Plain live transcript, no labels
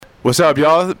What's up,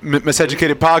 y'all?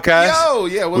 Miseducated Podcast. Yo,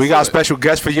 yeah, what's We got up? special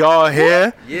guests for y'all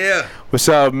here. Yeah. What's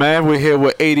up, man? We're here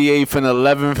with 88th and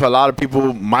 11th. A lot of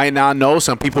people might not know.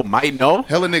 Some people might know.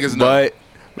 Hella niggas know.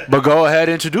 But go ahead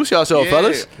and introduce yourself,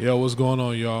 fellas. Yo, what's going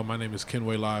on, y'all? My name is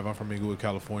Kenway Live. I'm from Inglewood,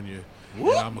 California. And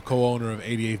I'm a co-owner of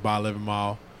 88th by 11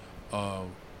 Mile.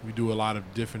 We do a lot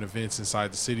of different events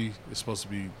inside the city. It's supposed to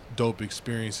be dope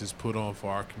experiences put on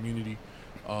for our community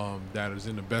that is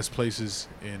in the best places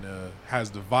and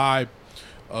has the vibe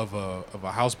of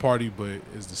a house party, but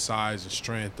is the size and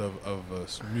strength of a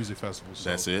music festival. So,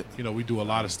 That's it. You know, we do a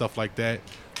lot of stuff like that.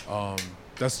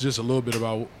 That's just a little bit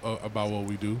about what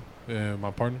we do. And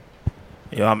my partner?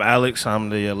 Yo, I'm Alex. I'm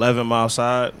the 11 mile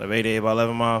side of 88 by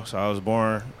 11 mile. So I was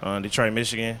born in Detroit,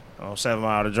 Michigan, on 7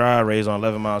 Mile to Drive, raised on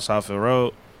 11 Mile Southfield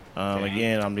Road.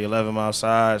 Again, I'm the 11 mile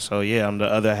side. So, yeah, I'm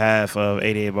the other half of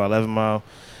 88 by 11 mile.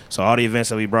 So all the events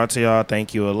that we brought to y'all,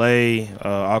 Thank You LA,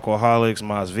 Alcoholics,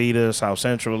 Mas Vita, South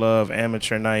Central Love,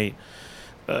 Amateur Night.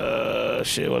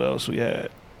 What else we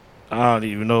had? I don't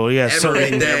even know. We had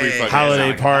certain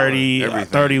holiday party,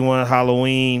 31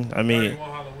 Halloween. I mean,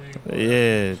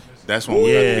 yeah. That's when we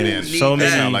get in.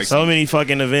 So many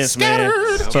fucking events, man.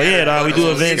 So yeah, dog, we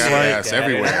do events like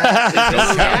everywhere.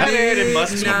 I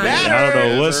don't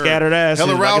know what scattered ass.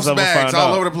 Hella Rouse bags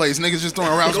all over the place. Niggas just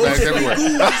throwing Rouse bags everywhere.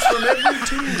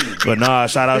 But nah,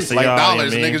 shout outs to like y'all.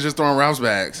 Dollars, man. niggas just throwing Rouse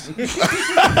bags.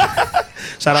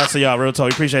 Shout out to y'all, real talk.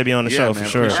 We appreciate being on the show man, for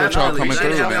sure. Appreciate y'all coming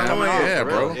through, man. Yeah,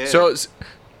 bro. Yeah.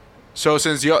 So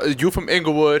since you from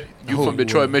Inglewood, you from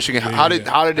Detroit, Michigan, how did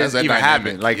this even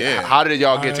happen? Like, how did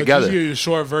y'all get together? Just give you the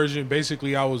short version.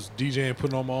 Basically, I was DJing,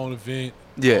 putting on my own event.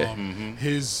 Yeah.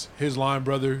 His line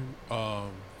brother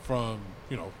from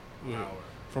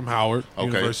Howard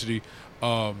University.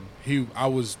 I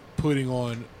was putting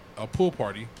on a pool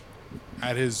party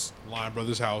at his line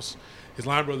brother's house. His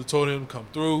line brother told him to come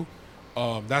through.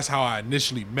 That's how I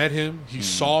initially met him. He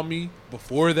saw me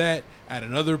before that at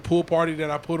another pool party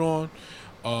that I put on,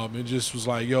 and just was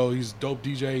like, yo, he's a dope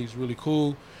DJ. He's really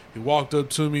cool. He walked up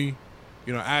to me,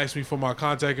 asked me for my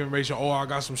contact information. Oh, I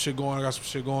got some shit going.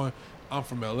 I'm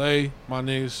from LA, my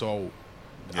nigga. So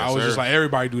I was just like,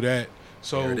 everybody do that.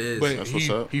 So, but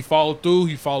he followed through.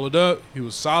 He followed up. He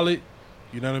was solid.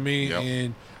 You know what I mean? Yep.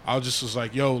 And I was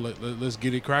like, yo, let's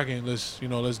get it cracking. Let's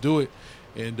do it.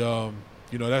 And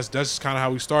that's kind of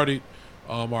how we started.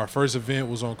 Our first event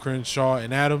was on Crenshaw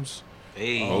and Adams.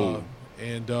 Hey.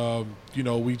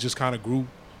 We just kind of grew.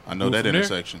 I know that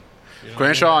intersection.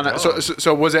 Crenshaw.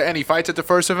 So was there any fights at the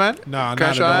first event? Nah,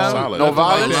 Crenshaw. not at all. No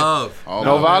violence.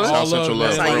 No violence. South Central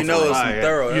love. That's how you know it's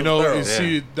thorough. And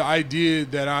see, the idea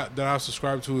that I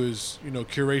subscribe to is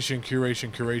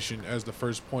curation as the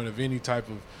first point of any type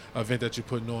of event that you're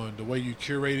putting on. The way you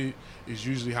curate it is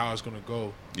usually how it's going to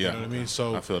go. Yeah. You know what I mean?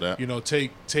 So I feel that.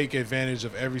 Take advantage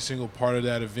of every single part of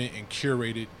that event and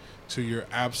curate it to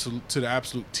the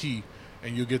absolute T,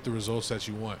 and you'll get the results that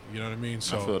you want. You know what I mean?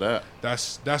 So I feel that.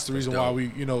 That's the reason why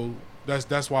we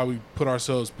that's why we put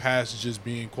ourselves past just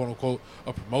being quote unquote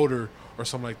a promoter or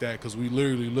something like that, because we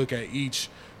literally look at each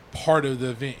part of the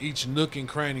event, each nook and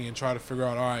cranny, and try to figure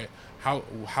out, all right,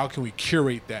 how can we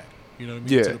curate that? You know what I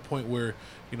mean? Yeah. To the point where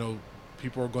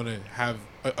people are going to have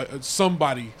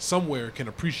somebody somewhere can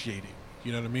appreciate it.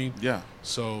 You know what I mean? Yeah.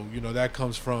 So that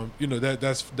comes from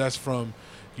that's from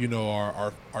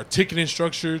our ticketing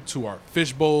structure to our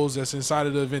fish bowls that's inside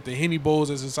of the event, the Henny bowls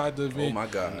that's inside the event. Oh my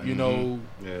God!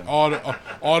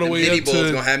 All the way Henny up bowls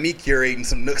to gonna have me curating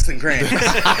some nooks and crannies. and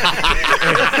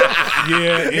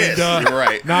You're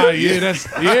right.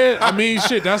 I mean,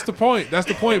 shit. That's the point.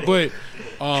 But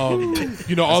all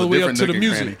the way up to the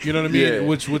music. You know what I mean? Yeah.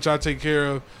 Which I take care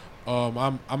of.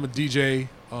 I'm a DJ.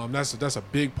 That's a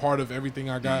big part of everything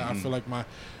I got. I feel like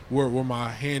where my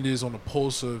hand is on the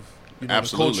pulse of the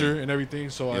culture and everything.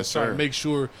 So I try to make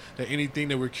sure that anything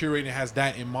that we're curating has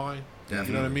that in mind. Definitely.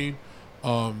 You know what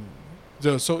I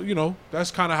mean? So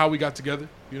that's kind of how we got together.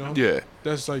 Yeah.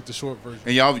 That's like the short version.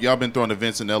 And y'all been throwing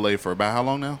events in LA for about how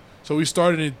long now? So we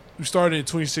started in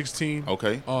 2016.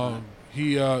 Okay.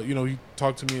 He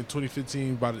talked to me in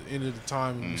 2015. By the end of the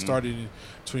time, we started in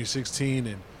 2016,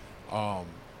 and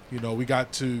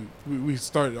we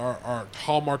started our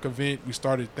Hallmark event. We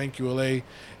started Thank You LA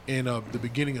in the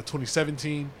beginning of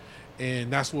 2017,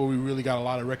 and that's where we really got a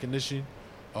lot of recognition.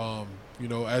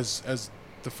 As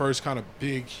the first kind of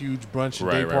big, huge brunch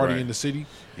and day party in the city.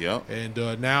 Yep.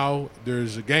 And now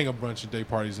there's a gang of brunch and day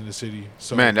parties in the city.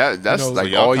 So man, that's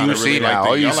like y'all all you kinda see really now.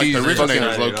 All you y'all see like the is fucking.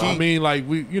 originators, low key. I mean, like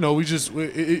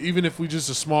even if we just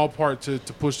a small part to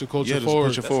push the culture forward.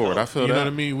 Push it forward. I feel you that. know what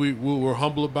I mean? We're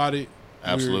humble about it.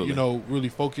 Absolutely. We're, really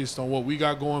focused on what we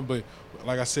got going, but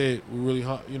like I said, we really,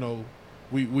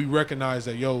 we recognize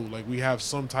that, like we have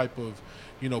some type of,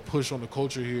 push on the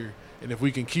culture here. And if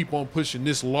we can keep on pushing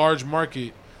this large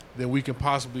market, then we can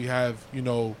possibly have,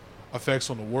 effects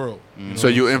on the world. So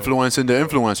you influencing the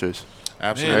influencers.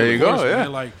 Absolutely. Man, there you go. Yeah.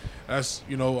 Man, like that's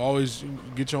always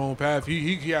get your own path.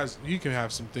 He can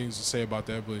have some things to say about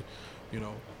that, but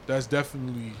that's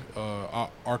definitely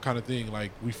our kind of thing.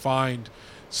 Like we find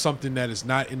something that is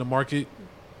not in the market,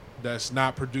 that's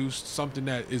not produced, something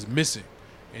that is missing,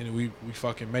 and we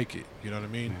fucking make it. You know what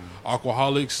I mean?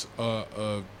 Aquaholics,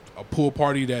 a pool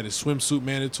party that is swimsuit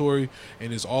mandatory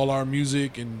and is all our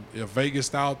music and a Vegas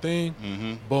style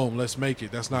thing. Boom, let's make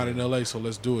it. That's not in LA, so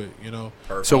let's do it.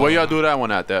 Perfect. So where y'all do that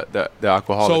one at? The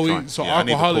Aquaholics. I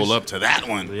need to pull up to that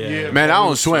one. Yeah, man, I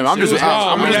don't swim. I'm just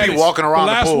be walking around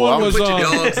the pool. Put your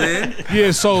dogs in.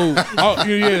 Yeah, so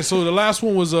so the last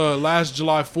one was last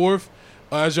July 4th.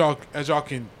 As y'all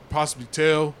can possibly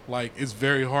tell, like it's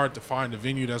very hard to find a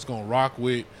venue that's gonna rock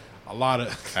with a lot of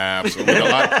absolutely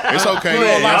it's okay.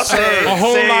 A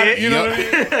whole lot of, what I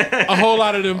mean? A whole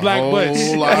lot of them black butts. A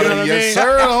whole lot of yes,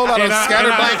 sir. A whole lot of scattered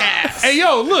black ass. Hey,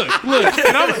 yo, look,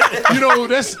 and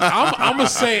I'm gonna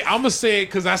say it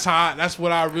because that's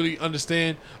what I really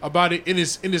understand about it, and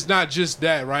it's not just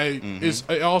that, right?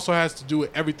 It also has to do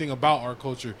with everything about our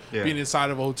culture. Being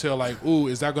inside of a hotel, like, ooh,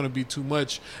 is that gonna be too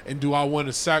much? And do I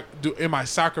want to am I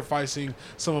sacrificing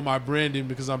some of my branding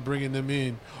because I'm bringing them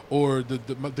in, or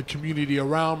the community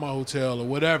around my hotel or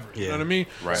whatever? You know what I mean?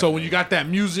 Right. So when you got that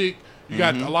music, you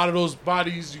got a lot of those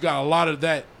bodies, you got a lot of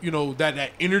that,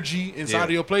 that energy inside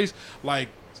of your place. Like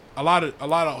a lot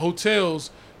of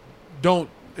hotels don't,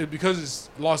 because it's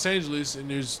Los Angeles and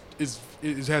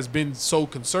it has been so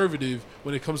conservative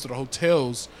when it comes to the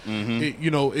hotels.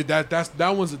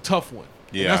 That one's a tough one.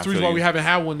 Yeah, and that's the reason why we haven't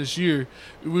had one this year.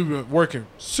 We've been working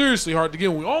seriously hard to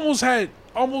get one.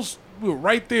 We were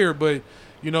right there, but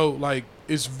like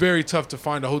it's very tough to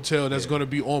find a hotel that's going to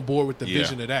be on board with the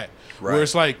vision of that. Right. Where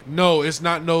it's like, no, it's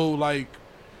not no like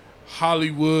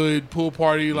Hollywood pool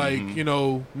party, like,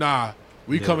 nah,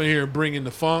 we come in here and bring in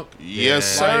the funk. Yes,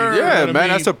 sir. Yeah, man,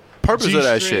 that's the purpose of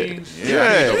that shit.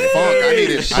 Yeah. I need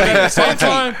it.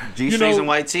 Sometimes, G-strings and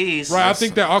white tees. Right, I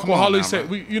think that Aquaholics said,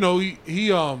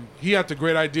 he had the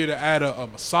great idea to add a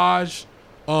massage.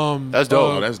 That's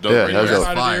dope. That's dope. Yeah, that's dope.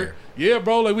 Fire. Yeah,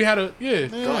 bro. Like we had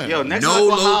Yo, next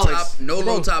no Aquaholics.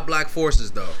 low top black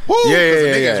forces though.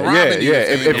 Yeah.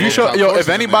 If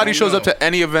anybody shows up to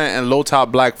any event in low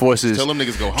top black forces, tell them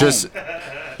niggas go home. Just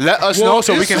let us know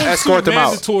so we can escort them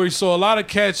out. Mandatory, so a lot of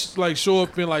cats like show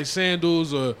up in like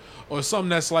sandals or something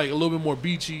that's like a little bit more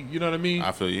beachy. You know what I mean?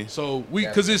 I feel you. So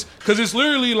because it's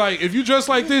literally like if you dress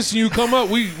like this and you come up,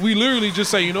 we literally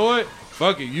just say, you know what,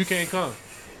 fuck it, you can't come.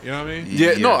 You know what I mean?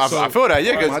 Yeah, no, I feel that.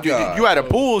 Yeah, because you at a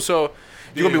pool, so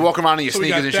you're going to be walking around in your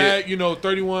sneakers and shit. We got that,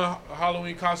 31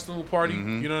 Halloween costume party.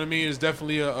 You know what I mean? It's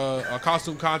definitely a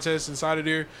costume contest inside of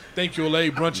there. Thank you, LA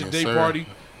brunch and day party.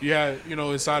 Yeah,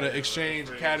 inside of Exchange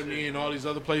Academy and all these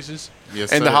other places.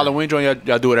 Yes, and the Halloween joint,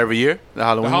 y'all do it every year? The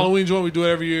Halloween joint, we do it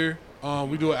every year.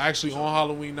 We do it actually on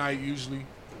Halloween night usually.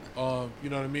 You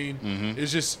know what I mean?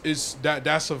 It's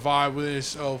that's a vibe within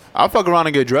itself. I'll fuck around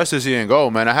and get dressed this year and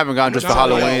go, man. I haven't gone just for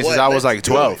Halloween since I was like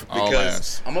 12.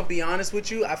 Because I'm gonna be honest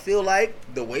with you, I feel like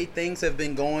the way things have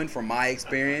been going, from my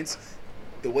experience,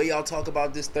 the way y'all talk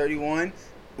about this 31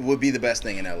 would be the best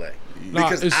thing in LA.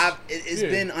 Because it's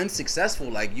been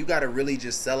unsuccessful. Like you gotta really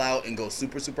just sell out and go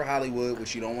super, super Hollywood,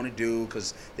 which you don't want to do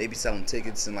because they be selling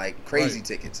tickets and like crazy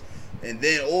tickets. And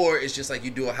then, or it's just like you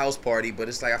do a house party, but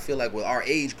it's like I feel like with our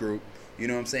age group, you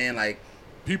know what I'm saying? Like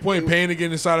people ain't paying to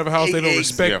get inside of a house. They don't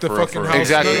respect the fucking house.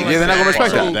 Exactly. Yeah, they're not gonna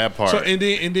respect that part. So and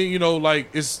then like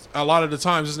it's a lot of the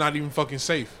times it's not even fucking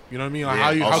safe. You know what I mean?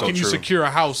 Like how can you secure a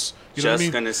house? You know what I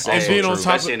mean? And then on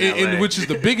top of and which is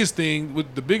the biggest thing,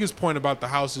 with the biggest point about the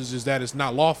houses is that it's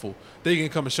not lawful. They can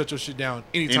come and shut your shit down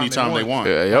anytime they want.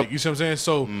 Yeah, like, you see what I'm saying?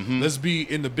 So let's be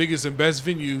in the biggest and best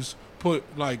venues.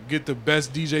 Get the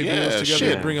best DJ bills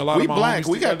together and bring a lot of my black. homies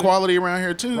We together. got quality around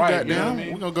here too. Right, goddamn. You know what I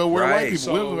mean? We're gonna go where white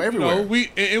people live everywhere.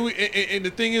 And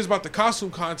the thing is about the costume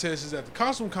contest is that the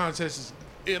costume contest is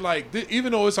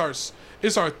even though it's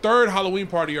our third Halloween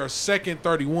party, our second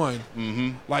 31.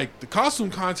 Like the costume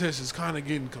contest is kind of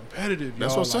getting competitive.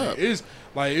 That's what's up.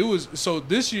 It was so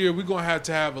this year we're gonna have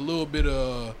to have a little bit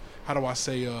of how do I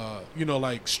say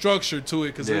like structure to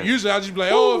it, because usually I just be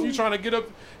like, if you're trying to get up,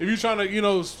 if you're trying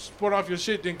to sport off your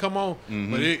shit, then come on.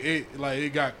 But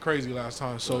it got crazy last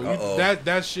time, so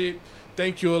that shit.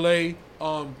 Thank you, LA.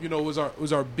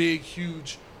 Was our big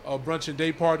huge brunch and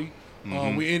day party.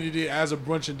 We ended it as a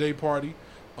brunch and day party.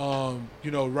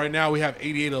 Right now we have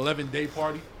 8811 day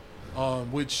party.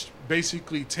 which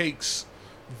basically takes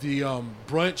the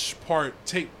brunch part,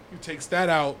 takes that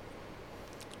out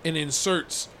and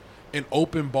inserts an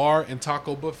open bar and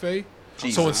taco buffet.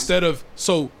 Jesus.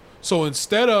 So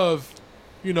instead of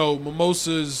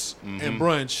mimosas and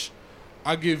brunch,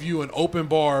 I give you an open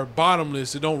bar,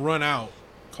 bottomless. It don't run out.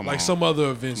 Some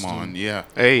other events. Come on, do. yeah.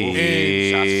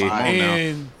 Hey,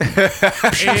 and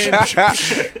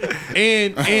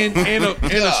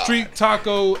a street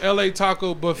taco, LA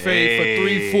taco buffet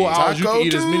for 3-4 hours. You can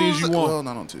eat as many as you want. Well,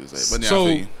 not on Tuesday, but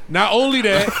so not only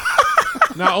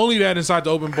that, inside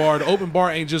the open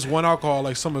bar ain't just one alcohol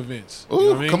like some events. Ooh,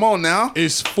 what I mean? Come on now.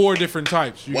 It's 4 different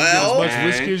types. You can get as much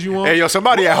whiskey as you want. Hey, yo,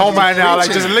 somebody at home right now,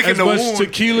 like just licking the wound. As much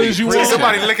tequila as you want.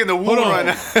 Somebody licking the wound right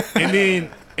now. And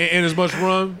then. And as much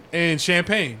rum and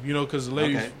champagne, because the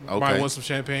ladies might want some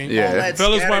champagne. Yeah,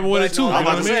 fellas might want it too. I'm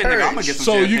about to say, nigga, I'm gonna get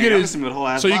some champagne.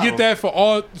 You get that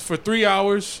for 3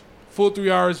 hours, full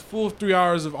 3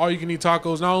 hours of all you can eat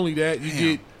tacos. Not only that,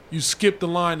 you skip the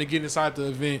line to get inside the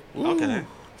event. Okay.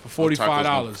 For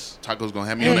 $45. Tacos gonna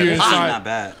have me on that. Not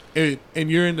bad.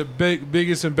 And you're in the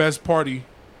biggest and best party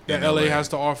that LA has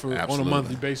to offer on a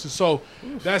monthly basis. So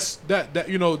that's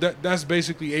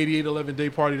basically 8811 Day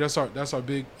Party. That's our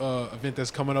big event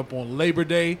that's coming up on Labor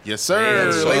Day. Yes,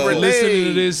 sir. So Labor Day. Listening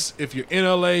to this, if you're in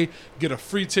LA, get a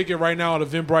free ticket right now at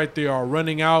Eventbrite. They are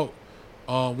running out.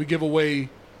 We give away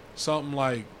something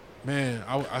like, man,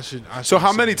 I should. So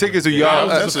how many tickets do y'all?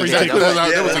 That was exactly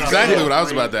what I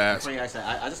was about to ask.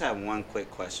 I just have one quick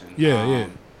question. Yeah.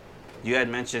 You had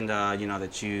mentioned,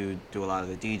 that you do a lot of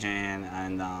the DJing,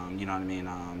 and you know what I mean.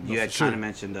 You had kind of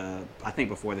mentioned, I think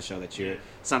before the show, that you're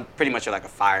pretty much you're like a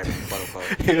fireman, quote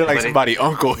unquote. You're like somebody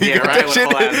uncle. Yeah, right.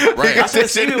 I should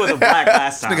have seen you with a black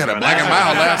last time. They got a black and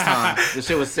mild last time. The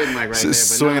shit was sitting like right there.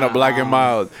 Swinging a black and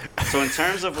mild. So in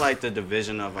terms of like the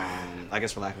division of, I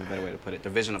guess for lack of a better way to put it,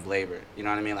 division of labor. You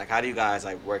know what I mean? Like, how do you guys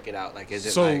like work it out? Like, is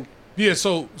it like? Yeah.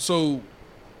 So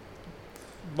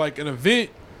like an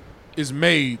event is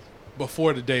made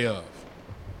before the day of,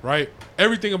 right?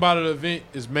 Everything about an event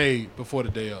is made before the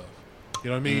day of. You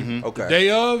know what I mean? Mm-hmm. Okay. The day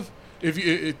of, if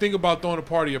you think about throwing a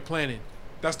party or planning,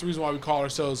 that's the reason why we call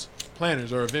ourselves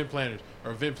planners or event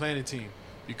planning team,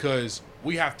 because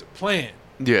we have to plan.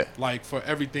 Yeah. Like for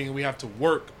everything, we have to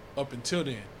work up until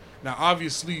then. Now,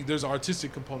 obviously, there's an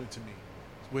artistic component to me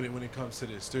when it comes to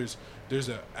this. There's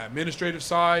an administrative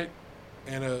side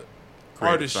and a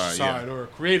artist side or a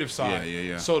creative side.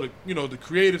 Yeah. So the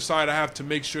creative side, I have to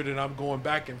make sure that I'm going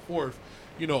back and forth,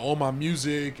 on my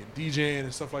music and DJing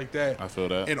and stuff like that. I feel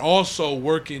that. And also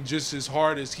working just as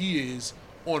hard as he is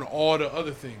on all the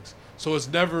other things. So it's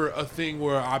never a thing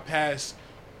where I pass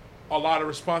a lot of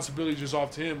responsibility just off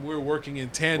to him. We're working in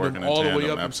tandem all the way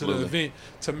up into the event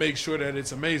to make sure that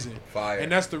it's amazing. Fire.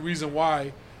 And that's the reason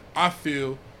why I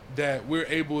feel that we're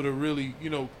able to really,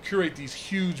 curate these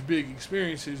huge, big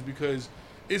experiences, because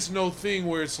it's no thing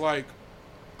where it's like,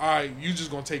 all right, you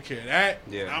just going to take care of that.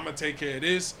 Yeah. And I'm going to take care of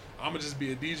this. I'm going to just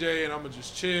be a DJ and I'm going to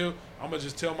just chill. I'm going to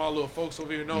just tell my little folks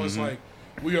over here, no, It's like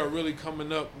we are really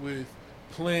coming up with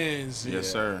plans. And,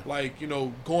 yes, sir. Like,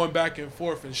 going back and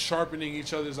forth and sharpening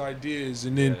each other's ideas.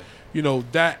 And then,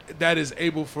 that is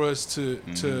able for us to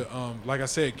like I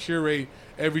said, curate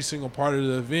every single part of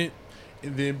the event,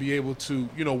 and then be able to,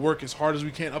 work as hard as we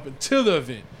can up until the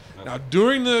event. Okay. Now,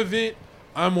 during the event,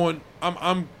 I'm on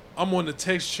the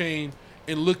text chain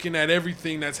and looking at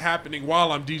everything that's happening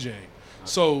while I'm DJing.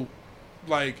 So,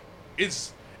 like,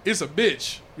 it's a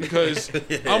bitch, because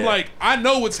I'm like, I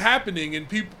know what's happening and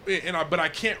but I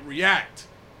can't react.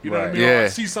 You know what I mean? Yeah. I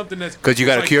see something that's because you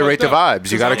got to curate the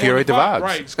vibes. You got to curate the vibes,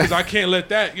 right? Because I can't let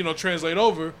that translate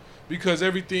over, because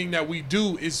everything that we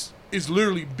do is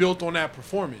literally built on that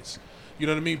performance. You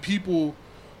know what I mean? People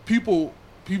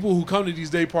who come to these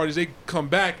day parties, they come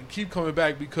back and keep coming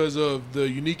back because of the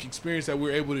unique experience that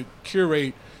we're able to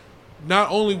curate,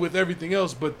 not only with everything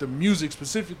else, but the music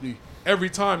specifically. Every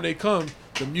time they come,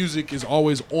 the music is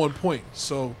always on point.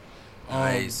 So,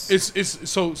 nice. It's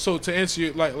so to answer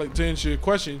your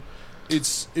question,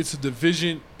 it's a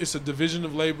division. It's a division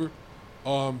of labor.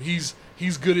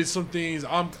 He's good at some things.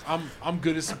 I'm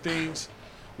good at some things.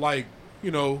 Like,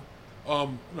 no,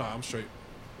 I'm straight.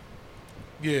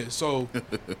 Yeah, so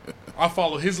I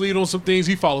follow his lead on some things.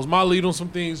 He follows my lead on some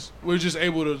things. We're just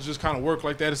able to just kind of work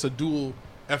like that. It's a dual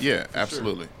effort. Yeah,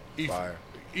 absolutely. Sure.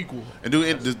 Equal. And do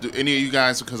any of you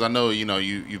guys, because I know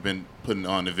you've been putting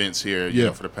on events here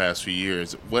for the past few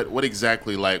years, what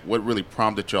exactly, like, what really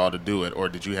prompted y'all to do it? Or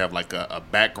did you have like a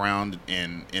background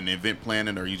in event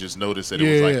planning, or you just noticed that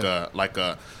it was like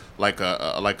a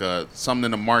a something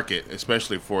in the market,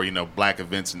 especially for black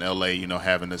events in LA.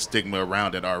 Having a stigma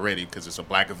around it already because it's a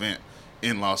black event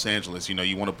in Los Angeles.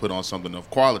 You want to put on something of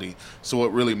quality. So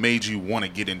what really made you want to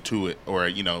get into it, or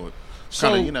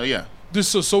So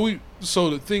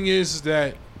the thing is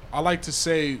that I like to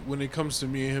say when it comes to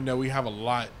me and him that we have a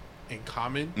lot in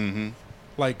common. Mm-hmm.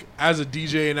 Like as a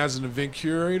DJ and as an event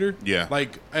curator. Yeah.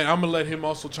 Like, and I'm gonna let him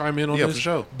also chime in on this. Yeah, for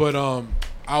sure. But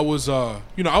I was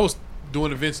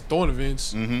doing events, throwing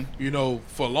events, mm-hmm.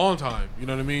 For a long time. You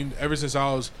know what I mean? Ever since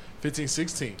I was 15,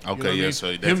 16. Okay, you know yeah. I mean?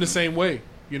 So him the same way.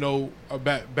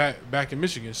 Back in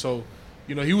Michigan. So,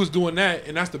 he was doing that,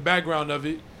 and that's the background of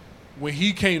it. When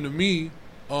he came to me,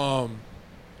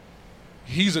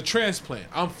 he's a transplant.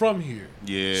 I'm from here.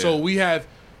 Yeah. So we have,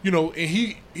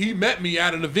 and he met me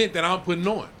at an event that I'm putting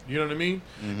on. You know what I mean?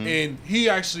 Mm-hmm. And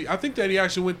I think that he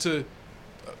actually went to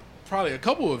probably a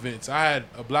couple of events. I had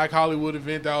a Black Hollywood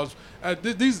event that was.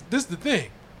 This is the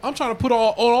thing. I'm trying to put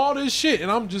on all this shit, and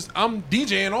I'm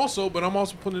DJing also, but I'm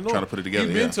also putting it on. Trying to put it together.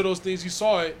 He's been to those things. He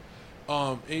saw it,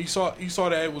 and he saw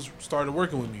that it was started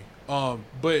working with me.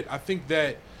 But I think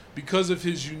that because of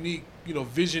his unique,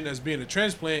 vision as being a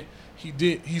transplant,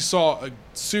 he saw a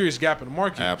serious gap in the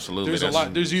market. Absolutely. There's a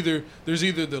lot. There's either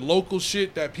the local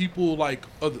shit that people like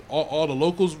all the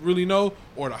locals really know,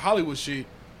 or the Hollywood shit.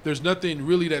 There's nothing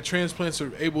really that transplants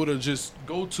are able to just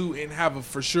go to and have a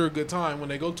for sure good time when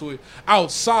they go to it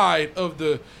outside of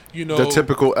the the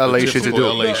typical LA shit to do.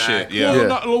 LA shit, yeah.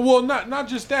 Not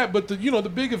just that, but the the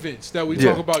big events that we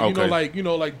talk about. Okay. like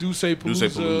Duce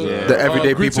Palooza, the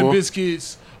everyday Grits people, and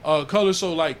Biscuits, Color.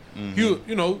 So he,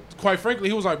 quite frankly,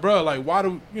 he was like, bro, like why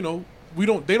do they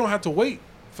don't have to wait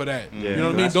for that. Yeah. You know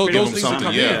what I mean? Those things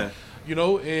come yeah. in.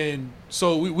 And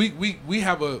so we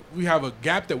have a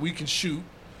gap that we can shoot.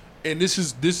 And this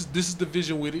is the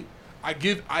vision with it. I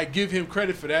give him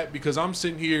credit for that because I'm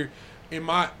sitting here in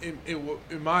my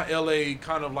LA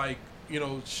kind of like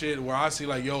shit where I see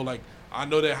like I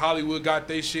know that Hollywood got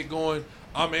their shit going.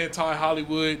 I'm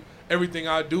anti-Hollywood. Everything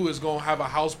I do is gonna have a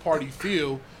house party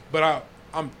feel. But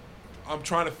I'm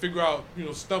trying to figure out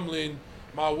stumbling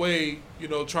my way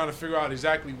trying to figure out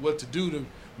exactly what to do to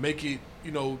make it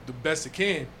the best it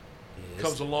can.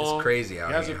 Comes along. It's crazy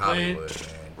out here in Hollywood, man.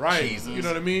 Right, Jesus, you know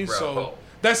what I mean. bro. So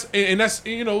that's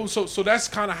so that's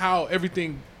kind of how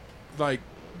everything, like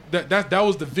that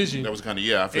was the vision. That was kind of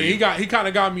I feel and he kind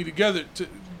of got me together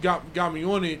got me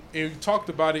on it, and we talked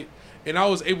about it, and I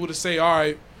was able to say, all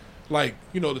right, like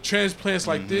the transplants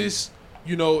like this,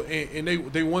 and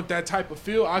they want that type of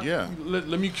feel. Let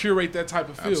me curate that type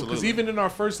of feel because even in our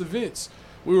first events,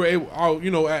 we were able,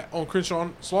 on Crenshaw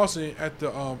and Slauson at the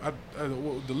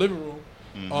living room.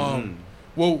 Mm-hmm.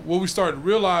 What we started to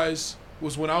realize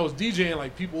was when I was DJing,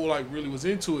 like people like really was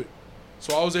into it.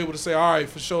 So I was able to say, all right,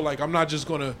 for sure, like I'm not just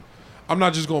gonna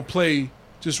play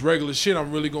just regular shit.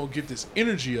 I'm really gonna get this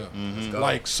energy up. Mm-hmm.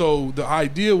 Like so the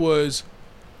idea was,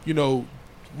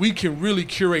 we can really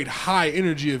curate high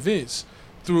energy events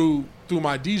through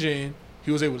my DJing.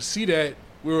 He was able to see that.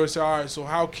 We were saying, all right, so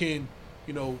how can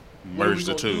merge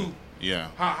the two?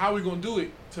 How are we gonna do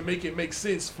it to make it make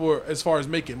sense for as far as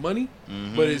making money,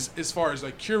 but as far as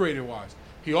like curator wise,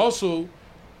 he also,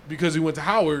 because he went to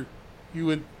Howard, he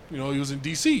was in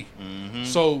DC,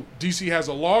 so DC has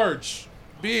a large,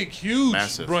 big, huge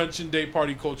massive brunch and day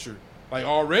party culture like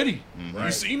already. Right.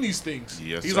 You've seen these things.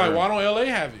 Yes, he's sir. like, why don't LA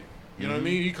have it? You know what I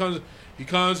mean? He comes.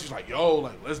 He's like, yo,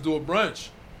 like let's do a brunch.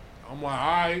 I'm like, all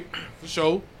right, for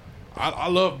sure. I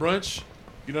love brunch.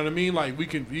 You know what I mean? Like we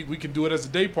can do it as a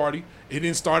day party. It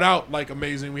didn't start out like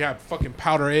amazing. We had fucking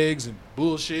powder eggs and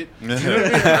bullshit. You know what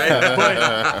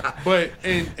I mean? but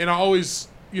I always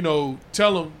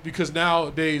tell them, because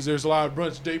nowadays there's a lot of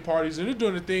brunch day parties and they're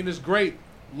doing the thing that's great.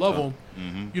 Love them.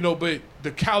 Mm-hmm. But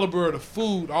the caliber of the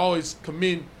food, I always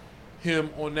commend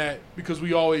him on that because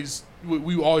we always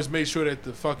made sure that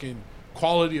the fucking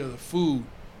quality of the food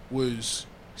was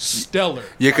stellar.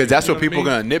 Yeah, because that's what people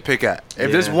gonna nitpick at.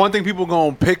 If there's one thing people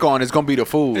gonna pick on, it's gonna be the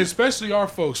food. Especially our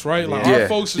folks, right? Like our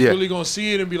folks is really gonna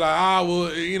see it and be like,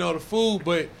 the food.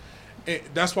 But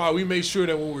that's why we make sure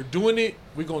that when we're doing it,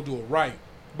 we're gonna do it right.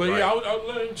 But I'll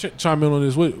let him chime in on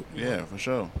this. Yeah, for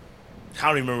sure. I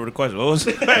don't even remember the question. What was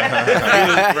it?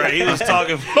 he was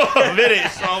talking for a minute,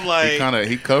 so I'm like...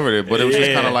 He covered it, but it was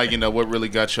just kind of like, what really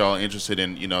got y'all interested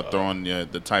in, throwing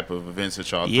the type of events that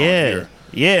y'all throwing here.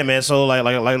 Yeah, man. So,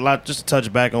 like, just to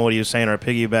touch back on what he was saying or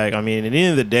piggyback, I mean, at the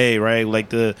end of the day, right, like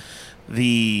the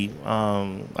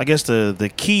I guess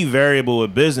the key variable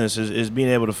with business is being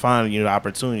able to find the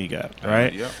opportunity gap,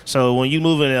 right? Yep. So when you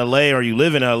move in LA or you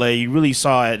live in LA, you really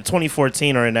saw at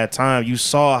 2014 or in that time, you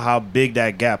saw how big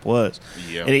that gap was.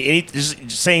 Yeah. And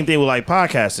it's same thing with like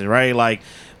podcasting, right? Like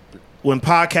when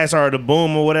podcasts are the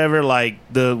boom or whatever, like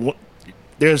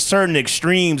there's certain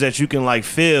extremes that you can like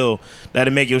feel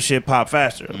that'll make your shit pop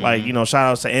faster. Mm-hmm. Like, shout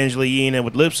outs to Angela Yee and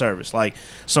with Lip Service. Like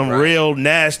some real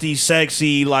nasty,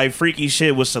 sexy, like freaky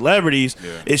shit with celebrities.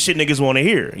 Yeah. It's shit niggas want to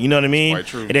hear. You know what I mean? Quite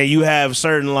true. And then you have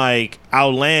certain like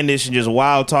outlandish and just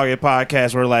wild target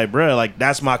podcasts where like, bruh, like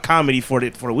that's my comedy for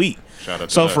the week. Shout out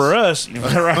to so us. For us,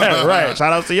 right.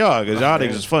 Shout out to y'all because y'all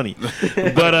niggas is funny.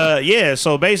 But yeah,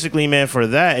 so basically, man, for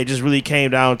that, it just really came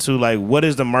down to like, what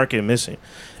is the market missing?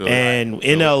 And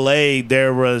in LA,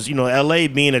 there was, LA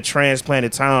being a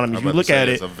transplanted town. I mean, if you look at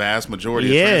it, it's a vast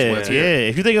majority of transplants here. Yeah.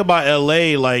 If you think about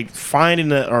LA, like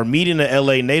finding or meeting an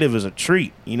LA native is a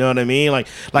treat. You know what I mean? Like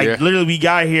literally, we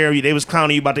got here, they was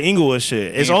clowning you about the Inglewood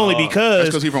shit. It's only because that's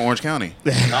because he's from Orange County.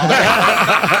 No.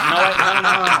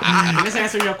 I'm just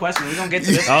answering your question. We're gonna get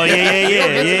to this. Oh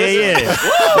yeah.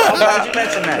 I'm glad you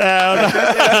mentioned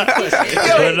that.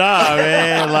 But nah,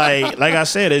 man. Like I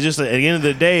said, it's just at the end of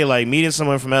the day, like meeting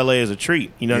someone from LA is a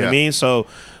treat. You know what I mean? So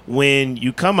when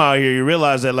you come out here, you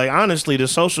realize that, like, honestly, the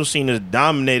social scene is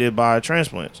dominated by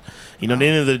transplants. At the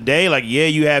end of the day, like, yeah,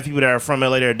 you have people that are from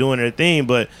LA that are doing their thing,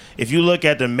 but if you look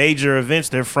at the major events,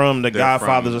 they're from the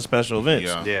Godfathers of special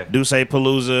events. Yeah. Duce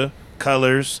Palooza,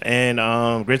 Colors,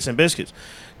 and Grits and Biscuits.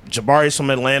 Jabari's from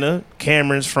Atlanta,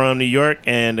 Cameron's from New York,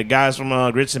 and the guys from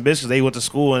Grits and Biscuits, they went to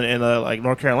school in like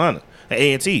North Carolina.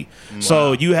 A&T. Wow.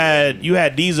 So you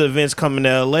had these events coming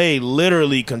to LA,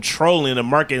 literally controlling the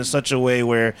market in such a way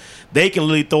where they can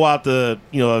literally throw out the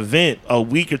event a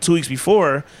week or 2 weeks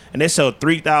before, and they sell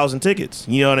 3,000 tickets.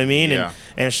 You know what I mean? Yeah.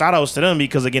 And shout outs to them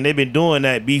because again they've been doing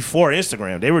that before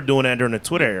Instagram. They were doing that during the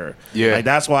Twitter era. Yeah, like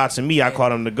that's why to me I call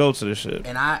them the go to this shit.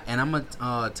 And I'm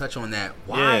gonna touch on that.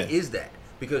 Why is that?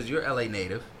 Because you're LA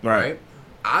native, right?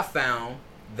 I found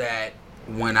that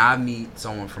when I meet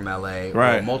someone from LA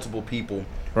or multiple people,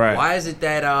 why is it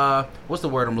that what's the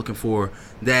word I'm looking for?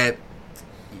 That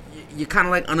you're kind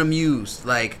of like unamused,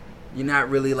 like you're not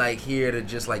really like here to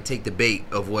just like take the bait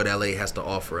of what LA has to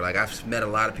offer. Like I've met a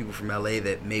lot of people from LA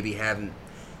that maybe haven't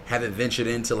ventured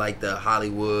into like the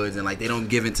Hollywoods and like they don't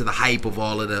give into the hype of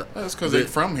all of the. That's because they're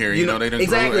from here, you know. They didn't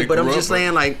exactly, grow, but I'm just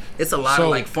saying like it's a lot of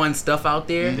like fun stuff out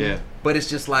there. Yeah, but it's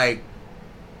just like.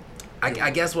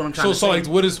 I guess what I'm trying to say. So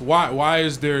like, why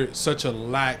is there such a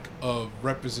lack of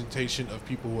representation of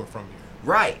people who are from here?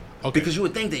 Right. Okay. Because you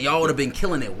would think that y'all would have been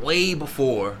killing it way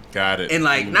before. Got it. And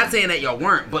like, not saying that y'all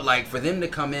weren't, but like for them to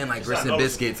come in like Grits and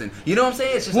Biscuits and you know what I'm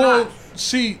saying? It's just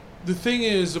see, the thing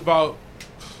is about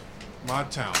my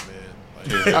town,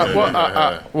 man. Like,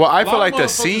 I feel like the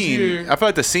scene. Here, I feel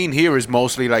like the scene here is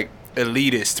mostly like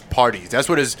elitist parties. That's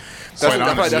what is. That's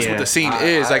what the scene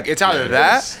is. Like it's either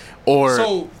that.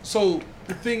 Or so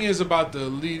the thing is about the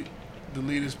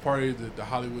elitist party, the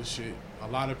Hollywood shit. A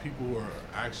lot of people who are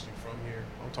actually from here.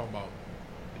 I'm talking about,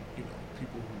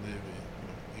 people who live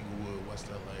in Inglewood, West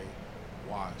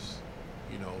LA, Wash,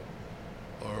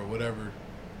 or whatever.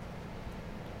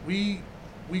 We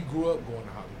grew up going to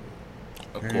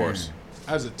Hollywood. Of course.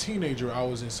 As a teenager, I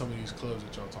was in some of these clubs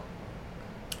that y'all talking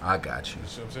about. I got you. You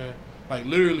see what I'm saying? Like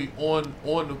literally on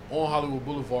Hollywood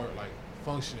Boulevard, like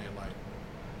functioning, like.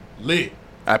 Lit.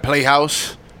 At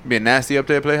Playhouse. Being nasty up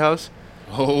there at Playhouse.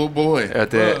 Oh boy. Out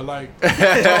there. Bruh,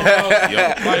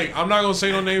 like I'm not gonna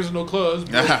say no names of no clubs,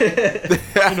 but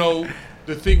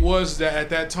the thing was that at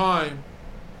that time,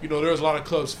 there was a lot of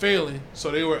clubs failing, so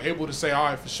they were able to say, all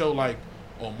right, for sure, like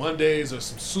on Mondays or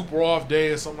some super off day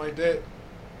or something like that,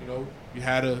 you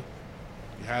had a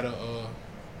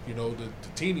the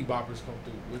teeny boppers come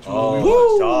through. Which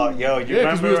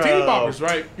because we was teeny boppers,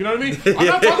 right? You know what I mean?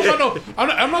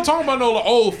 I'm not talking about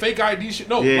no fake ID shit.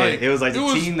 No, it was like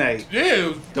a teen night. Yeah,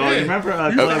 you remember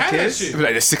Club Kiss? It was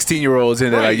like the 16-year-olds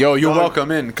in there, like, yo, you're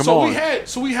welcome in. Come on.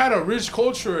 We had a rich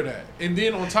culture of that, and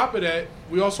then on top of that,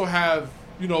 we also have,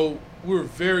 we're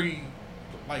very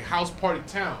like house party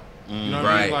town. You know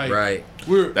what I mean? Like, right.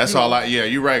 That's all.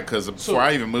 You're right. Because before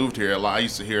I even moved here, I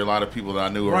used to hear a lot of people that I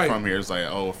knew were from here. It's like,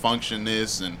 function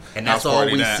this and that's all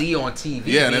we see on TV.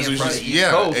 Yeah, and that's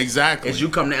what exactly. As you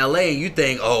come to LA and you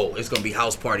think, it's gonna be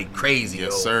house party crazy.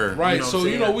 Yes, sir. Right.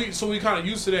 We kind of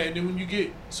used to that, and then when you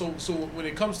get so when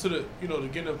it comes to the the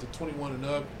getting up to 21 and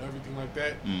up and everything like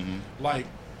that, like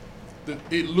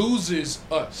it loses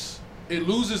us. It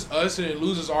loses us and it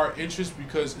loses our interest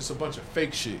because it's a bunch of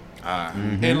fake shit.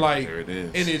 And like, there it is.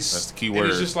 And it's that's the key word.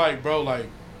 And it's just like, bro, like,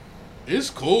 it's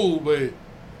cool, but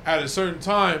at a certain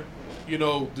time, you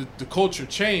know, the culture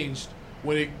changed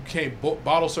when it became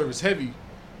bottle service heavy.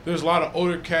 There's a lot of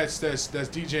older cats that's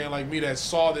DJing like me that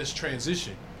saw this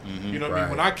transition. You know what I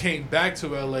mean? When I came back to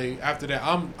LA after that,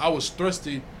 I was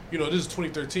thrusted. You know, this is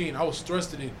 2013. I was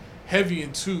thrusted in heavy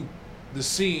into the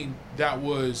scene that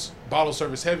was bottle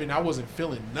service heavy, and I wasn't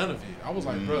feeling none of it. I was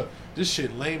like, bro, this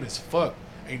shit lame as fuck.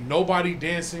 Ain't nobody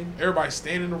dancing. Everybody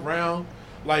standing around.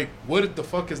 Like, what the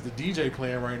fuck is the DJ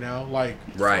playing right now? Like,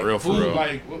 for real.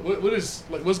 Like, what is,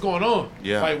 like, what's going on?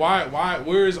 Yeah. Like, why?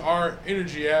 Where is our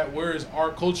energy at? Where is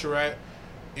our culture at?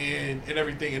 And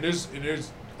everything. And there's,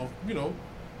 you know,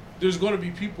 there's going to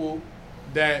be people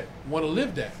that want to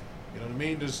live that. You know what I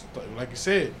mean? There's, like you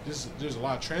said, there's a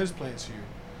lot of transplants here.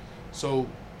 So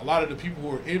a lot of the people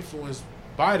who are influenced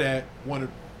by that want to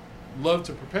love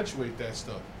to perpetuate that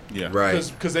stuff. Yeah.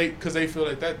 Right. Because they feel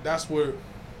like that's where,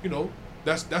 you know,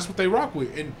 that's what they rock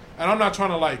with. And I'm not trying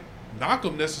to like knock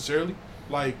them necessarily.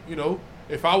 Like, you know,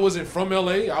 if I wasn't from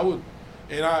LA, I would,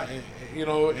 and I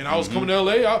was coming to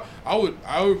LA, I would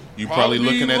you probably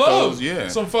looking at those, yeah.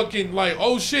 Some fucking like,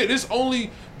 oh shit, it's only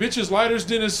bitches lighters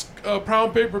than a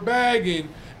brown paper bag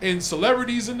and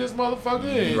celebrities in this motherfucker.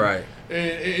 And, right.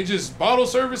 And just bottle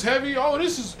service heavy. Oh,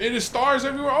 this is, and it's stars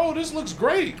everywhere. Oh, this looks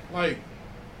great. Like,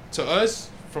 to us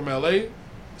from LA,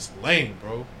 it's lame,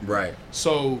 bro. Right.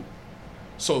 So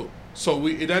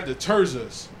that deters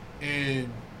us,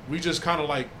 and we just kind of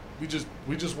like we just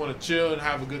want to chill and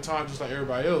have a good time, just like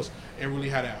everybody else, and really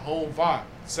have that home vibe.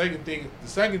 The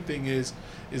second thing is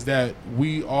that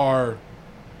we're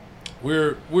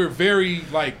very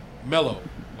like mellow,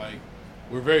 like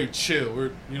we're very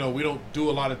chill. We don't do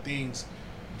a lot of things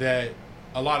that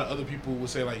a lot of other people would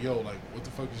say like, yo, like what the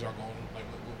fuck is y'all going on? Like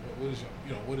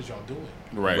what is y'all doing?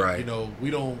 Right. You know,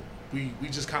 we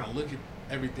just kind of look at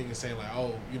everything and say like,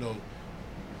 oh, you know,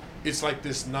 it's like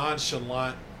this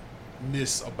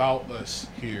nonchalantness about us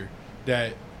here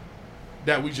that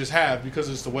we just have because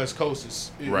it's the West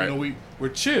Coast. You know, we're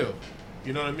chill.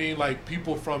 You know what I mean? Like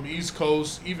people from East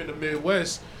Coast, even the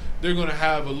Midwest, they're gonna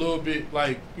have a little bit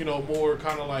like, you know, more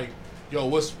kind of like, yo,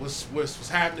 what's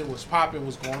happening, what's popping,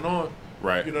 what's going on.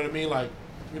 Right. You know what I mean? Like,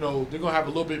 you know, they're gonna have a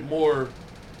little bit more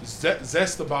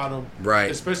zest about them. Right.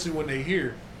 Especially when they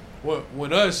hear.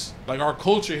 When us, like our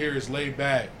culture here is laid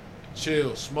back,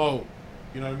 chill, smoke.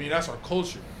 You know what I mean? That's our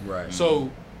culture. Right. So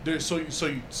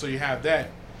you have that,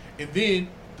 and then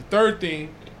the third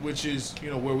thing, which is,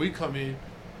 you know, where we come in,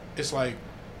 it's like,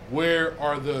 where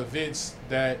are the events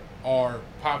that are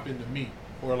popping to me,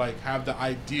 or like have the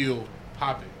ideal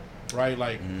popping, right?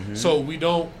 Like, so we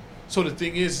don't. So the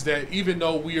thing is that even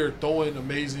though we are throwing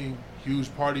amazing,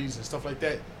 huge parties and stuff like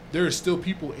that, there are still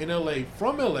people in LA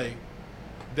from LA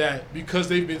that, because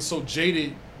they've been so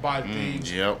jaded by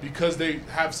things, because they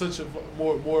have such a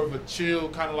more of a chill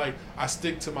kind of like, I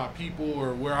stick to my people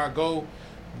or where I go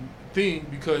thing,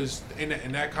 because and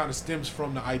that kind of stems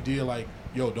from the idea like,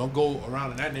 yo, don't go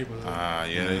around in that neighborhood. Yeah,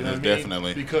 you know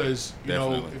definitely. Because you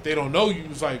know, if they don't know you,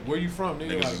 it's like, where you from?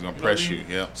 Niggas like, is gonna press you.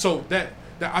 Yeah. So that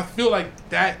I feel like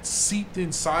that seeped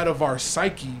inside of our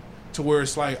psyche to where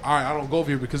it's like, all right, I don't go over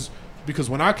here because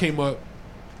when I came up,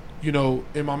 you know,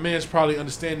 and my man's probably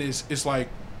understand this, it's like,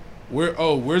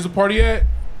 where's the party at?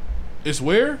 It's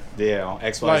where? Yeah, on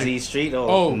XYZ Street.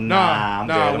 Nah, we're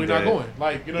not going.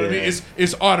 Like, you know what I mean?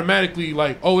 It's automatically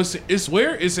like, oh, it's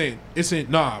where? It's in.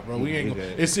 Nah, bro, we ain't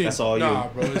going. It's in. That's all nah,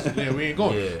 bro. We ain't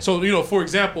going. Yeah. So, you know, for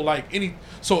example, like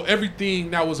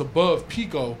everything that was above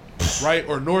Pico, right,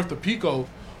 or north of Pico,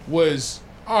 was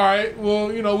all right.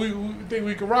 Well, you know, we think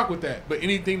we can rock with that. But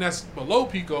anything that's below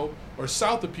Pico or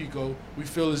south of Pico, we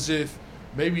feel as if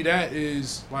maybe that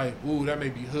is like, ooh, that may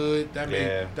be hood,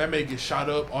 that may get shot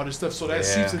up, all this stuff. So that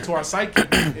seeps into our psyche,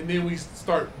 and then we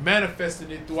start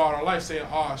manifesting it throughout our life, saying,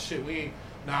 oh shit, we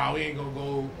ain't gonna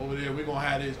go over there. We're gonna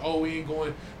have this. Oh, we ain't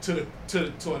going to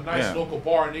a nice local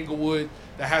bar in Inglewood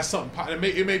that has something pop. It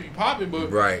may be popping,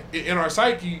 but in our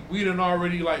psyche, we done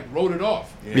already like wrote it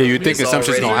off. Yeah, you thinking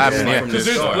something's gonna happen. Yeah, because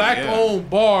there's black-owned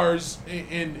bars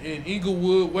in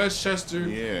Inglewood,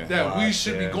 Westchester that we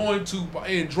should be going to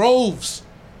in droves,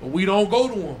 but we don't go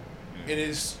to them. And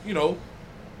it's, you know,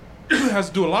 has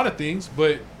to do a lot of things,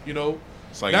 but you know,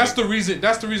 like that's the reason.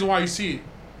 That's the reason why you see it.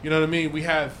 You know what I mean? We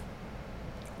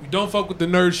don't fuck with the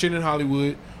nerd shit in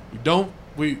Hollywood.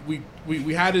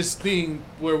 We had this thing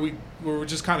where we're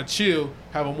just kind of chill,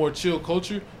 have a more chill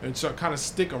culture, and so kind of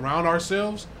stick around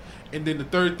ourselves. And then the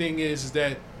third thing is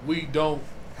that we don't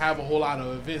have a whole lot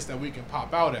of events that we can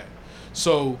pop out at.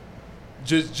 So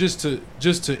just to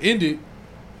end it,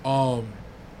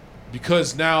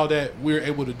 because now that we're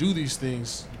able to do these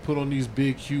things, put on these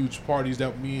big huge parties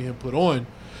that me and him put on,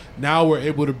 now we're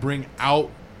able to bring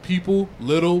out people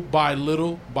little by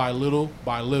little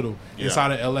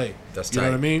inside of LA. That's tight. You know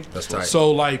what I mean? That's tight.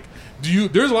 So like,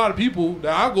 there's a lot of people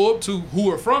that I go up to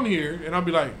who are from here, and I'll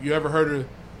be like, you ever heard of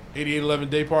 8811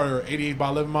 Day Party or 88 by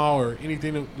 11 Mile or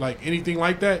anything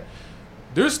like that?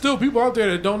 There's still people out there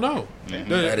that don't know.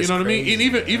 Mm-hmm. You know what I mean? And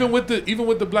even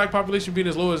with the black population being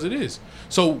as low as it is,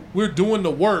 so we're doing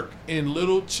the work and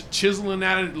little chiseling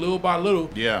at it little by little,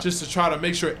 just to try to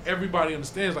make sure everybody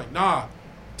understands. Like, nah,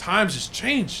 times has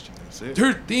changed.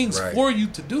 There are things for you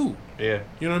to do. Yeah,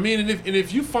 you know what I mean. And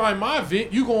if you find my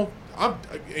event, you gonna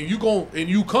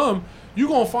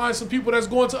find some people that's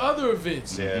going to other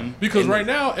events. Yeah. Because right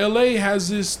now, LA has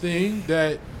this thing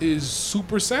that is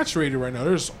super saturated right now.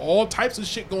 There's all types of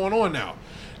shit going on now.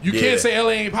 You can't say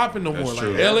LA ain't popping no more.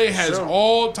 Like, LA has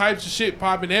all types of shit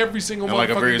popping every single motherfucking day. Like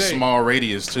a very small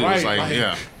radius too. Right, it's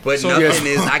like, But so, nothing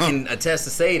is. I can attest to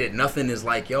say that nothing is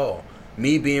like y'all.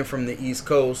 Me being from the East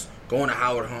Coast, going to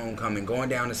Howard Homecoming, going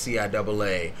down to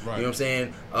CIAA, you know what I'm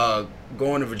saying?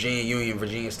 Going to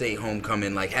Virginia State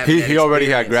Homecoming, like having he already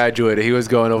had graduated. He was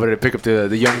going over there to pick up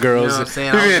the young girls. You know what I'm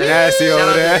saying? He being nasty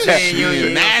over there.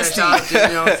 Union, nasty. You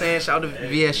know what I'm saying? Shout out to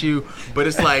VSU. But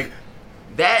it's like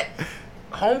that.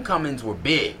 Homecomings were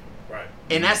big. Right.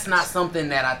 And that's not something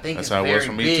that I think is very big. That's how it was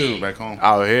for me too, back home.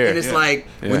 Out here. And it's like,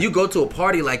 when you go to a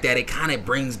party like that, it kind of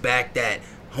brings back that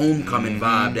homecoming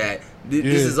vibe that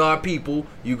this is our people.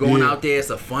 You going out there, it's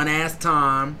a fun ass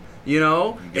time, you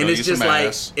know? And it's just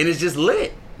like, and it's just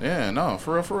lit. Yeah, no,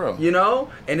 for real. You know?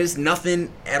 And it's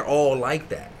nothing at all like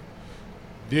that.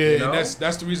 Yeah, you know? And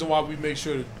that's the reason why we make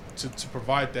sure to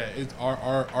provide that.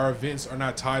 Our events are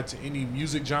not tied to any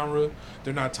music genre.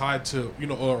 They're not tied to,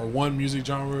 or one music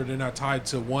genre. They're not tied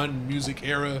to one music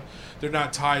era. They're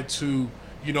not tied to,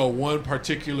 one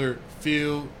particular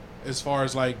field as far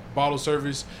as like bottle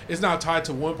service. It's not tied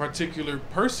to one particular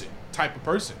type of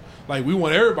person. Like, we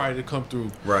want everybody to come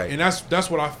through. Right. And that's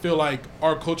what I feel like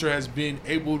our culture has been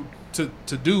able to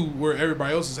do where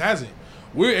everybody else hasn't.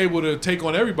 We're able to take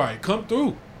on everybody. Come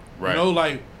through. Right.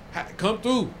 Come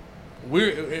through.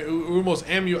 We're most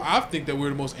amiable. I think that we're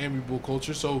the most amiable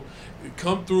culture. So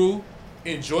come through,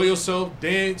 enjoy yourself,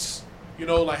 dance,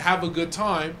 have a good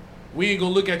time. We ain't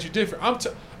gonna look at you different.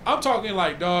 I'm talking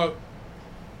like, dog,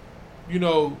 and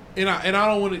I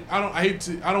don't want to.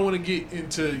 I don't want to get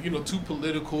into too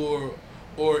political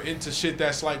or into shit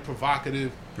that's like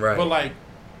provocative. Right. But like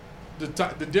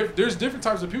there's different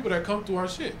types of people that come through our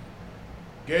shit.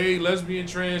 Gay, lesbian,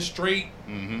 trans, straight,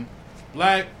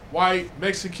 black, white,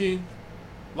 Mexican,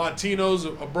 Latinos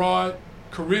abroad,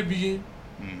 Caribbean.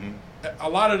 A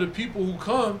lot of the people who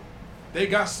come, they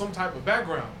got some type of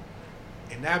background.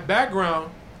 And that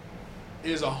background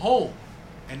is a home.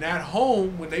 And that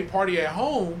home, when they party at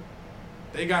home,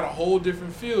 they got a whole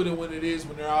different feel than when it is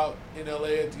when they're out in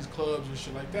LA at these clubs and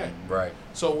shit like that. Right.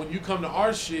 So when you come to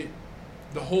our shit,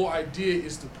 the whole idea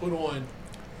is to put on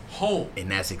home.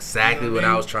 And that's exactly what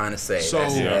I was trying to say. So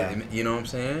you know what I'm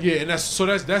saying? Yeah, and that's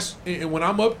and when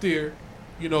I'm up there,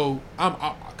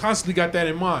 I constantly got that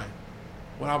in mind.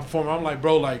 When I perform, I'm like,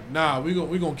 bro, like, nah, we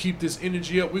gonna keep this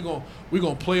energy up. We gonna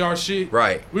play our shit.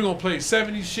 Right. We gonna play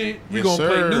 70s shit. We gonna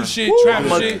play new shit, trap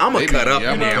shit. I'm gonna cut up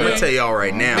in there. I'm gonna tell y'all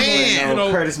right now. Man,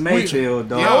 Curtis Mayfield,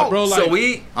 dog. Yeah, bro, like, so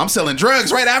I'm selling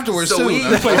drugs right afterwards too. We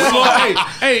play slow.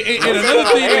 Hey, and another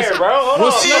thing is,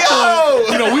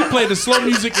 we play the slow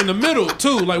music in the middle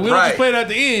too. Like, we don't just play it at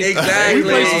the end. Exactly. We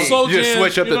play some slow jams. You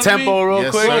switch up the tempo real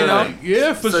quick.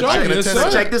 Yeah, for sure. So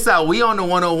check this out. We on the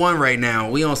 101 right now.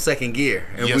 We on second gear.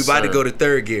 And we about to go to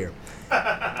third gear.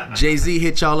 Jay-Z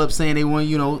hit y'all up saying they won,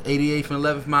 88th and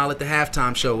 11th mile at the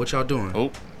halftime show. What y'all doing?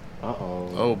 Oh.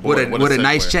 Oh boy. With a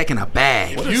nice check in a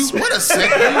bag. What a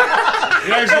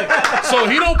segue. So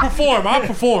he don't perform. I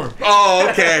perform. Oh,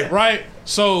 okay. Right?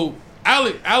 So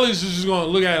Alex is just gonna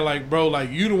look at it like, bro,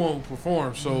 like, you the one who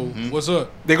performed. So what's up?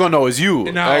 They gonna know it's you.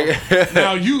 And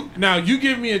now you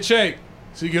give me a check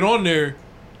to get on there,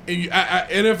 and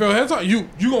NFL heads on you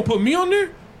gonna put me on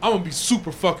there? I'm gonna be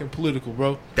super fucking political,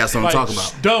 bro. That's what I'm talking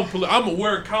about. Dumb. I'm gonna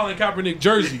wear a Colin Kaepernick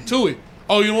jersey to it.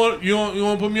 Oh, you want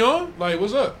to put me on? Like,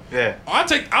 what's up? Yeah. I'll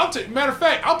take. Matter of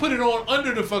fact, I'll put it on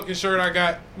under the fucking shirt I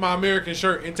got, my American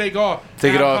shirt, and take it off.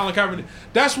 Colin Kaepernick.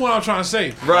 That's what I'm trying to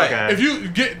say. Right. Okay. If you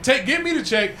get me the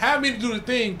check, have me to do the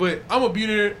thing, but I'm gonna be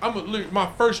there. My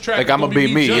first track. Like, I'm gonna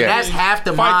be me. Yeah. That's half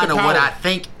the mind of what I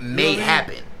think may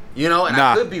happen.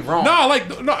 I could be wrong.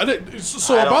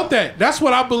 So about that, that's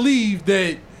what I believe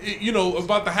that.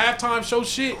 About the halftime show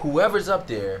shit. Whoever's up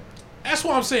there. That's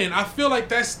what I'm saying. I feel like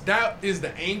that is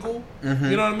the angle. You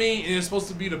know what I mean? And it's supposed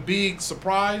to be the big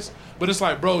surprise. But it's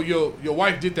like, bro, your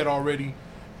wife did that already.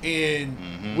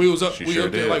 and we was up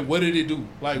there like, what did it do?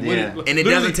 Like, and it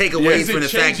doesn't take away from the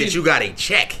fact that you got a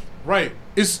check. Right.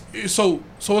 It's so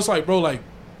it's like, bro, like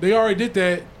they already did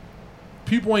that.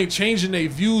 People ain't changing their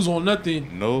views on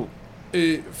nothing. Nope.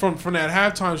 From that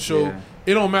halftime show,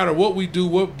 it don't matter what we do,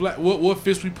 what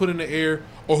fist we put in the air,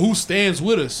 or who stands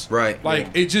with us. Right. Like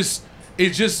it just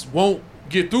won't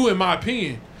get through, in my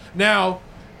opinion. Now,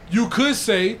 you could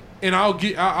say, and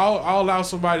I'll allow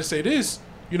somebody to say this,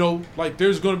 you know, like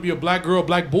there's gonna be a black girl,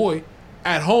 black boy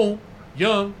at home,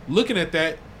 young, looking at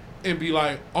that and be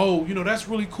like, oh, you know, that's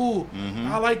really cool.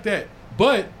 I like that.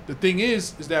 But the thing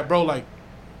is that, bro, like,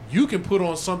 you can put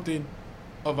on something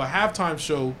of a halftime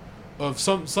show of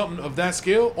something of that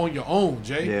scale on your own,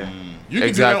 Jay. Yeah. You can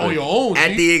do that on your own.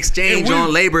 At the exchange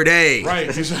on Labor Day.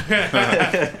 Right.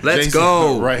 Let's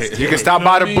go. Right. You can stop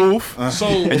by the booth,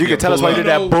 and you can tell us why you did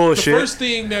that bullshit.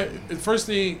 The first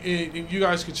thing, and you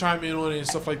guys can chime in on it and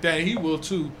stuff like that, and he will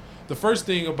too. The first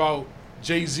thing about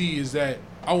Jay-Z is that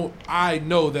I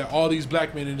know that all these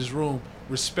black men in this room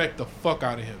respect the fuck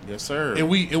out of him. Yes, sir. And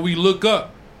we look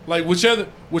up, like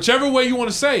whichever way you want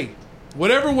to say,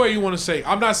 whatever way you want to say.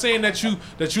 I'm not saying that you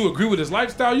agree with his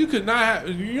lifestyle. You could not have.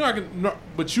 You're not gonna.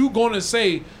 But you going to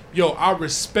say, yo, I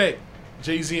respect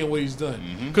Jay-Z and what he's done,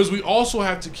 because we also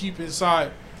have to keep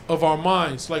inside of our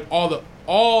minds like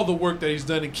all the work that he's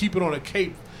done and keep it on a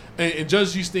Kaep and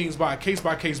judge these things by a case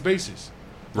basis.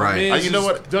 Right. You know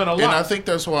what? Done a lot. And I think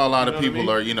that's why a lot of people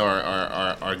I mean?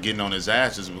 are getting on his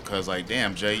ass, is because, like,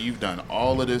 damn, Jay, you've done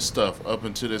all of this stuff up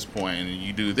until this point, and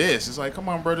you do this. It's like, come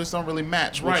on, bro, this don't really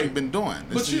match what you've been doing.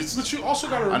 But you also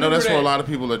got to remember, I know that's where a lot of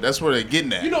people that's where they're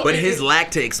getting at. You know, but his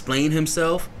lack to explain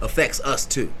himself affects us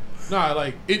too. Nah,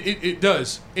 like it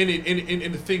does, and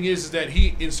the thing is that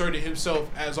he inserted himself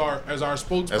as our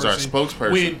spokesperson. As our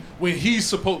spokesperson. When he's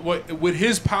supposed, with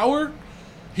his power,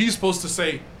 he's supposed to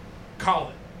say,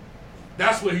 Colin.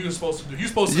 That's what he was supposed to do. He's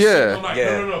supposed to say,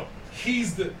 no.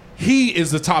 He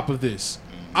is the top of this.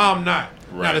 I'm not.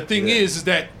 Right. Now the thing is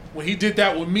that when he did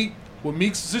that with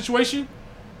Meek's situation,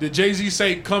 did Jay-Z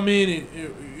say come in and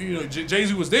you know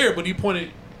Jay-Z was there, but he pointed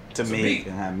to Meek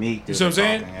and had Meek. You see what I'm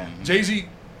saying? Yeah. Jay-Z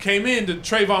came in to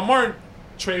Trayvon Martin.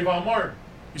 You see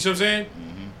what I'm saying?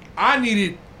 I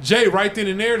needed Jay right then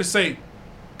and there to say,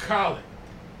 Colin,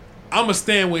 I'm going to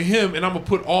stand with him and I'm going to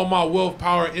put all my wealth,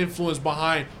 power, and influence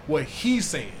behind what he's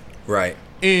saying. Right.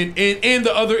 And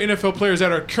the other NFL players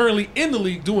that are currently in the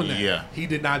league doing that. Yeah. He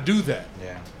did not do that.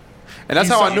 Yeah. And that's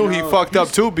how I knew he fucked up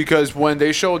too, because when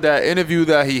they showed that interview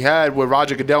that he had with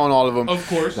Roger Goodell and all of them, of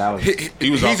course,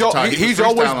 he's always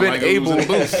been able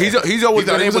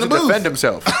to defend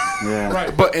himself. Yeah.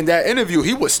 Right. But in that interview,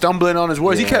 he was stumbling on his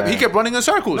words. Yeah. He kept running in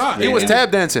circles. He was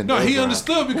tap dancing. No, he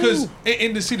understood because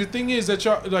and to see the thing is that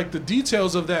y'all, like, the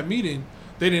details of that meeting,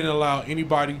 they didn't allow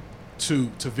anybody to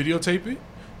videotape it.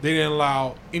 They didn't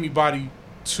allow anybody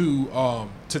to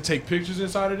take pictures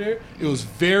inside of there. It was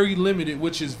very limited,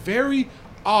 which is very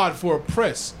odd for a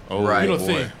press. Oh, right,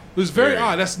 thing. It was very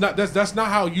odd. That's not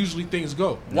how usually things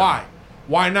go. No.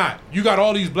 Why not? You got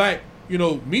all these black,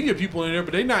 media people in there,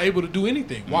 but they're not able to do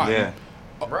anything. Why? Yeah.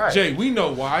 Right. Jay, we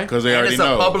know why. Because they already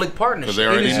know. It's a public partnership. Because they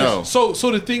already know.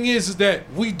 So the thing is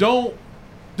that we don't.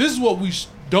 This is what we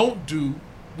don't do.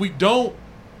 We don't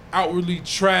outwardly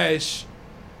trash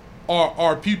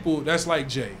our people that's like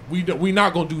Jay. We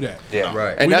not gonna do that. Yeah,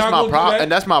 right. And that's my problem.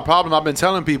 And that's my problem. I've been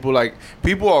telling people, like,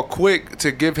 people are quick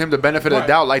to give him the benefit of the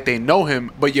doubt, like they know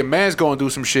him. But your man's gonna do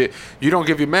some shit. You don't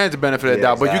give your man the benefit of the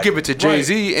doubt, but you give it to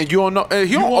Jay-Z, and you don't know.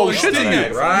 He don't owe shit to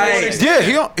you. Right. Yeah,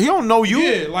 he don't know you.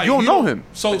 Yeah, like, you don't know him.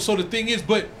 So the thing is,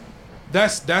 but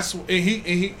that's and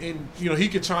he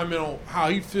can chime in on how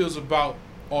he feels about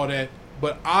all that.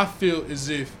 But I feel as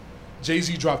if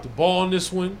Jay-Z dropped the ball on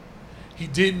this one. He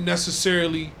didn't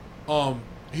necessarily,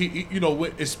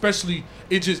 especially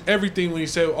it just everything when he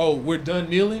said, "Oh, we're done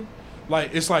kneeling,"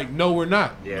 like it's like, no, we're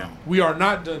not. Yeah, we are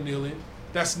not done kneeling.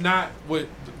 That's not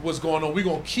what's going on. We're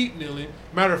gonna keep kneeling.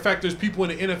 Matter of fact, there's people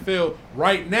in the NFL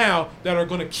right now that are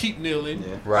gonna keep kneeling.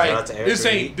 Yeah. Right. Like, That's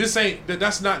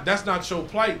not your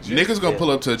plight. Jay. Niggas gonna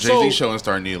pull up to a Jay-Z show and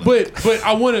start kneeling. But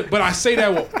I say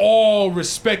that with all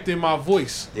respect in my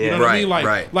voice. Yeah. You know what I mean?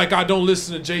 Like I don't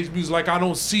listen to Jay's music. Like I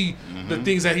don't see the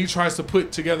things that he tries to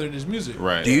put together in his music.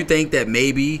 Right. Do you think that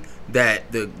maybe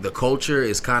that the culture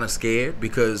is kind of scared?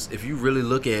 Because if you really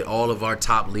look at all of our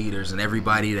top leaders and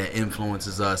everybody that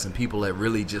influences us and people that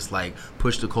really just like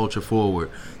push the culture forward,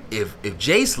 if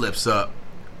Jay slips up,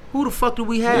 who the fuck do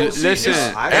we have? Listen,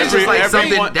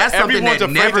 everyone's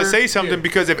afraid to say something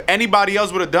because if anybody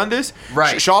else would have done this,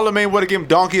 Charlamagne would have given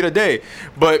Donkey of the Day.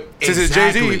 But since it's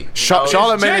Jay-Z,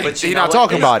 Charlamagne, he's not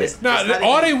talking about it. Now,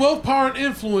 all they wealth, power, and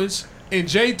influence and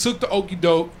Jay took the okie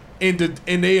doke and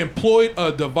they employed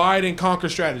a divide and conquer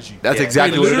strategy. That's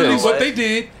exactly what it literally is. what they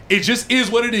did. It just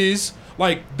is what it is.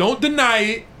 Like, don't deny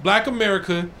it. Black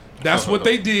America, that's what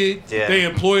they did. Yeah. They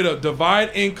employed a divide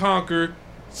and conquer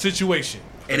situation.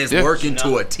 And it's working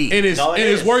to a T. And No,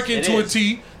 it's working It to a is.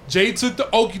 T. Jay took the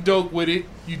okie doke with it.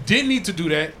 You didn't need to do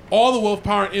that. All the wealth,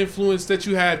 power, and influence that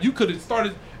you have, you could have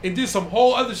started and did some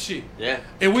whole other shit. Yeah.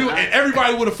 And and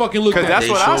everybody would have fucking looked at Because that's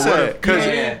it. what I said. Because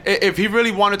Yeah. if he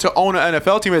really wanted to own an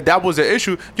NFL team, if that was the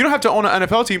issue, you don't have to own an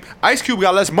NFL team. Ice Cube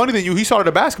got less money than you. He started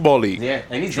a basketball league. Yeah,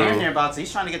 and he's damn near about to.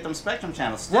 He's trying to get them Spectrum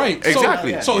channels. Still. Right,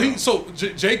 Exactly. So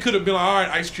Jay could have been like, all right,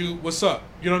 Ice Cube, what's up?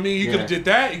 You know what I mean? He could have Yeah. did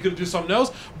that. He could have did something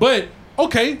else. But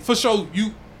okay, for sure,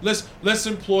 let's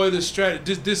employ this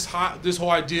strategy, this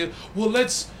whole idea. Well,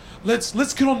 let's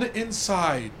get on the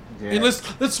inside. Yeah. And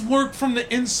let's work from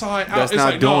the inside out. That's It's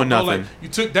not like, doing no, nothing. like, you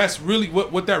took that's really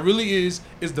what that really is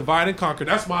divide and conquer.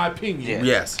 That's my opinion. Yeah.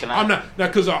 Yes. Can I- I'm not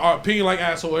because our opinion like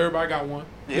asshole. Everybody got one.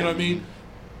 You know what I mean?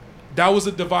 That was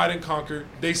a divide and conquer.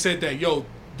 They said that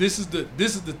this is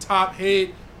the top head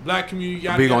black community.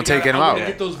 We gonna take him out.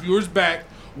 Get those viewers back.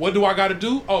 What do I got to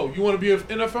do? Oh, you want to be an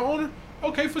NFL owner?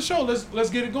 Okay, for sure.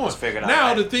 Let's get it going. Let's figure it out, Now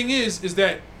right? the thing is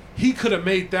that he could have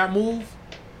made that move.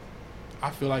 I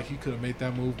feel like he could have made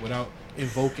that move without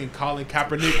invoking Colin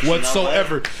Kaepernick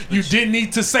whatsoever. You didn't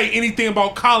need to say anything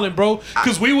about Colin, bro.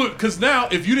 Because now,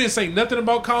 if you didn't say nothing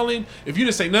about Colin, if you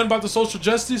didn't say nothing about the social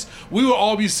justice, we would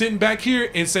all be sitting back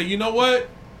here and say, you know what?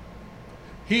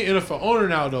 He an NFL owner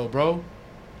now, though, bro.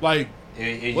 Like,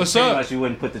 what's pretty up? Much you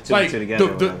wouldn't put the two like together.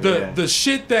 or whatever, the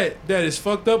shit that is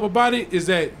fucked up about it is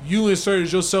that you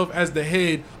inserted yourself as the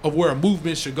head of where a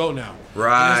movement should go now.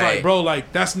 Right. And it's like, bro,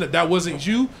 like that wasn't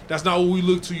you. That's not what we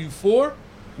look to you for.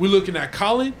 We're looking at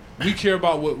Colin. We care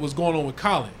about what was going on with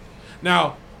Colin.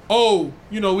 Now,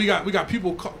 we got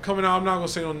people coming out. I'm not gonna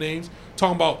say no names.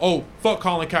 Talking about fuck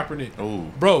Colin Kaepernick. Ooh.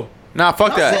 Bro. Nah,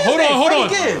 fuck that. Hold on.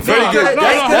 Very good.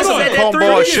 That's hold some on.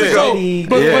 cornball shit.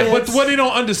 But what they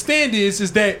don't understand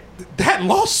is that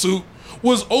lawsuit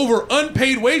was over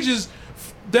unpaid wages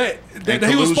that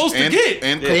he was supposed to get.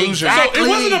 And collusion. Exactly. So it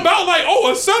wasn't about like,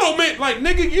 a settlement. Like,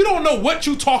 nigga, you don't know what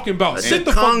you talking about. Sit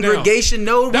the fuck down. Congregation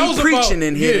know That we was preaching about,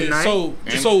 in here tonight.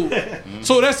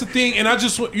 So that's the thing, and I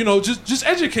just just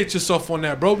educate yourself on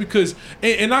that, bro. Because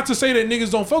and not to say that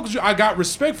niggas don't fuck with you. I got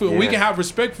respect for it. We can have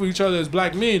respect for each other as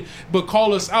black men, but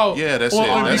call us out. Yeah, that's on, it.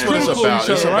 on That's be what it's critical about.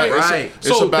 of each other, right? Right. It's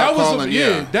about that was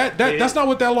calling, that's not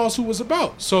what that lawsuit was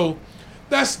about. So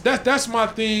that's my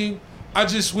thing. I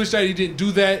just wish that he didn't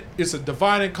do that. It's a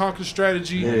divide and conquer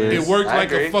strategy. It worked I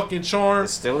like agree. a fucking charm. It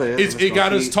still is. It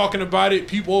got us talking about it.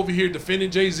 People over here defending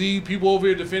Jay-Z. People over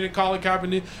here defending Colin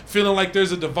Kaepernick. Feeling like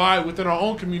there's a divide within our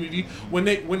own community when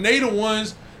they the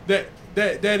ones that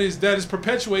is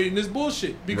perpetuating this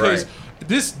bullshit. Because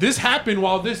this happened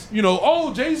while this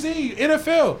Jay-Z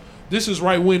NFL. This is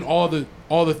right when all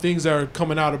the things that are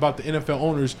coming out about the NFL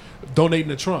owners donating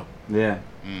to Trump. Yeah.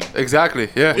 Exactly.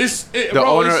 Yeah. The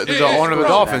owner of the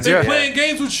Dolphins. They're Yeah. playing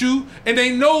games with you, and they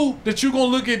know that you're gonna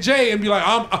look at Jay and be like,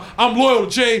 "I'm loyal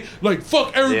to Jay." Like,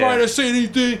 fuck everybody that's saying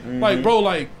anything. Like, bro,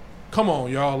 like, come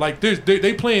on, y'all. Like,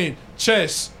 they playing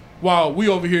chess while we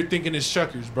over here thinking it's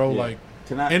checkers, bro. Like,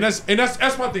 and that's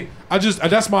my thing.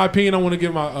 That's my opinion. I want to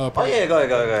give my. Go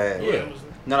ahead. Yeah.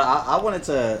 No, I wanted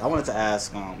to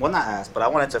ask. Well, not ask, but I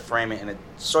wanted to frame it in a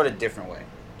sort of different way.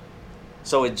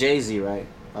 So with Jay-Z, right?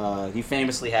 He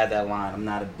famously had that line, "I'm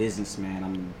not a businessman,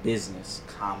 I'm in business,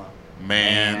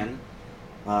 Man.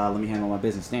 let me handle my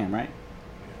business." Damn, right?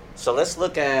 So let's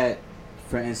look at,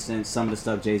 for instance, some of the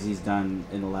stuff Jay-Z's done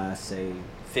in the last, say,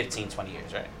 15, 20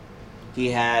 years, right? He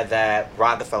had that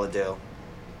Rockefeller deal.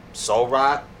 Soul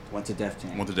Rock went to Def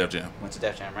Jam. Went to Def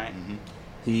Jam, right? Mm-hmm.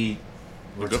 He,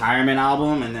 retirement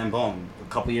album, and then boom, a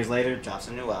couple years later, drops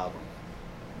a new album.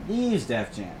 Leaves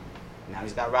Def Jam. Now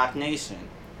he's got Rock Nation.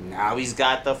 Now he's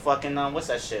got the fucking what's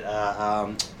that shit?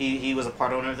 He was a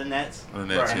part owner of the Nets, and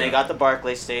they got the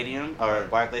Barclays Stadium or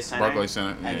Barclays Center.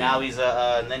 And now he's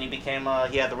and then he became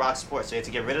he had the Rock Sports, so he had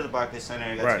to get rid of the Barclays Center.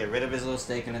 He got to get rid of his little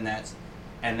stake in the Nets,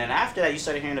 and then after that, you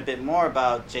started hearing a bit more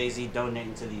about Jay-Z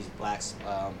donating to these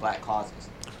black causes.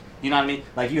 You know what I mean?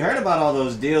 Like, you heard about all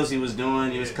those deals he was doing.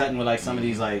 He was cutting with like some of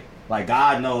these like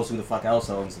God knows who the fuck else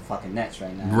owns the fucking Nets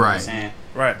right now. You know what I'm saying?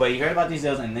 Right. But you heard about these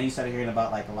deals, and then you started hearing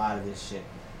about like a lot of this shit.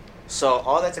 So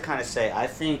all that to kind of say, I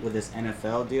think with this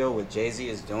NFL deal, what Jay-Z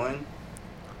is doing,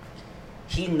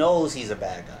 he knows he's a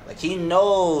bad guy. Like, he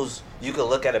knows you could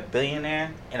look at a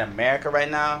billionaire in America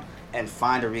right now and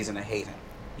find a reason to hate him.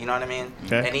 You know what I mean?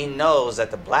 Okay. And he knows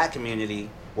that the black community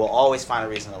will always find a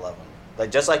reason to love him. Like,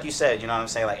 just like you said, you know what I'm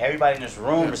saying? Like, everybody in this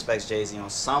room respects Jay-Z on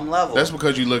some level. That's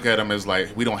because you look at him as,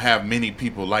 like, we don't have many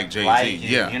people like Jay-Z.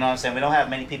 You know what I'm saying? We don't have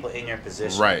many people in your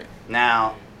position. Right.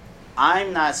 Now,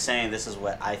 I'm not saying this is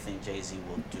what I think Jay-Z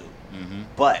will do.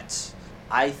 But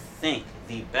I think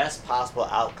the best possible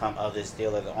outcome of this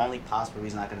deal, or the only possible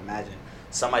reason I can imagine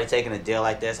somebody taking a deal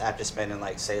like this after spending,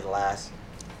 like, say, the last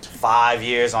 5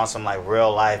 years on some, like,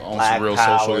 real life on black some real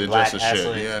power, social black justice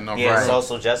excellence, shit.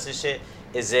 Social justice shit,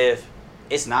 is if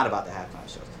it's not about the halftime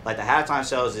shows. Like, the halftime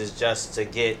shows is just to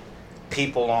get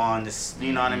people on this,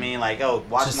 you know what I mean? Like, yo,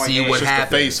 watch just more see games. what Just happens.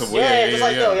 the face of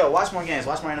what. Yo, watch more games,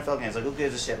 watch more NFL games. Like, who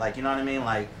gives a shit? Like, you know what I mean?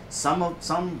 Like,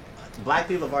 some black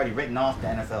people have already written off the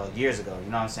NFL years ago.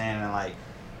 You know what I'm saying? And like,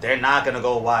 they're not gonna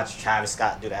go watch Travis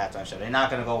Scott do the halftime show. They're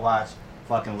not gonna go watch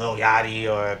fucking Lil Yachty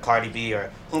or Cardi B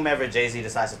or whomever Jay-Z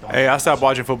decides to throw. Hey, I stopped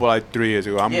watching football like 3 years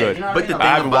ago. I'm good. You know what But I the mean? thing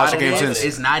I haven't watched about a game it is, since.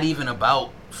 it's not even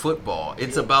about football.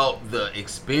 It's about the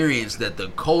experience that the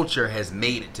culture has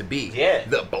made it to be. Yeah.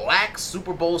 The Black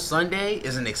Super Bowl Sunday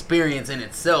is an experience in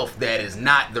itself that is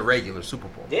not the regular Super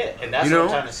Bowl. Yeah, and that's what I'm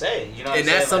trying to say. You know what and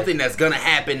I'm that's saying? something that's gonna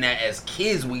happen that as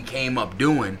kids we came up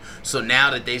doing. So now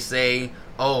that they say,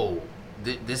 oh,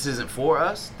 this isn't for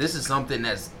us, this is something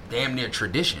that's damn near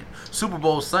tradition. Super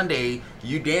Bowl Sunday,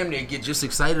 you damn near get just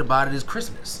excited about it as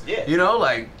Christmas. Yeah. You know,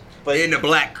 like, But in the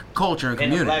black culture and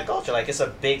community. in the black culture, like, it's a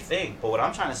big thing. But what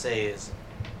I'm trying to say is,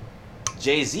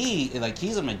 Jay-Z, like,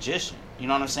 he's a magician. You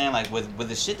know what I'm saying? Like, with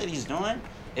the shit that he's doing,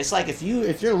 it's like if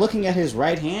you're looking at his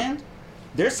right hand,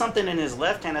 there's something in his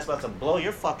left hand that's about to blow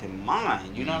your fucking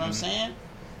mind. You know what I'm saying?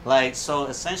 Like, so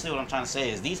essentially what I'm trying to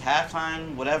say is these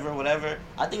halftime, whatever,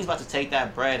 I think he's about to take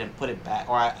that bread and put it back,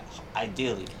 or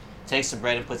ideally, takes the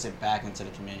bread and puts it back into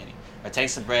the community. Or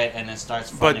takes the bread and then starts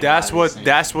funding. But that's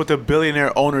what the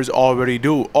billionaire owners already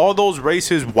do. All those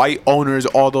racist white owners,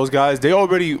 all those guys, they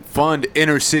already fund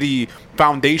inner city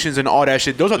foundations and all that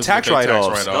shit. Those are tax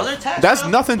write-offs. Those are tax That's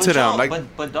write-offs, nothing to them. Like,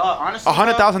 but dog, honestly,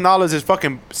 $100,000 is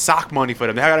fucking sock money for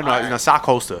them. They got a sock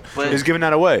holster. But- Just giving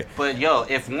that away. But yo,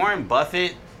 if Warren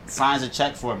Buffett signs a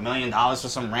check for $1 million for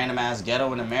some random ass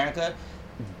ghetto in America,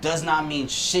 does not mean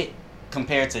shit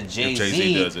compared to Jay-Z.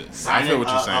 Jay-Z does it. I signing feel what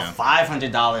you're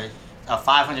saying. a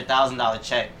 $500,000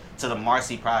 check to the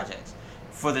Marcy Projects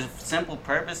for the simple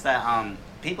purpose that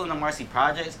people in the Marcy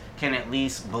Projects can at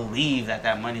least believe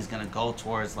that money's gonna go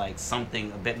towards like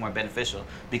something a bit more beneficial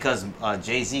because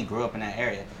Jay-Z grew up in that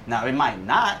area. Now it might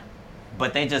not,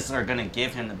 but they just are gonna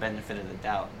give him the benefit of the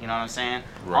doubt. You know what I'm saying?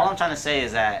 Right. All I'm trying to say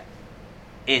is that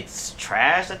it's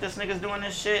trash that this nigga's doing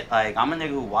this shit. Like, I'm a nigga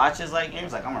who watches like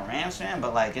games. Like, I'm a Rams fan,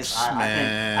 but like, it's I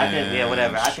can yeah,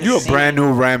 whatever. I can You a see brand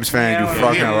new Rams fan, you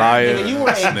fucking liar. Nigga, you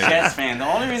were a Jets fan. The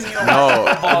only reason you don't No,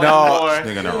 watch football no.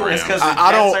 anymore is because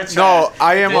I don't. No,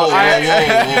 I am. Go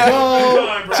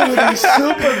to the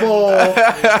Super Bowl.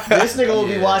 This nigga will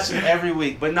be watching every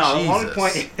week. But no, the only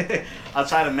point I'll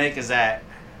try to make is that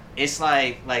it's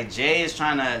like Jay is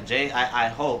trying to. I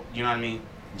hope, you know what I mean?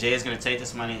 Jay is going to take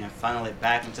this money and funnel it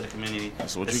back into the community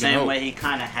the same way he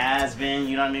kind of has been,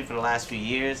 you know what I mean, for the last few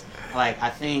years. Like, I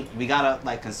think we got to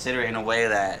like consider it in a way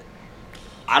that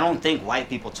I don't think white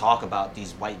people talk about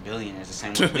these white billionaires the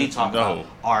same way we talk about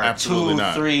our 2,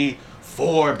 3,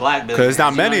 4 black billionaires. Because it's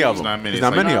not many of them. There's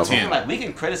not many of them. Like, we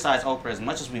can criticize Oprah as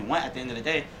much as we want at the end of the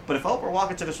day, but if Oprah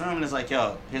walked into this room and is like,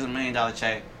 yo, here's $1 million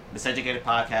check, This Educated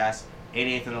Podcast,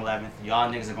 88th and 11th,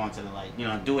 y'all niggas are going to the, like, you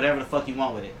know, do whatever the fuck you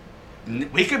want with it.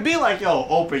 We could be like, yo,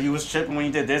 Oprah, you was tripping when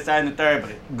you did this, that, and the third,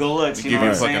 but good looks, you know what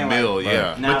I'm saying? Give you a fucking meal, like,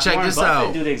 yeah. Now, But check Warren this Buffett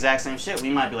out. do the exact same shit, we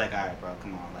might be like, all right, bro,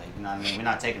 come on, like, you know what I mean? We're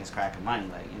not taking this crack of money,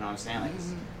 like, you know what I'm saying? Like,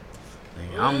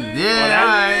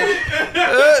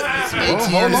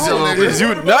 Is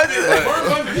you nuts?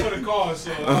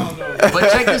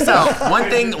 But check this out.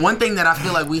 One thing that I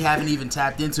feel like we haven't even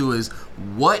tapped into is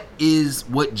what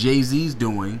Jay-Z's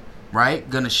doing, right?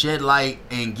 Gonna shed light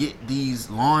and get these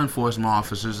law enforcement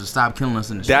officers to stop killing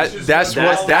us in the streets. That's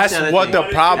what the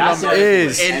problem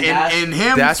is. And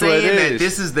him That's what saying it that is.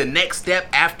 this is the next step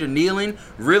after kneeling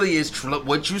really is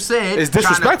what you said. It's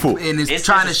disrespectful. It's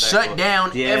trying to shut disrespectful.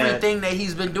 down Yeah. everything that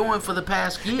he's been doing for the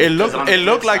past year. It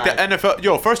looked like the NFL.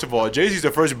 Yo, first of all, Jay-Z's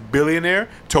the first billionaire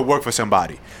to work for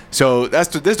somebody. So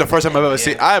this is the first time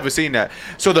I ever seen that.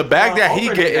 So the bag that he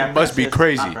getting must be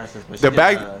crazy. The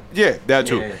bag, that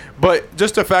too. Yeah. But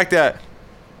just the fact that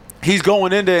he's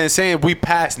going in there and saying we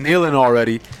passed kneeling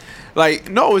already. Like,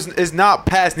 no, it's not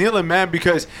past kneeling, man,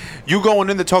 because you going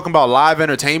in there talking about live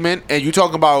entertainment and you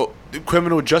talking about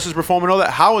criminal justice reform and all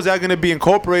that, how is that going to be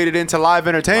incorporated into live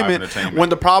entertainment when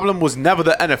the problem was never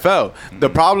the NFL? The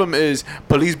problem is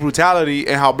police brutality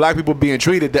and how black people being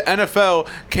treated. The NFL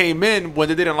came in when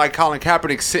they didn't like Colin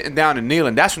Kaepernick sitting down and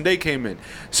kneeling. That's when they came in.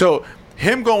 So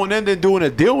him going in and doing a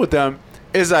deal with them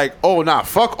is like, oh, nah,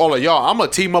 fuck all of y'all. I'm going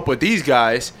to team up with these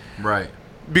guys. Right.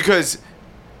 Because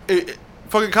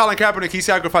fucking Colin Kaepernick, he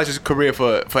sacrificed his career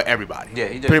for everybody. Yeah,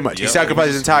 he did. Pretty much. He sacrificed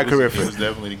his entire career for it. He was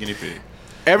definitely the guinea pig.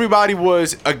 Everybody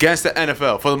was against the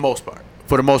NFL for the most part.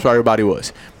 For the most part, everybody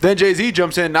was. Then Jay-Z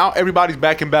jumps in. Now everybody's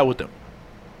back in bed with them.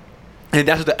 And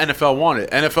that's what the NFL wanted.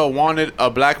 NFL wanted a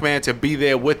black man to be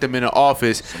there with them in the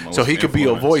office so he could be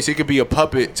a voice. He could be a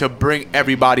puppet to bring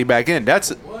everybody back in.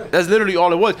 That's literally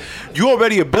all it was. You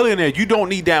already a billionaire. You don't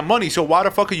need that money. So why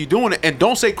the fuck are you doing it? And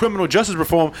don't say criminal justice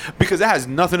reform because that has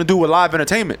nothing to do with live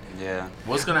entertainment. Yeah.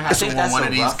 What's going to happen when one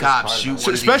of these cops shoot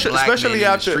one of these black men in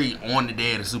the street on the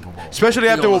day of the Super Bowl? Especially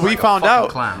after what we found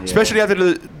out. Especially after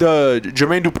the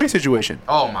Jermaine Dupri situation.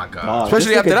 Oh, my God.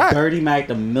 Especially after that. Dirty Mac,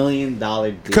 the $1 million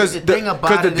deal. Because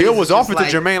the deal was offered to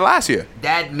Jermaine last year.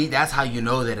 That's how you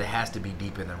know that it has to be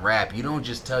deeper than rap. You don't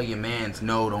just tell your mans,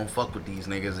 no, don't fuck with these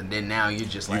niggas, and then now you're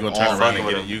just like, you gonna turn around and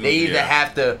get it. They either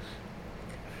have to.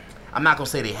 I'm not gonna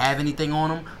say they have anything on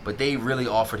him, but they really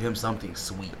offered him something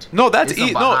sweet. No, that's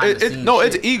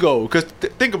it's ego. Because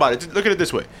think about it. Look at it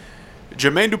this way: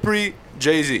 Jermaine Dupri,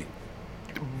 Jay-Z,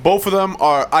 both of them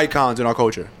are icons in our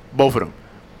culture. Both of them,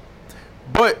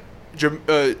 but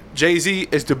Jay-Z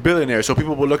is the billionaire, so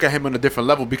people will look at him on a different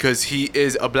level because he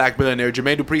is a black billionaire.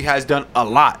 Jermaine Dupri has done a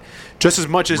lot, just as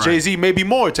much as Jay-Z, maybe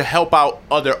more, to help out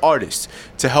other artists,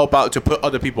 to put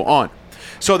other people on.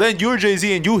 So then you're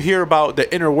Jay-Z and you hear about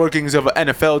the inner workings of an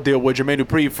NFL deal with Jermaine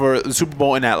Dupri for the Super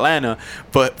Bowl in Atlanta,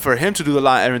 but for him to do the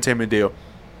live entertainment deal.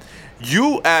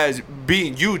 You as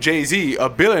being Jay-Z, a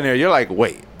billionaire, you're like,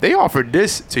 wait, they offered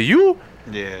this to you?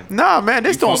 Yeah. Nah, man,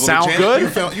 this don't sound good.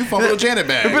 You fumbled a Janet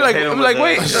bag. Be like,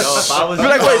 wait. This is. Fumbled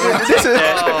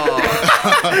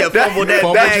that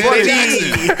bag,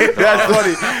 baby. That's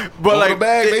funny. But like,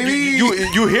 bag, baby.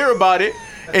 You hear about it,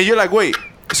 and you're like, wait.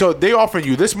 So they offering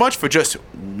you this much for just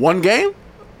one game?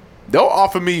 They'll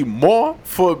offer me more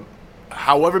for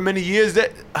however many years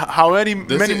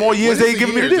many more years they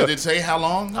give me the deal. Did it say how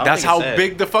long? That's how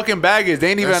big the fucking bag is.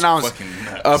 They ain't even announced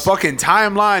a fucking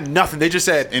timeline, nothing. They just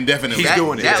said indefinitely. He's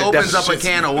doing it. That opens up a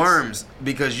can of worms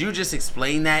because you just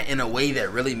explained that in a way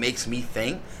that really makes me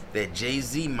think that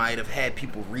Jay-Z might have had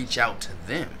people reach out to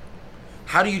them.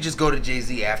 How do you just go to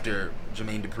Jay-Z after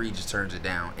Jermaine Dupri just turns it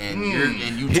down and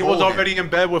he was already in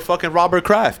bed with fucking Robert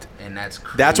Kraft, and that's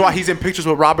crazy. That's why he's in pictures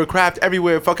with Robert Kraft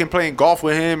everywhere, fucking playing golf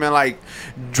with him and like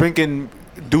drinking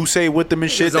Douce with them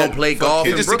and shit. Don't play golf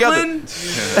in Brooklyn.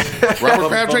 Robert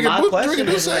Kraft drinking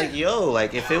Douce. Like, yo,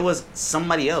 like if it was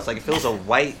somebody else, like if it was a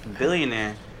white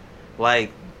billionaire,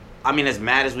 like I mean, as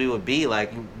mad as we would be,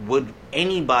 like would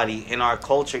anybody in our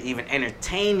culture even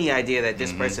entertain the idea that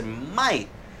this person might?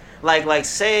 Like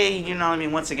say, you know what I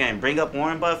mean, once again, bring up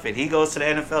Warren Buffett. He goes to the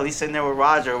NFL, he's sitting there with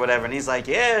Roger or whatever, and he's like,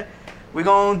 yeah, we're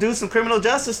going to do some criminal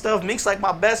justice stuff. Meek's like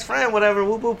my best friend, whatever,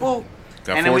 whoop, whoop, whoop.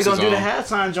 And then we're going to do the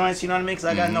halftime joints, you know what I mean? Because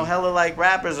I got no hella, like,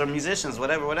 rappers or musicians,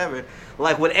 whatever.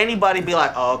 Like, would anybody be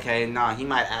like, oh, okay, nah, he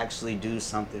might actually do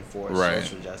something for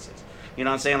social justice? You know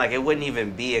what I'm saying? Like, it wouldn't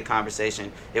even be a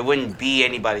conversation. It wouldn't be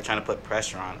anybody trying to put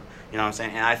pressure on him. You know what I'm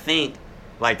saying? And I think...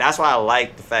 like, that's why I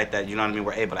like the fact that, you know what I mean,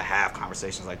 we're able to have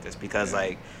conversations like this. Because,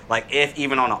 like if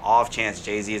even on an off chance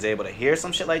Jay-Z is able to hear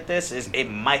some shit like this, it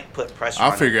might put pressure on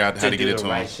him. I'll figure out how to get it to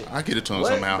him. I'll get it to him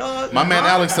somehow. My man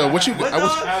Alex, though, what you...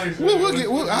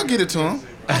 I'll get it to him.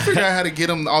 I'll figure out how to get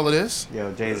him all of this.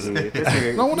 Yo, Jay-Z.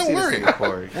 No, don't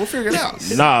worry. We'll figure it out.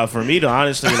 Nah, for me, though,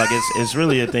 honestly, like, it's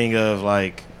really a thing of,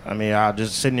 like, I mean, I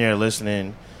just sitting there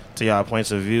listening to y'all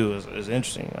points of view is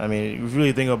interesting. I mean, you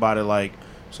really think about it, like,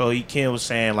 so Ken was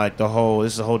saying, like,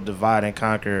 this is a whole divide and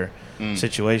conquer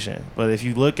situation. But if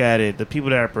you look at it, the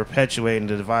people that are perpetuating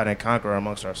the divide and conquer are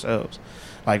amongst ourselves.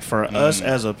 Like, for us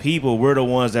as a people, we're the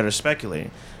ones that are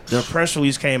speculating. The press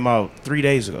release came out 3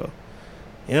 days ago.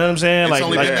 You know what I'm saying? It's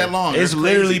only been that long. It's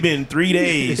literally been 3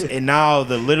 days, and now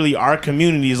our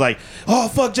community is like, oh,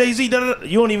 fuck Jay-Z. You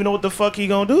don't even know what the fuck he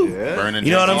gonna do. Yeah.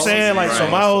 You know what I'm saying? Like, so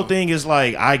my whole thing is,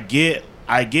 like, I get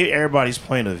everybody's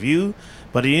point of view.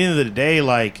 But at the end of the day,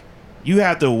 like, you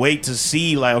have to wait to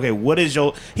see, like, okay, what is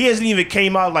your... He hasn't even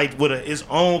came out, like, with his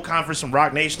own conference from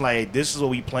Rock Nation, like, hey, this is what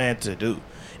we plan to do.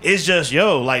 It's just,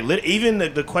 like, even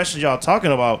the questions y'all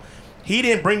talking about, he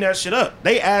didn't bring that shit up.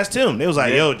 They asked him. They was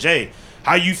like, yo, Jay,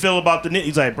 how you feel about the...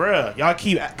 He's like, bruh, y'all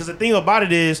keep... Because the thing about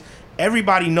it is,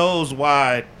 everybody knows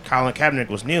why Colin Kaepernick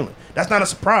was kneeling. That's not a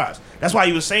surprise. That's why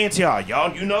he was saying to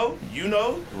y'all, you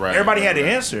know. Right. Everybody had the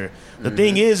answer. The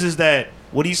thing is that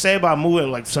what he said about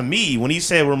moving, like to me, when he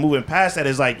said we're moving past that,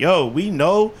 is like, yo, we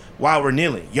know why we're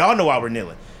kneeling. Y'all know why we're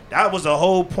kneeling. That was the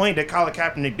whole point that Colin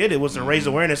Kaepernick did. It was to raise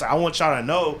awareness. I want y'all to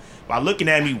know by looking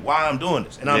at me why I'm doing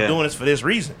this. And I'm doing this for this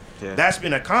reason. Yeah. That's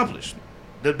been accomplished.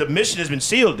 The mission has been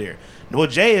sealed there. And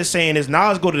what Jay is saying is now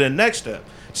let's go to the next step.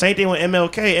 Same thing with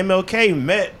MLK. MLK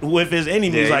met with his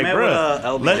enemies, like,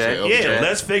 bro,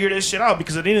 let's figure this shit out.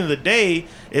 Because at the end of the day,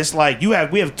 it's like we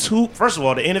have two. First of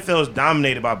all, the NFL is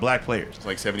dominated by black players. It's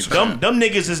like 70%. Them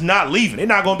niggas is not leaving. They're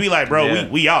not gonna be like, bro,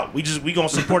 we out. We gonna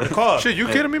support the cause. Shit, you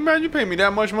kidding me, man? You pay me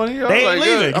that much money? They ain't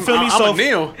leaving. You feel me? I'm a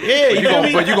Neil. Yeah, you feel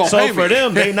me? But you gonna so pay me. for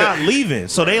them, they not leaving.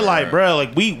 So they like, bro,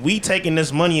 like we taking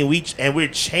this money and we're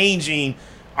changing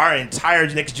our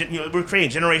entire next. We're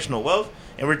creating generational wealth.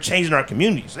 And we're changing our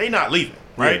communities. They not leaving,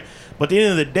 right? Yeah. But at the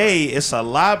end of the day, it's a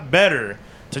lot better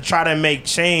to try to make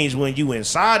change when you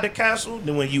inside the castle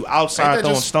than when you outside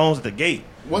throwing stones at the gate.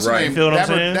 What's the name? You feel what I'm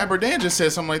saying? Dapper Dan just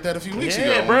said something like that a few weeks ago.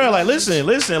 Yeah, bro. Like, listen.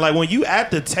 Like, when you at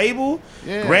the table,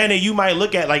 granted, you might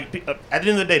look at, like, at the end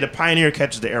of the day, the pioneer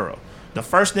catches the arrow. The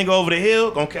first nigga over the hill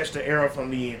gonna catch the arrow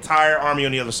from the entire army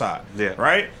on the other side. Yeah.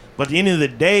 Right? But at the end of the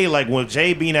day, like, with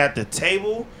Jay being at the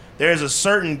table, there's a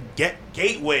certain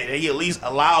gateway that he at least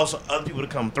allows other people to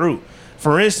come through.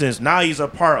 For instance, now he's a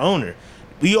part owner.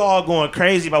 We all going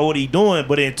crazy about what he's doing,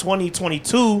 but in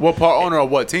 2022... What part owner of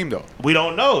what team, though? We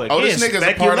don't know. Again, this nigga's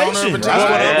a part owner of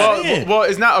a team. Well,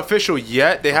 it's not official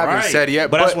yet. They haven't said yet.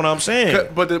 But that's what I'm saying.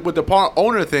 But what the part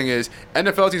owner thing is,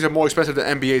 NFL teams are more expensive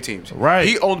than NBA teams. Right.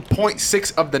 He owned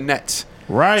 0.6 of the Nets.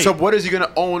 Right. So what is he going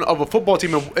to own of a football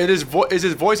team? Is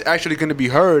his voice actually going to be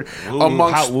heard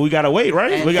amongst... we got to wait,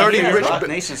 right? And we got to Rock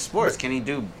Nation Sports. Can he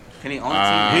own teams?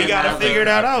 We got to figure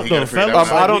that out, though, fellas.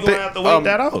 I don't think have to wait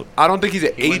that out. I don't think he's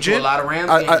an agent.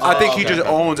 I think he just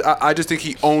owns... I just think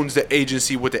he owns the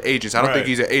agency with the agents. I don't think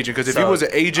he's an agent. Because if he was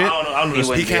an agent,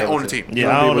 he can't own a team.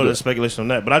 Yeah, I don't know the speculation on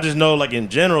that. But I just know, like, in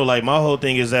general, like, my whole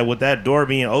thing is that with that door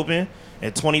being open,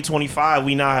 in 2025,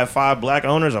 we now have 5 black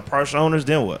owners or partial owners,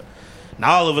 then what?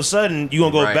 Now all of a sudden you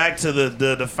gonna go back to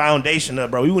the foundation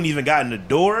of, bro. We wouldn't even got in the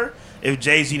door if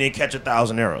Jay-Z didn't catch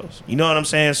 1,000 arrows. You know what I'm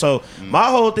saying? So my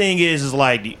whole thing is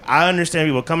like, I understand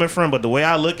people coming from, but the way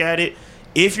I look at it,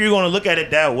 if you're gonna look at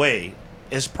it that way,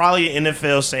 it's probably an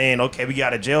NFL saying, okay, we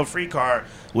got a jail-free card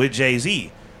with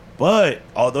Jay-Z. But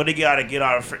although they gotta get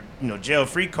out of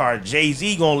jail-free card,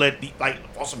 Jay-Z gonna let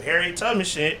on some Harriet Tubman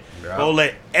shit, gonna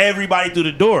let everybody through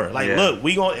the door. Like, look,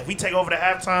 if we take over the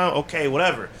halftime, okay,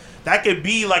 whatever. That could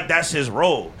be like that's his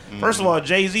role. First of all,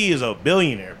 Jay-Z is a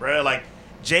billionaire, bro. Like,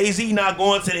 Jay-Z not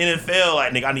going to the NFL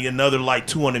like, nigga, I need another like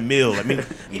 200 mil. I mean,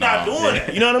 he's not doing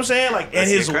that. You know what I'm saying? Like, and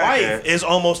his wife is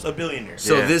almost a billionaire.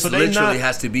 So this literally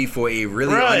has to be for a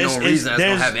really unknown reason. That's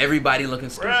gonna have everybody looking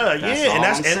stupid.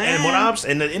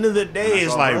 And the end of the day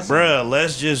is like, bruh,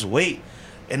 let's just wait.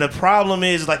 And the problem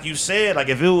is, like you said, like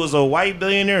if it was a white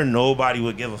billionaire, nobody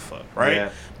would give a fuck, right? Yeah.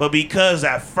 But because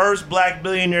that first black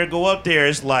billionaire go up there,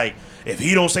 it's like, if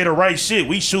he don't say the right shit,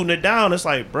 we shooting it down. It's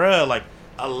like, bruh, like,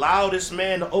 allow this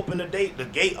man to open the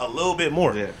gate a little bit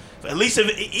more. Yeah. At least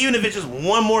even if it's just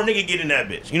one more nigga get in that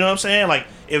bitch. You know what I'm saying? Like,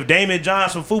 if Damon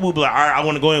Johns from FUBU be like, all right, I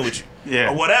want to go in with you.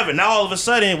 Yeah. Or whatever. Now all of a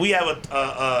sudden we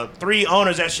have 3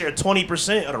 owners that share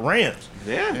 20% of the Rams.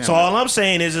 Yeah. So all I'm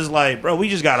saying is like, bro, we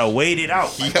just gotta wait it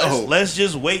out. Like, let's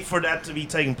just wait for that to be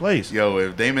taking place. Yo,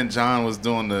 if Damon John was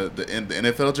doing the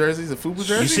NFL jerseys, the FUBU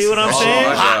jerseys, you see what I'm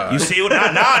saying? You see what?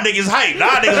 Nah, niggas hype. Nah,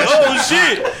 niggas, oh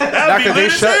shit, that'd be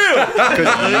lit as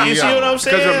hell. You see what I'm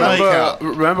saying? Because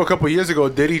remember a couple years ago,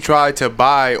 Diddy tried to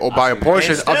buy a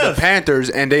portion of the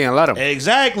Panthers, and they didn't let him.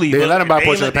 Exactly. They let him buy a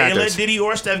portion of the Panthers. They let Diddy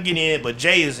or Steph get in, but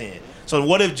Jay is in. So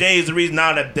what if Jay is the reason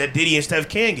now that Diddy and Steph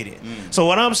can get in? So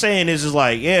what I'm saying is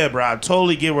like, yeah, bro, I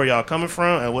totally get where y'all coming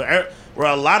from and where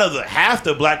a lot of half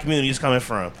the black community is coming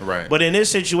from. Right. But in this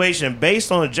situation,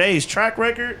 based on Jay's track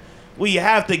record, we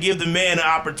have to give the man an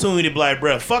opportunity to be like,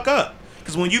 bro, fuck up.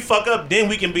 Because when you fuck up, then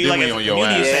we can be like, as a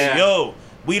community and say, yo,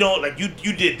 we don't, like, you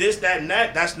did this, that, and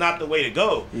that. That's not the way to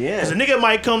go. Yeah. Because a nigga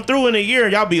might come through in a year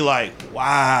and y'all be like,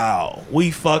 wow,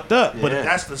 we fucked up. Yeah. But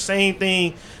that's the same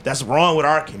thing that's wrong with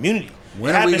our community.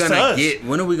 When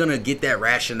are we gonna get that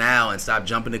rationale and stop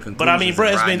jumping to conclusions? But I mean, bro,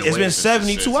 it's been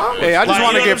 72 hours. Hey, I just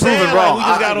want to get proven wrong. We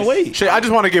just gotta wait. I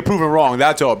just want to get proven wrong.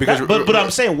 That's all. Because but I'm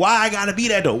saying, why I gotta be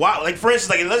that though? Why? Like for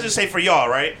instance, like let's just say for y'all,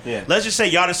 right? Yeah. Let's just say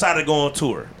y'all decided to go on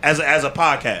tour as a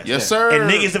podcast. Yes, sir.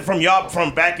 And niggas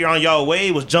from back here on y'all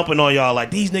way was jumping on y'all like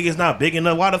these niggas not big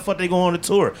enough. Why the fuck they go on the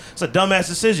tour? It's a dumbass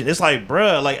decision. It's like,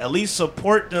 bruh, like at least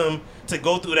support them to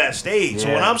go through that stage. Yeah.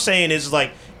 So what I'm saying is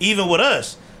like, even with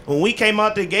us, when we came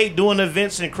out the gate doing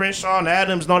events in Crenshaw and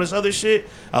Adams and all this other shit,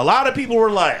 a lot of people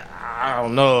were like, I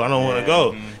don't know, I don't want to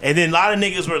go. And then a lot of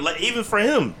niggas were like, even for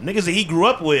him, niggas that he grew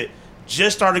up with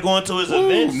just started going to his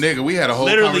events. Nigga, we had a whole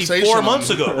literally conversation 4 months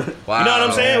ago. Wow. You know what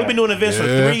I'm saying? We've been doing events for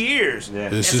 3 years. Yeah.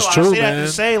 This and is so true, I say man. that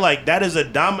to say, like, that is a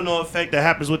domino effect that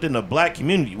happens within the black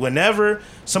community. Whenever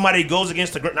somebody goes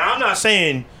against the grain, now I'm not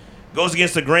saying goes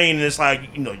against the grain and it's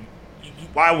like, you know,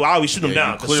 why we shoot them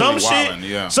down? Because some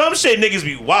shit niggas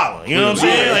be wilding. You know what I'm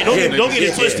saying? Like don't get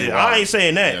it twisted. I ain't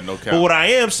saying that. Yeah, no cap. But what I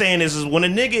am saying is when a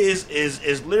nigga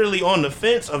is literally on the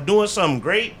fence of doing something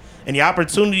great and the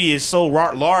opportunity is so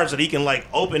large that he can like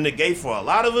open the gate for a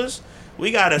lot of us,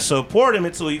 we gotta support him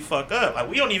until he fuck up. Like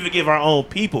we don't even give our own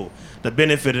people the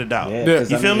benefit of the doubt. Yeah,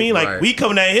 you feel me? Like we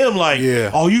coming at him like,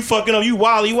 oh, you fucking up, you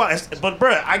wild. But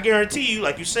bruh, I guarantee you,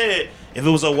 like you said, if it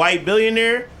was a white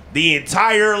billionaire, the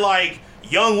entire like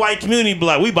young white community be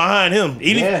like, we behind him.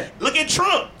 Look at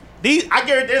Trump. I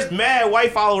guarantee there's mad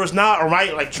white followers now, or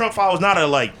right, like Trump followers now that are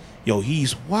like, yo,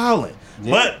 he's wilding.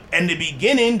 Yeah. But in the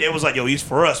beginning, they was like, yo, he's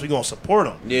for us. We gonna support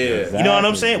him. Yeah, exactly. You know what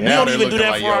I'm saying? We don't even do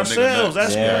that for ourselves.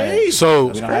 That's crazy.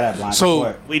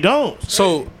 So we don't.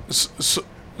 So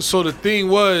the thing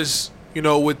was, you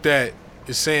know, with that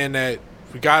is saying that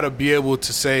we gotta be able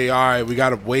to say, all right, we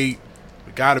gotta wait.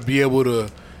 We gotta be able to,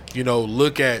 you know,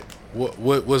 look at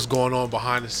what's going on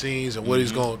behind the scenes and what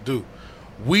he's going to do.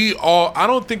 I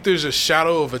don't think there's a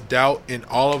shadow of a doubt in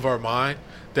all of our mind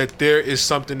that there is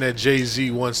something that Jay-Z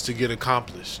wants to get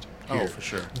accomplished. Oh, for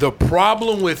sure. The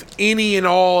problem with any and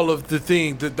all of the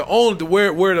things, the only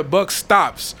where the buck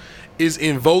stops is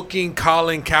invoking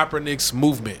Colin Kaepernick's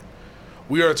movement.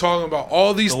 We are talking about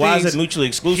all these things. Why is it mutually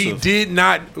exclusive? He did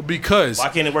not, because why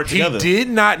can't it work together? He did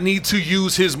not need to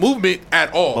use his movement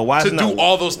at all to do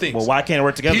all those things. Well, why can't it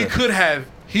work together?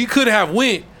 He could have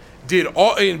went, did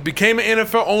all, and became an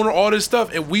NFL owner, all this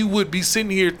stuff, and we would be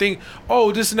sitting here thinking,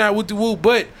 oh, this and that, with the woo.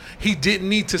 But he didn't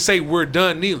need to say we're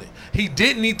done kneeling. He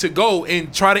didn't need to go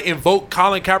and try to invoke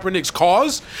Colin Kaepernick's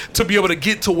cause to be able to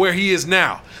get to where he is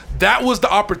now. That was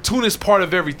the opportunist part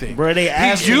of everything. Bro, they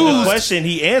asked him the question,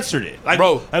 he answered it. Like,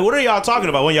 bro, like, what are y'all talking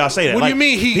about when y'all say that? What do you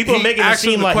mean? People are making it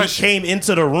seem like he came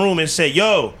into the room and said,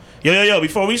 yo,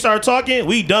 before we start talking,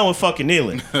 we done with fucking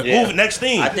kneeling. Move, next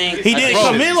thing. He didn't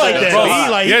come in like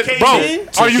that. He came in.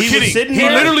 Are you kidding? He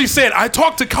literally said, I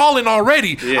talked to Colin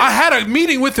already. Yeah. I had a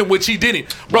meeting with him, which he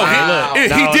didn't. Bro, he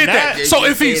did that.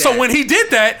 So when he did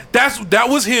that, that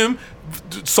was him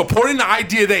supporting the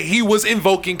idea that he was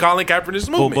invoking Colin Kaepernick's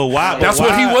movement. But why? That's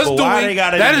what he was doing.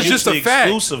 That is just a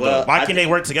fact. Well, why can't they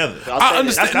work together? I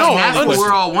understand. That's what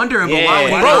we're all wondering. But why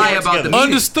would he lie about the meeting?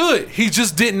 Understood. He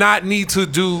just did not need to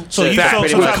do that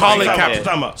with Colin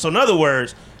Kaepernick. So in other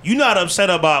words, you're not upset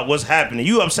about what's happening.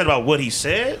 You upset about what he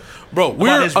said? Bro,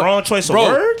 about his wrong choice of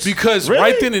words? Because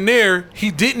right then and there,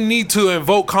 he didn't need to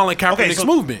invoke Colin Kaepernick's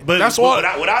movement. But that's all.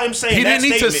 Without him saying he didn't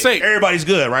need to say everybody's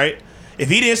good, right? If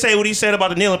he didn't say what he said about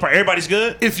the kneeling part, everybody's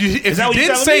good. If you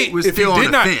didn't say, if he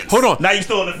did not, hold on. Now you're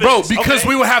still on the fence, bro. Because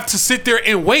we would have to sit there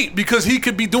and wait because he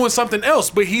could be doing something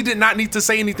else. But he did not need to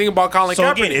say anything about Colin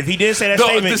Kaepernick. Again, if he didn't say that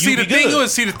statement, you'd be good.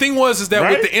 The thing was that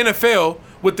right?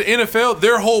 with the NFL,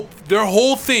 their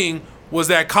whole thing was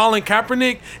that Colin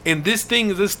Kaepernick and this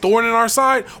thorn in our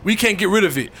side, we can't get rid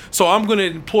of it. So I'm going to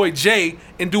employ Jay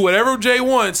and do whatever Jay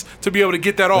wants to be able to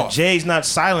get that off. Jay's not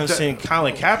silencing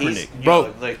Colin Kaepernick.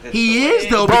 Bro, he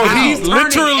is, though. Bro, he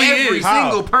literally every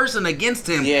single person against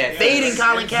him. Yeah, fading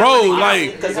Colin Kaepernick. Bro,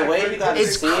 like, because the way you got to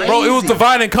see it. Bro, it was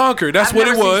divide and conquer. That's what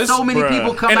it was. So many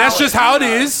people come and out. that's just how it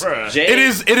is.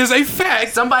 It is a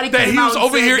fact that he was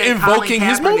over here invoking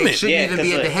his movement. Shouldn't even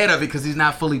be at the head of it because he's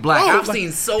not fully black. I've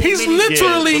seen so many. He's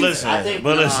literally.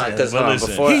 But listen.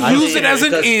 He used it as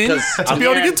an end to be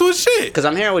able to get to his shit. Because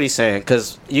I'm hearing what he's saying.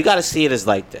 Because you got to see it as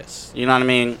like this. You know what I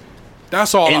mean?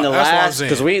 That's all. In the that's last, what I'm saying.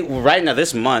 because we right now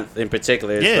this month in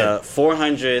particular is the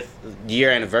 400th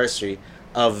year anniversary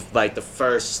of like the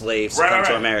first slaves to come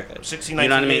to America. 1619. You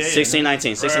know what I mean?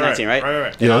 1619, right?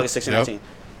 Right. In August 1619.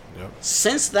 Yep.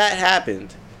 Since that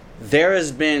happened, there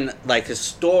has been like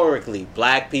historically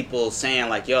black people saying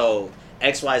like, "Yo,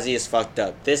 XYZ is fucked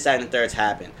up. This, that, and the third's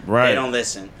happened. Right. They don't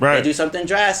listen. Right. They do something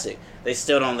drastic. They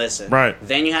still don't listen. Right.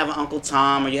 Then you have an Uncle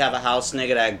Tom or you have a house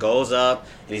nigga that goes up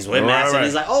and he's with Master and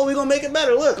he's like, oh, we're going to make it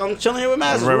better. Look, I'm chilling here with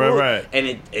Master. Right.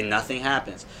 And nothing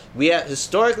happens. We have,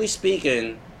 historically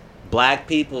speaking, black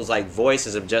people's like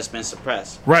voices have just been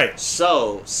suppressed. Right.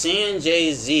 So seeing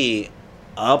Jay-Z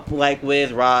up like with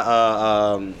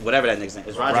whatever that nigga's name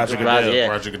is, Roger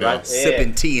Goodell,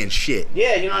 sipping tea and shit.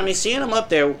 Yeah, you know what I mean. Seeing him up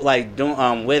there like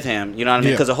doing with him, you know what I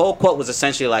mean. Because the whole quote was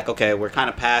essentially like, okay, we're kind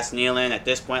of past kneeling at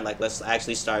this point. Like, let's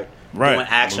actually start doing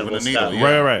actionable stuff.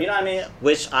 Right. You know what I mean?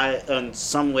 Which I in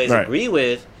some ways agree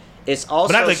with. It's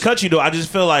also, but not to cut you though. I just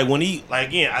feel like when he, like,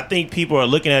 again, I think people are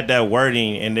looking at that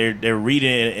wording and they're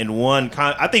reading it in one.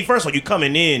 I think first of all, you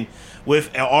coming in with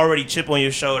an already chip on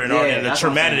your shoulder and a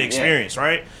traumatic experience,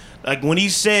 right? Like when he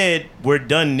said we're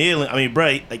done kneeling. I mean,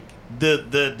 bro, like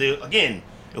the again,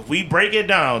 if we break it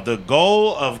down, the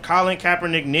goal of Colin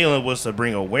Kaepernick kneeling was to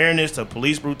bring awareness to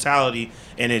police brutality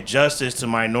and injustice to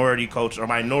minority culture or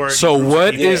minority. So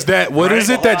what is that? What is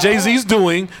it that Jay-Z's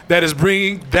doing that is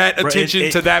bringing that attention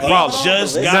to that problem? He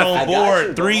just got on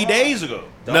board 3 days ago.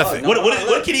 Nothing.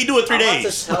 What can he do in 3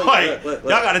 days? Like, y'all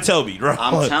gotta tell me, bro.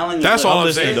 I'm telling you. That's bro. all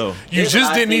I'm saying. Though. You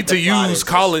just didn't need to use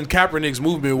Colin Kaepernick's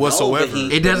movement whatsoever.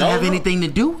 It doesn't have anything to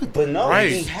do with it. But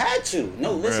he had to.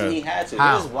 No, listen, he had to.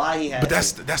 How? Here's why he had to.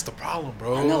 But that's the problem,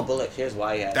 bro. I know, but look, here's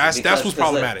why he had to. That's what's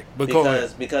problematic.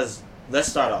 Because let's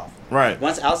start off. Right.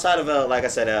 Once outside of like I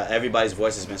said, everybody's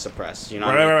voice has been suppressed. You know.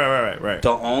 Right.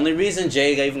 The only reason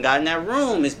Jay even got in that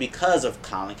room is because of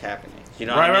Colin Kaepernick. You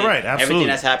know right, what I mean? Right. Absolutely. Everything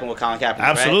that's happened with Colin Kaepernick.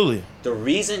 Absolutely. Right? The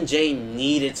reason Jay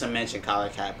needed to mention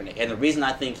Colin Kaepernick, and the reason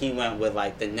I think he went with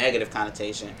like the negative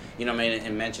connotation, you know what I mean,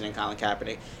 in mentioning Colin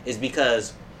Kaepernick, is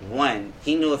because one,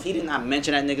 he knew if he did not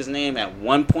mention that nigga's name at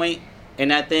one point in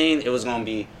that thing, it was gonna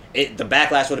be the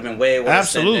backlash would have been way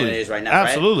worse than it is right now.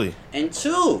 Absolutely. Right? And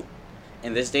two,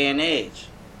 in this day and age,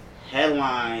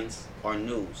 headlines or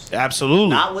news. Absolutely.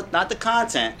 Not the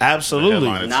content.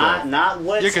 Absolutely. Not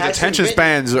what's because attention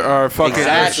spans are fucking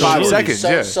 5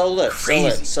 seconds. So look.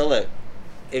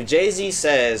 If Jay-Z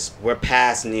says we're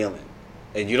past kneeling,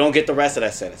 and you don't get the rest of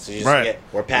that sentence, so you just get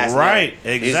we're past kneeling. Right.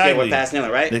 Exactly. You just get we're past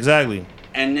kneeling, right? Exactly.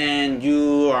 And then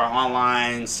you are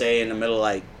online, say in the middle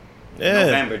like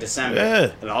November,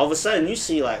 December, and all of a sudden you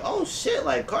see like, oh shit,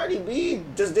 like Cardi B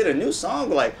just did a new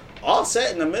song, like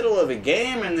Offset in the middle of a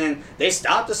game, and then they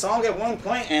stopped the song at one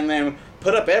point and then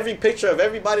put up every picture of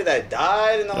everybody that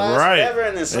died in the last whatever,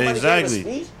 and then somebody gave a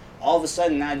speech. All of a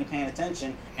sudden now you're paying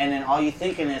attention, and then all you're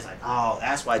thinking is like, oh,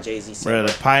 that's why Jay-Z said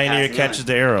the pioneer catches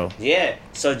the arrow. Yeah.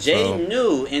 So Jay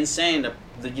knew in saying the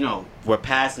we're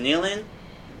past kneeling,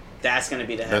 that's gonna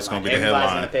be the headline. That's gonna be the Everybody's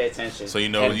headline. gonna pay attention. So you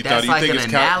that's like an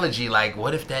analogy. Like,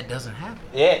 what if that doesn't happen?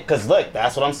 Yeah, because look,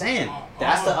 that's what I'm saying.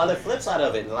 That's the other flip side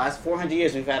of it. In the last 400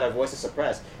 years, we've had our voices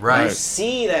suppressed. Right. You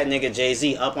see that nigga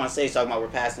Jay-Z up on stage talking about we're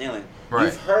past kneeling. Right.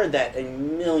 You've heard that a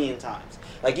million times.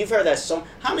 Like you've heard that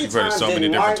how many times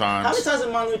did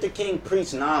Martin Luther King preach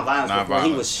nonviolence before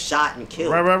he was shot and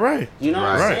killed? Right. You know what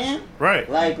I'm saying? Right.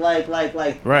 Like.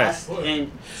 Right.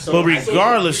 And so but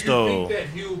regardless, do you think that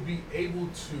he'll be able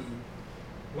to,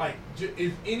 like,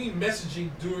 if any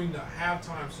messaging during the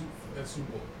halftime at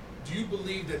Super Bowl, do you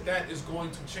believe that is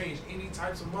going to change any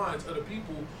types of minds of the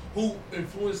people who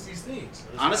influence these things?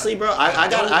 Honestly, bro, I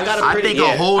think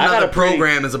a whole nother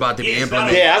program is about to be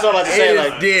implemented. Yeah, that's what I was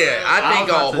about to say. I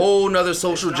think a whole nother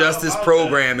social justice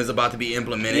program is about to be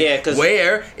implemented. Yeah,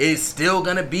 where it's still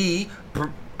gonna be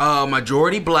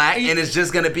majority black, and it's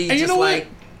just gonna be just like.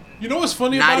 You know what's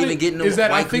funny not about even it getting the is that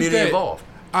white community involved.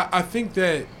 I think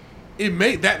that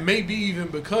that may be even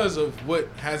because of what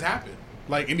has happened,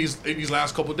 like in these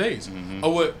last couple of days,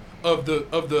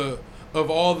 of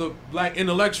all the black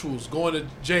intellectuals going to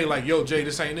Jay like, yo, Jay,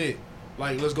 this ain't it.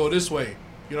 Like, let's go this way.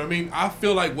 You know what I mean? I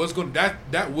feel like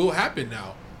that will happen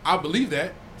now. I believe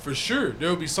that for sure. There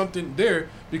will be something there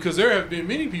because there have been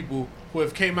many people who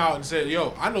have came out and said,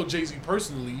 yo, I know Jay-Z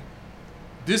personally.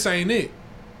 This ain't it.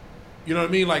 You know what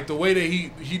I mean? Like the way that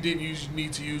he didn't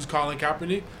need to use Colin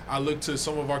Kaepernick. I looked to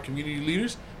some of our community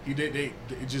leaders. They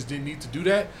just didn't need to do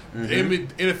that.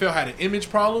 Mm-hmm. The NFL had an image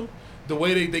problem. The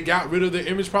way they got rid of the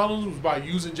image problems was by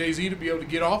using Jay-Z to be able to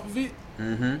get off of it.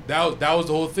 Mm-hmm. That was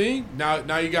the whole thing.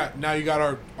 Now you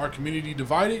got our community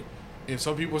divided, and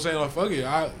some people are saying, "Oh, fuck it,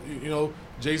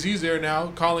 Jay-Z's there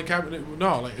now. Colin Kaepernick,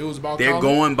 no, like it was about." They're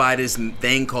going by this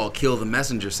thing called "kill the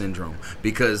messenger" syndrome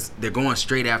because they're going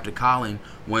straight after Colin.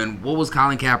 When what was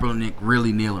Colin Kaepernick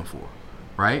really kneeling for,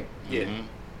 right? Yeah.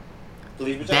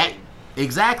 Mm-hmm. That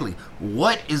exactly.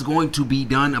 What is going to be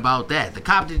done about that? The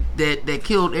cop that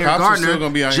killed Eric Gardner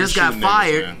just got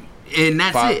fired. And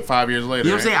that's it. 5 years later.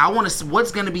 You know what I'm saying? I want to.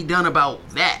 What's going to be done about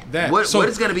that? What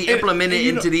is going to be implemented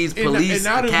into these police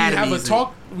academies?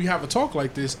 We have a talk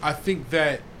like this. I think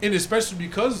that, and especially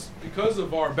because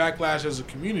of our backlash as a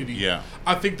community,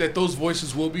 I think that those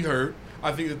voices will be heard.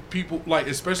 I think that people, like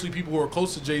especially people who are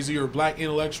close to Jay-Z or black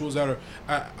intellectuals that are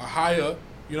high up,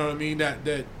 you know what I mean,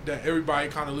 that everybody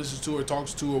kind of listens to or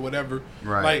talks to or whatever,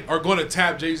 right? Like are going to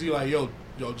tap Jay-Z like, yo,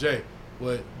 Jay.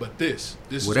 But this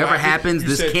whatever happens,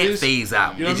 this can't phase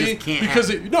out. You know what I mean?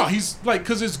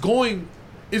 Because it's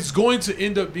going to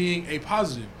end up being a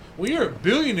positive. When you're a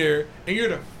billionaire and you're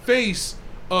the face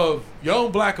of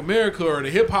young black America or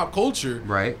the hip hop culture,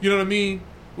 right? You know what I mean?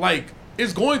 Like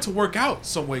it's going to work out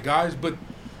some way, guys. But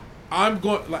I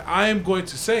am going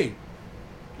to say,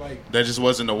 like that just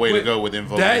wasn't the way to go with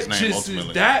invoking his name.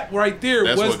 Ultimately, that right there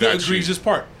was the egregious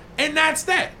part, and that's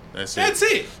that. That's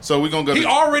it. So we're gonna go. He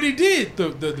already did the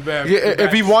bad. Yeah,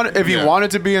 if he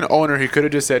wanted to be an owner, he could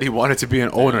have just said he wanted to be an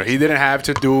owner. He didn't have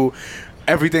to do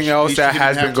everything else that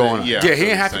has been going on. Yeah, he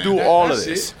didn't have to do all of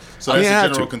this. So that's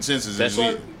the general consensus.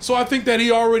 So I think that he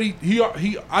already,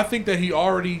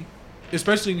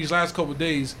 especially in these last couple of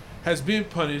days, has been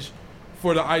punished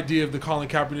for the idea of the Colin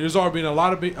Kaepernick. There's already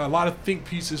been a lot of think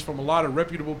pieces from a lot of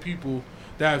reputable people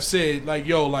that have said like,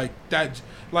 yo, like that.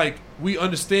 Like, we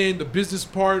understand the business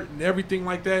part and everything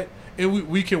like that, and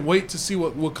we can wait to see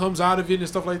what comes out of it and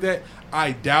stuff like that.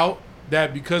 I doubt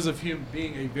that because of him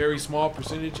being a very small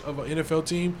percentage of an NFL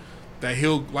team, that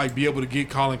he'll, like, be able to get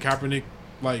Colin Kaepernick,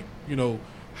 like, you know,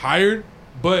 hired.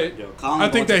 But I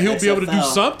think that he'll be able to do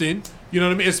something, you know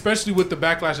what I mean? Especially with the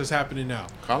backlash that's happening now.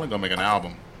 Colin gonna make an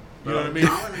album. You know what I mean?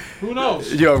 Who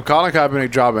knows? Yo, if Colin Kaepernick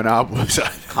drop an album,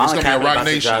 Colin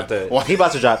Kaepernick he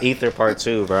about to drop Ether Part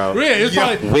 2, bro. Yeah, it's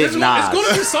probably with Nas. It's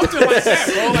gonna be something like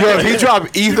that, bro. Like, yo, if he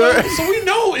drop Ether, so we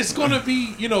know it's gonna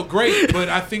be, you know, great. But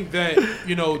I think that,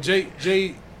 you know, Jay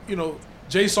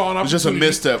saw an opportunity. It's just a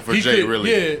misstep for Jay,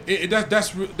 really. Yeah,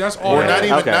 that's all. Or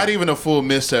not even a full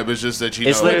misstep. It's just that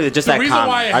it's literally just that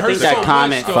comment. I think that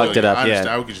comment fucked it up. I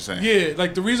understand what you're saying. Yeah,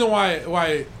 like the reason why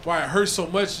it hurts so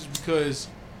much is because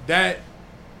that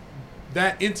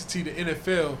entity, the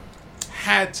NFL,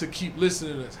 had to keep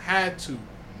listening to us. Had to.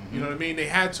 You know what I mean? They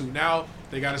had to. Now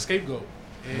they got a scapegoat.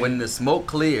 And when the smoke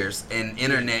clears and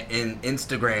internet and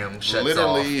Instagram shuts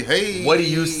off, hey, what do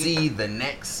you see the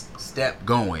next step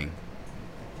going?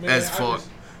 Man,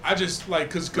 I just like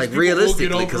because like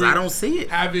realistically, because I don't see it.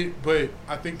 Have it, but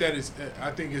I think that is.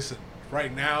 I think it's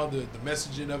right now the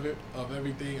messaging of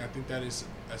everything. I think that's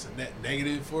a net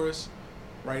negative for us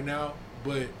right now.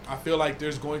 But I feel like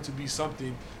there's going to be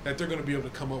something that they're going to be able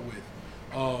to come up with.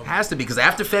 Has to be, because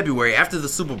after February, after the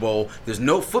Super Bowl,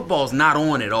 football's not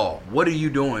on at all. What are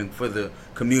you doing for the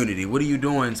community? What are you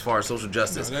doing as far as social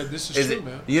justice? No, this is true, it,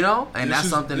 man. You know, and that's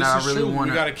something that I really want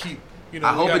to. We got to keep. You know,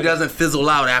 I hope it doesn't fizzle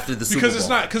out after the Super Bowl. Because it's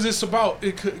not. Because it's about.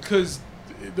 Because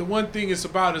the one thing it's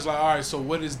about is like, all right. So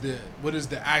what is the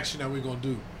action that we're gonna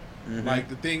do? Mm-hmm. Like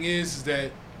the thing is that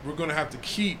we're gonna have to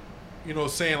keep. You know,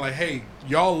 saying like, hey,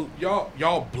 y'all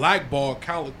blackball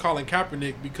Colin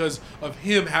Kaepernick because of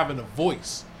him having a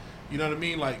voice. You know what I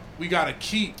mean? Like, we gotta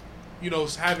keep, you know,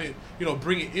 having, you know,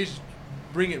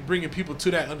 bringing people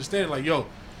to that understanding. Like, yo,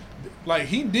 like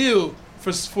he kneeled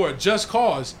for a just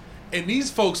cause, and these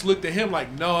folks looked at him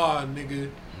like, nah, nigga,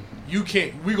 you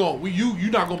can't.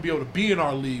 You're not gonna be able to be in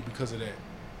our league because of that.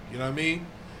 You know what I mean?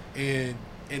 And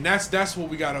that's what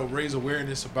we gotta raise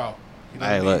awareness about. You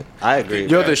know look, I agree.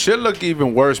 Yo, the shit look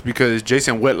even worse because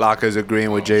Jason Whitlock is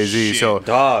agreeing with Jay-Z. So,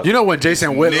 dog. You know when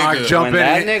Jason Whitlock jump in,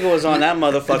 that nigga was on that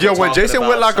motherfucker. Yo, when Jason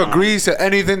Whitlock agrees to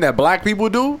anything that black people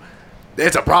do,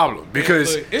 it's a problem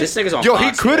because this nigga's on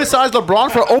he criticized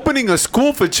LeBron for opening a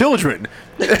school for children.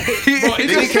 He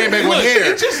came back with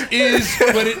hair. It just is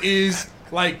what it is.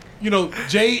 Like, you know,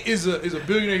 Jay is a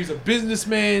billionaire. He's a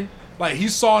businessman. Like, he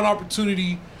saw an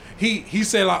opportunity. He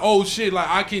said like, oh shit, like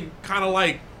I can kind of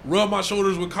like rub my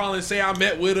shoulders with Colin, say I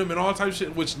met with him and all types of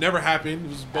shit, which never happened. It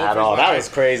was both at all. That was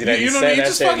crazy. That you know what I mean? You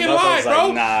just fucking lied, bro.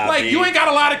 Like you ain't got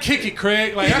a lot of kick it,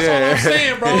 Craig. Like that's all I'm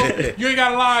saying, bro. You ain't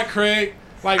got a lie, Craig.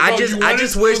 Like, bro, I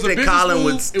just wish that Colin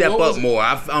would step up more.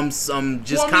 I'm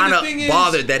just kind of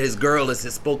bothered that his girl is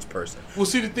his spokesperson. Well,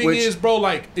 see, the thing is, bro,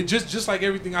 like it just like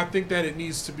everything, I think that it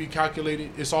needs to be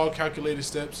calculated. It's all calculated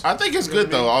steps. I think it's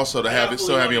good though, also to have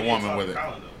a woman with it.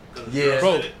 Yeah,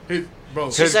 bro.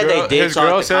 She said they did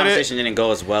talk. The conversation didn't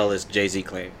go as well as Jay-Z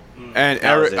claimed. And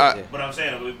Eric, but I'm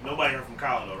saying nobody heard from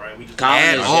Colin though, right? We just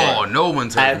no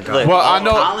one's heard from Colin. Well, I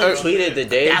know Colin tweeted the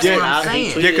day. That's what I'm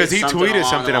saying. Yeah, because he tweeted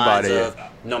something about it.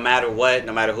 no matter what,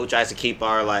 no matter who tries to keep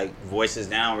our like voices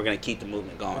down, we're gonna keep the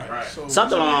movement going. Right.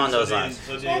 Something along those lines.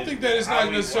 So I think that it's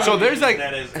not necessarily. So there's like.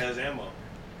 That as ammo.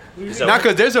 Not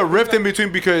because there's a rift in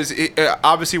between because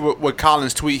obviously with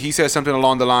Colin's tweet, he said something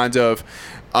along the lines of,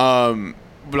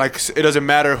 like it doesn't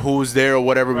matter who's there or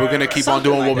whatever, we're gonna keep on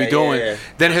doing what we're doing. Yeah.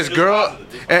 Then his girl,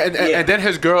 and then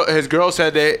his girl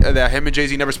said that him and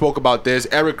Jay-Z never spoke about this.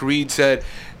 Eric Reed said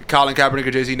Colin Kaepernick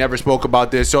and Jay-Z never spoke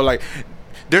about this. So like.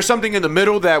 There's something in the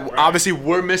middle that obviously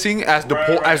we're missing as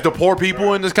the poor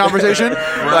people in this conversation.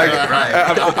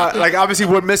 Like obviously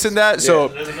we're missing that. So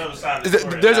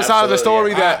there's a side of the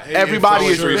story that everybody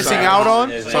is missing out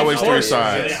on. It's always three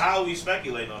sides. How are we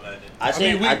speculating on that? I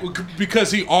mean,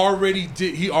 because he already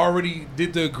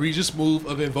did the egregious move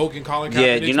of invoking Colin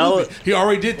Kaepernick. Yeah, you know, he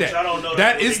already did that.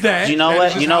 That is that. You know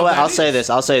what? I'll say this.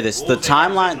 The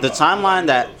timeline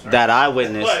that I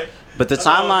witnessed. But the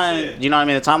timeline, you know what I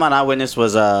mean? The timeline I witnessed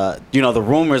was, the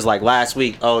rumors like last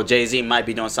week, Jay-Z might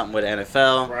be doing something with the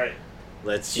NFL. Right.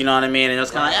 You know what I mean? And it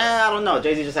was kind of like, I don't know.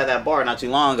 Jay-Z just had that bar not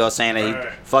too long ago saying that he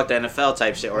fucked the NFL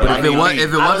type shit. Or but if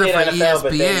it wasn't for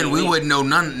ESPN, we wouldn't know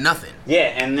nothing.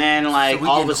 Yeah, and then like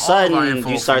all of a sudden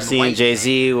you start seeing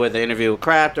Jay-Z with the interview with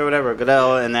Kraft or whatever,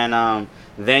 Goodell, and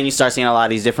then you start seeing a lot of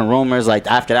these different rumors. Like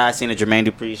after that, I seen the Jermaine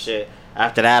Dupri shit.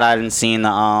 After that, I didn't see the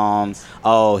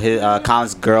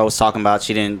Colin's girl was talking about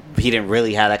he didn't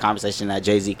really have that conversation that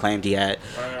Jay-Z claimed he had.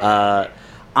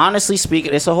 Honestly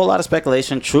speaking, it's a whole lot of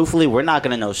speculation. Truthfully, we're not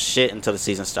gonna know shit until the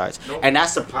season starts, and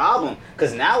that's the problem.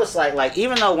 Because now it's like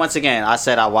even though once again I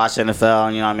said I watch NFL,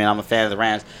 and you know what I mean, I'm a fan of the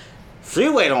Rams.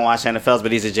 Freeway don't watch NFLs,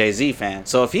 but he's a Jay-Z fan.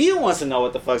 So if he wants to know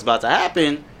what the fuck's about to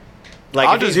happen. Like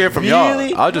I'll just hear from y'all.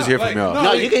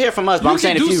 No, you can hear from us, but I'm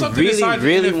saying if you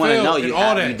really want to know, you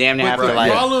damn near have to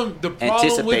the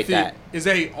problem with it is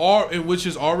that which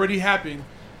has already happened.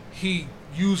 He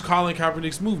used Colin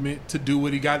Kaepernick's movement to do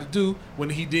what he got to do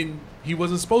when he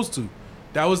wasn't supposed to.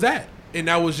 That was that, and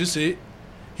that was just it.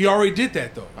 He already did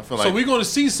that though. So we're going to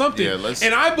see something,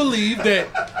 and I believe that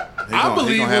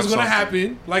what's going to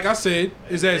happen. Like I said,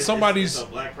 is that somebody's a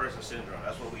black person syndrome.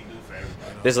 That's what we do for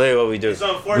everybody. This is literally what we do.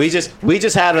 We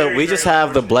just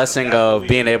have the blessing of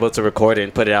being able to record it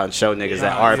and put it out and show niggas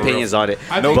that our opinions on it.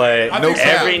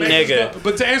 Every nigga.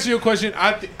 But to answer your question,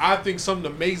 I think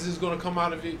something amazing is going to come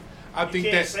out of it. You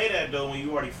can't say that though when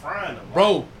you already frying them,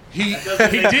 bro. He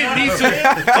didn't need to.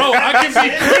 Bro, I can be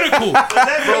critical.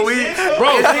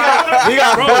 We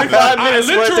got 45 minutes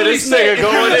worth of this nigga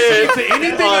going in. To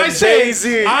anything I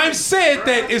say, I've said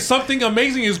that if something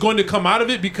amazing is going to come out of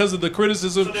it because of the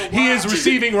criticism he is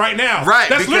receiving right now. Right.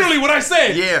 That's literally what I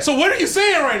said. Yeah. So what are you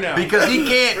saying right now? Because he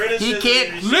can't.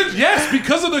 Yes,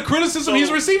 because of the criticism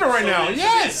he's receiving right now.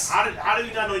 Yes. How did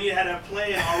you not know you had that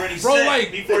plan already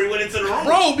set before he went into the room?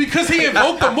 Bro, because he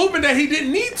invoked the movement that he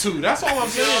didn't need to. That's all I'm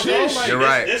saying. You're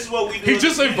right. This is what we do. He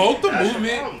just invoked the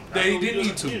movement that he didn't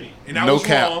need to, and that was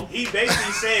wrong. He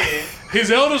basically said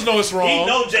his elders know it's wrong. He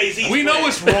know Jay-Z. We know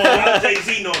it's wrong.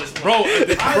 Jay-Z know it's wrong.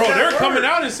 Bro, they're coming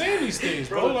out and saying these things,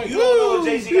 bro. Like, you don't know what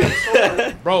Jay-Z got in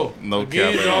store. Bro, no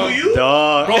again, cap. dog. Do you?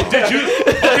 Dog. Bro, did you?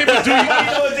 Okay, but do you?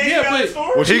 know what Jay-Z got in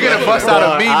store? He gonna bust out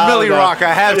a mean Millie Rock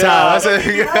at halftime. I said,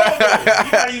 you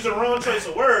gotta use the wrong choice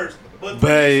of words. But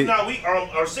now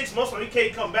or 6 months when we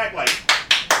can't come back like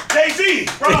Jay-Z,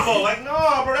 bravo! Like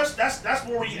no, bro, that's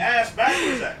where we ass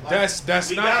backwards at. Like,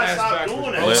 that's not ass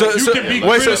backwards. Bro. So you can be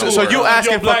so you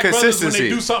asking for consistency? When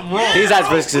they do something wrong. He's asking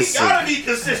for consistency. We gotta be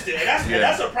consistent, and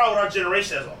that's a problem with our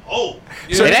generation as a whole.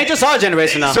 So it ain't just our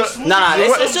generation now.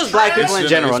 It's just black people in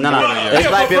general. It's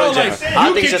black people in general. I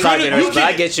don't think it's just our generation, but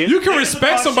I get you. You can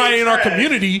respect somebody in our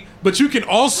community, but you can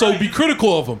also be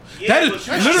critical of them. That is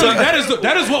literally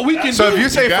that is what we can do. So if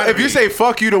you say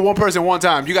fuck you to one person one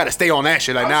time, you got to stay on that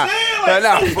shit. Like nah.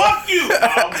 Fuck you. Or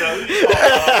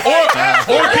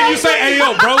can you say, hey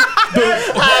yo, bro?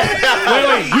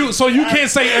 So you can't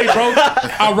say, hey bro,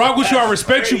 I rock with you, I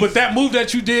respect you, but that move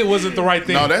that you did wasn't the right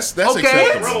thing. No, that's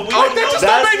okay. acceptable.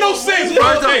 That make no sense,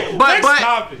 bro. Okay,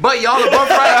 but y'all are both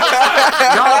right.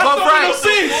 Y'all are both right.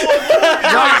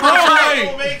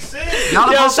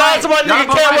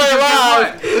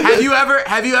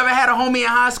 Have you ever had a homie in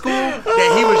high school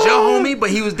that he was your homie, but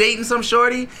he was dating some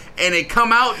shorty, and it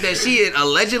come out that she had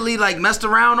allegedly like messed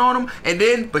around on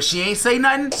him, but she ain't say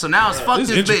nothing, so now it's fuck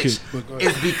this bitch.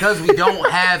 It's because we don't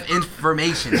have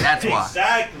information. That's why.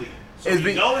 Exactly. So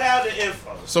we don't have the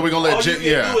info. So we're gonna let all you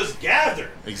can do is gather.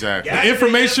 Exactly. The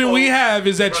information we have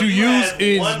is that you use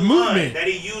his movement. That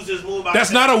he used his movement.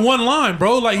 That's not a one line,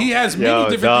 bro. Like he has many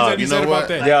different things that he said about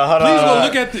that. Please go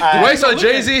look at the. Wait, so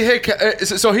Jay-Z hit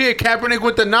so he hit Kaepernick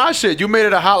with the Nas shit. You made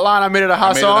it a hot line. I made it a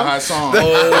hot song.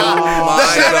 Oh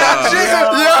my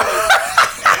god.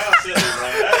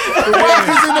 The Rock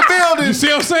is in the building. You see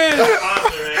what I'm saying?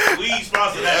 We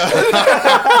sponsor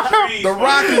that. The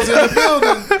Rock is in the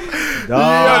building.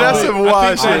 Yeah, that's some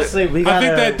wild shit. Honestly, I think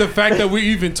that the fact that we're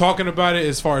even talking about it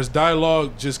as far as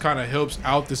dialogue just kind of helps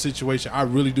out the situation. I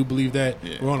really do believe that.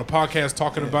 We're on a podcast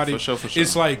talking about it. For sure.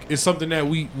 It's like it's something that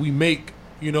we make,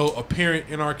 apparent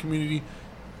in our community.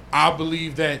 I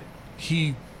believe that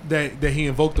he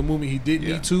invoked the movement. He did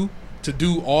need to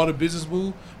do all the business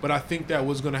move, but I think that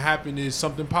what's going to happen is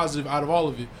something positive out of all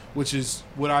of it, which is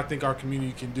what I think our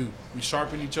community can do. We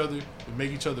sharpen each other, we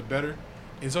make each other better.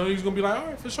 And so he's going to be like, all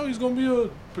right, for sure, he's going to be able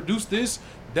to produce this,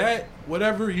 that,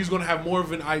 whatever. He's going to have more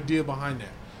of an idea behind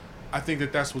that. I think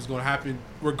that that's what's going to happen,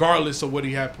 regardless of what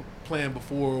he had planned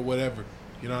before or whatever.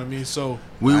 You know what I mean? So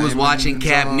we was watching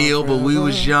Kaep Neal, but we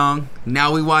was young.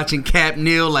 Now we watching Kaep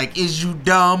Neal like, is you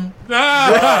dumb?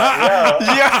 Yeah,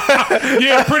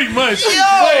 pretty much. Pretty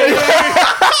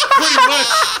much.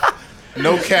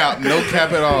 No cap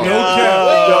at all.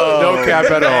 No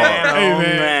cap at all. Hey,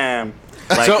 man.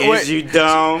 Like, is you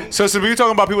dumb? So we were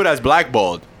talking about people that's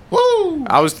blackballed. Woo!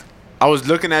 I was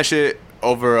looking at shit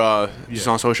over just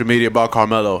on social media about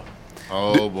Carmelo.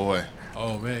 Oh boy.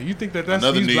 Oh man, you think that's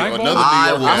another New Yorker?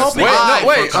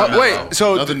 Wait.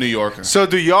 So another New Yorker. So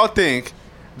do y'all think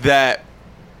that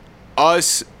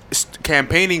us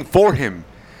campaigning for him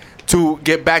to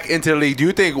get back into the league, do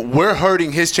you think we're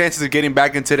hurting his chances of getting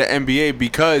back into the NBA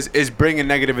because it's bringing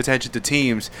negative attention to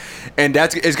teams, and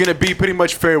it's going to be pretty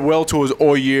much farewell to us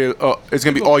all year? It's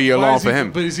going to be all year long for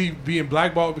him. But is he being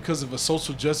blackballed because of a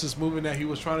social justice movement that he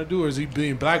was trying to do, or is he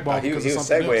being blackballed because of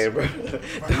something else? Bro.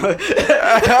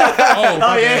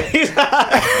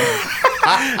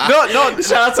 No.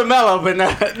 Shout out to Melo, but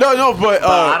no. But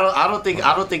I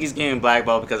don't think he's getting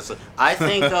blackballed because I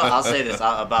think though I'll say this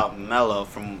about Melo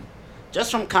from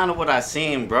kind of what I've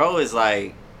seen, bro, is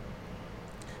like,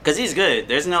 cause he's good.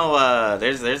 There's no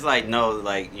there's like no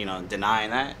denying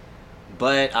that.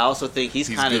 But I also think he's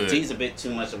a bit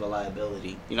too much of a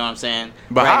liability. You know what I'm saying?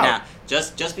 But right how? now,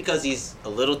 just because he's a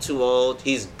little too old,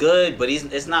 he's good, but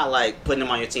it's not like putting him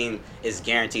on your team is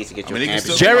guaranteed to get you a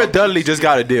championship. Jared Dudley just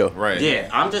got a deal. Right. Yeah,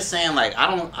 I'm just saying, like,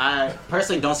 I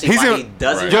personally don't see why he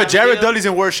doesn't. Yo, have Jared a deal. Dudley's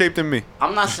in worse shape than me.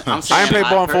 I'm saying I ain't played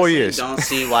ball in 4 years. Don't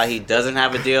see why he doesn't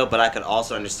have a deal, but I could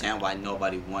also understand why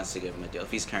nobody wants to give him a deal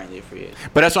if he's currently a free agent.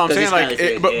 But that's what I'm saying.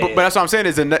 Like, but that's what I'm saying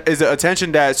is the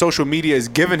attention that social media is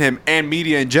giving him and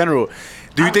media in general.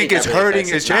 Do you think it's hurting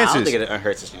his chances? I don't think it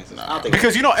hurts his chances.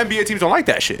 Because NBA teams don't like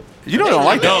that shit. You know they don't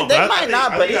like that. They might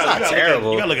not, but he's not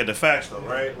terrible. You gotta look at the facts though,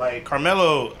 right? Like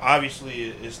Carmelo obviously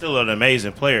is still an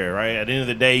amazing player, right? At the end of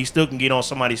the day, he still can get on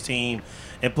somebody's team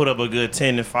and put up a good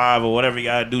 10-5 or whatever you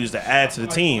gotta do just to add to the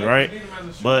team, right?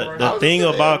 But the thing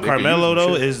about Carmelo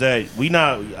though is that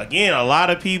a lot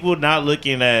of people not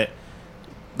looking at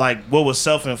like what was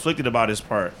self-inflicted about his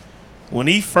part. When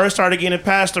he first started getting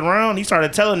passed around, he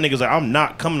started telling niggas like, "I'm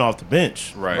not coming off the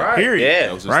bench." Right. Period.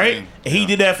 Yeah. Right. And he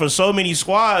did that for so many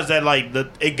squads that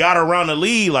it got around the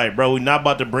league. Like, bro, we're not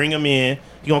about to bring him in.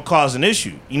 He gonna cause an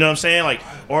issue. You know what I'm saying? Like,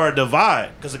 or a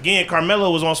divide. Because again,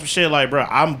 Carmelo was on some shit like, bro,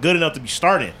 I'm good enough to be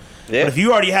starting. Yeah. But if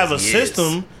you already have a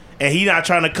system and he not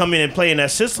trying to come in and play in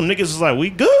that system, niggas is like, we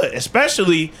good.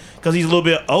 Especially because he's a little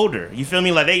bit older. You feel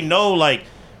me? Like they know like.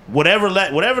 Whatever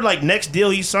next deal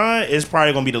he signed is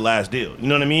probably gonna be the last deal. You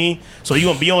know what I mean? So you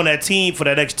gonna be on that team for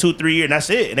that next 2-3 years, and that's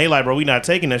it. And they like, bro, we not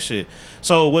taking that shit.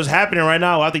 So what's happening right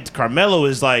now? I think Carmelo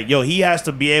is like, yo, he has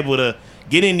to be able to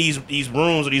get in these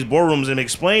rooms or these boardrooms and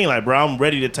explain, like, bro, I'm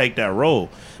ready to take that role.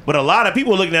 But a lot of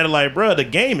people are looking at it like, bro, the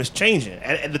game is changing.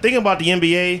 And the thing about the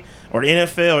NBA or the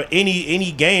NFL or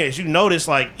any game is you notice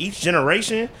like each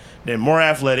generation, they're more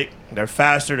athletic, they're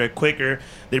faster, they're quicker,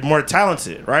 they're more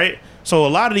talented, right? So a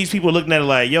lot of these people are looking at it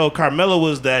like, yo, Carmelo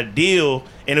was that deal,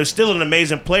 and it was still an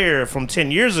amazing player from 10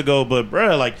 years ago, but,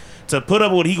 bro, like, to put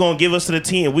up what he going to give us to the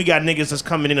team, we got niggas that's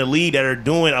coming in the league that are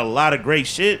doing a lot of great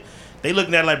shit. They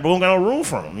looking at it like, bro, we don't got no room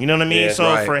for him. You know what I mean?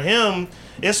 Yeah, for him,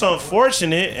 it's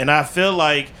unfortunate, and I feel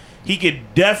like he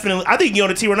could definitely – I think he can get on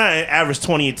the team right now and average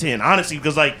 20 and 10, honestly,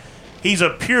 because, like, he's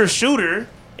a pure shooter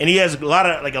 – and he has a lot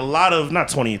of not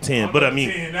 20 and 10, but I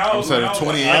mean, I'm saying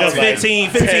 20 like a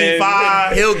 15,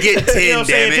 5. He'll get 10, you know what I'm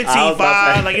saying? 15,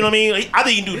 5. Like, you know what I mean? I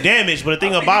think he can do damage, but the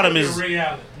thing about him is. Ray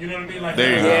Allen. You know what I mean? Like,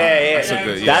 there you go.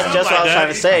 Yeah. That's just what I was trying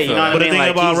to say. You know what I mean? But the thing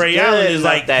about Ray Allen is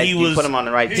like that he was put him on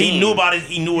the right team. He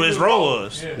knew what his role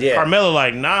was. Yeah. Carmelo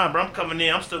like, nah, bro, I'm coming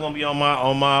in. I'm still gonna be on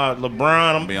my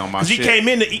LeBron. I'm be on my shit. Because he came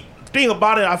in. The thing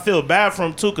about it, I feel bad for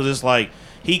him too, because it's like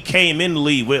he came in the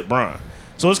league with Bron.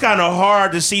 So it's kind of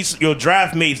hard to see your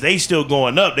draft mates. They still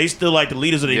going up. They still like the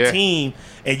leaders of their team,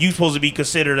 and you supposed to be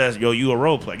considered as you a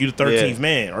role player. You the 13th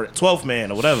man or 12th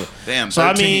man or whatever. Damn. So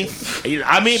 13.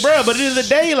 I mean, bro. But at the end of the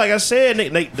day, like I said,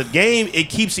 the game it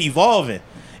keeps evolving.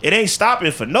 It ain't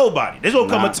stopping for nobody. There's gonna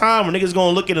come a time when niggas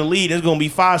gonna look in the league. There's gonna be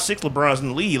 5-6 LeBrons in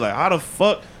the league. Like, how the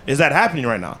fuck is that happening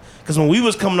right now? Because when we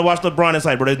was coming to watch LeBron, it's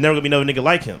like, bro, there's never gonna be another nigga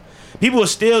like him. People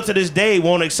still to this day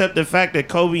won't accept the fact that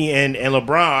Kobe and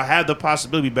LeBron have the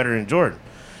possibility to be better than Jordan.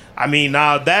 I mean,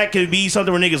 now that could be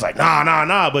something where niggas like,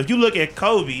 nah. But if you look at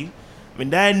Kobe, I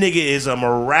mean, that nigga is a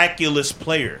miraculous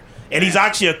player. And he's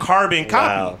actually a carbon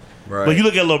copy. Right. But you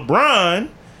look at LeBron,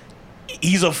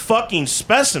 he's a fucking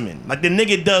specimen. Like, the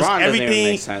nigga does LeBron everything. Doesn't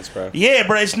even make sense, bro. Yeah,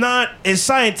 bro, it's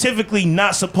scientifically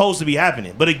not supposed to be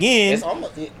happening. But again, it's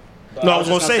almost, I was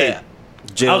gonna say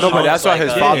no, but that's why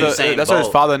his father. That's why his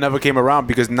father never came around,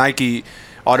 because Nike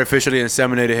artificially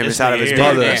inseminated him inside of his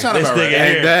brother.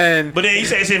 But then he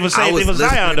said it was same thing for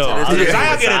Zion though. If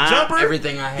Zion get a jumper,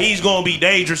 he's gonna be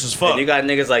dangerous as fuck. And you got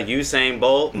niggas like Usain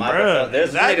Bolt, there's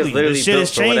exactly. niggas literally the shit built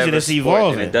is changing, it's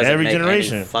evolving and it doesn't every make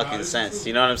generation. Any fucking sense.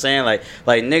 You know what I'm saying? Like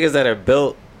niggas that are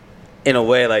built in a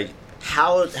way like.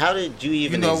 How did you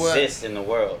even exist in the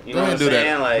world? You know what I'm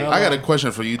saying? Like, I got a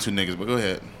question for you two niggas, but go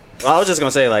ahead. Well, I was just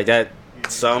gonna say like that.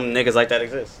 Some niggas like that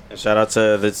exist. And shout out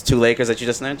to the two Lakers that you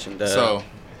just mentioned. So,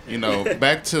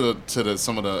 back to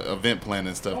some of the event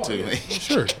planning stuff too. Yeah.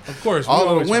 Sure, of course. All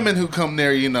of the women who come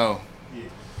there,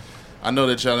 I know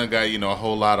that y'all done got, a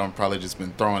whole lot of them probably just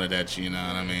been throwing it at you, you know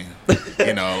what I mean?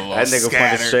 That nigga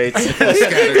pointed straight. You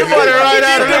pointed right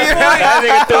at him. That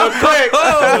nigga threw it quick.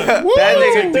 That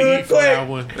nigga threw it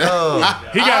quick.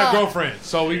 He got a girlfriend,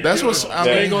 so we ain't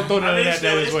gonna throw none of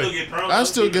that his way. I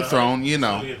still get thrown,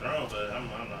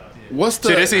 What's the?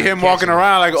 So they see him walking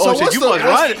around like, oh shit, you must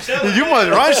run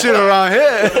shit around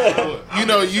here. You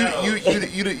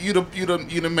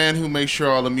the man who makes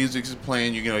sure all the music is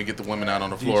playing. You're gonna get the women out on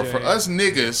the floor. DJ. For us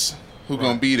niggas who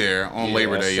gonna be there on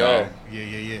Labor Day, y'all.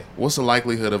 Yeah. What's the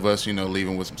likelihood of us,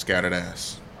 leaving with some scattered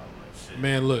ass?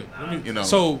 Man, look,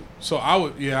 So I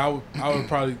would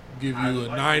probably give you a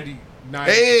 90.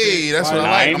 Hey, that's what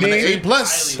I like. I'm an A+.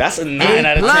 That's a 9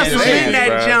 out of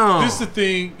 10. This is the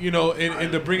thing,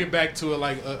 and to bring it back to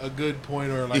a good point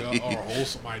or like a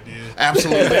wholesome idea.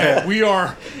 Absolutely. we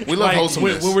love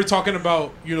wholesomeness. when we're talking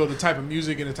about the type of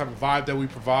music and the type of vibe that we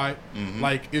provide,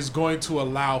 like is going to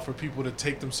allow for people to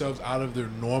take themselves out of their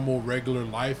normal regular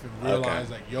life and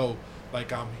realize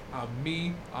like I'm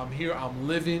me, I'm here, I'm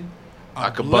living. I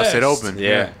could bust it open.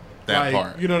 Yeah. That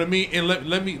part. You know what I mean? And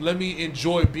let me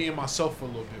enjoy being myself for a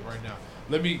little bit right now.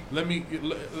 Let me do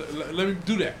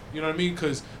that. You know what I mean?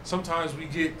 Because sometimes we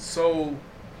get so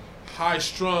high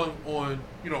strung on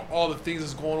all the things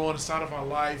that's going on inside of our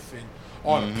life and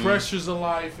all the pressures of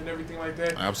life and everything like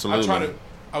that. Absolutely.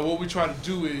 What we try to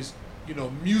do is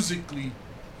musically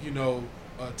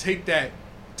take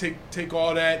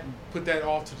all that and put that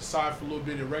off to the side for a little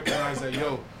bit and recognize that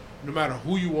no matter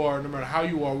who you are, no matter how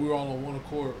you are, we're all on one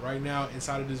accord right now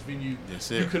inside of this venue.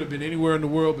 You could have been anywhere in the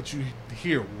world, but you're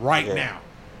here right now.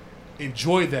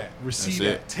 Enjoy that. Receive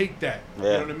that. Take that. You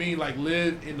know what I mean? Like,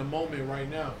 live in the moment right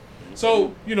now.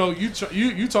 So, you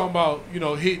talking about,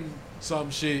 hitting some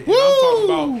shit. And I'm talking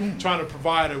about trying to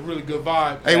provide a really good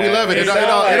vibe. Hey, we love it. It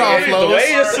all flows.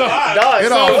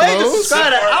 It all flows.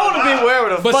 I want to be aware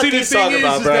of the fuck he's talking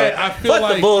about, bro. That I feel fuck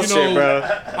like, the bullshit, bro.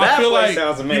 I feel like,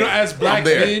 sounds amazing. as black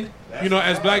men,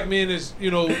 as black men is,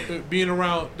 being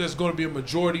around, there's going to be a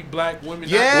majority black women.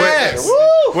 Yes. So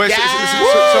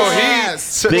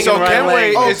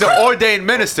Kenway is the ordained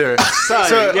minister.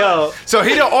 So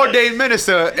he the ordained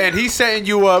minister, and he's setting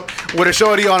you up with a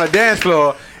shorty on a dance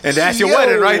floor. And that's your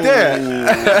wedding right there.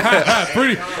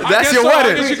 That's your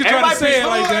wedding. I guess you could try to say it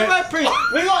like that. We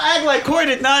gonna act like Corey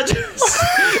did not just.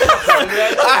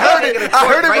 I heard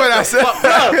it when I said.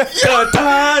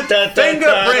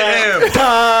 Fingerprint him.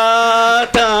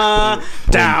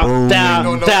 Down. Dog,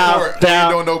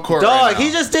 right,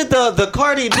 he just did the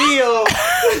Cardi B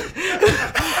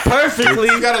perfectly.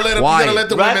 You gotta let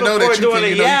the women know that you can.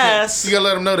 You gotta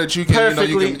let them know that you can.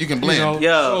 You can blend.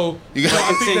 So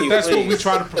I think that's what we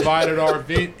try to provide at our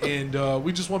event, and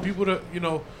we just want people to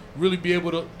really be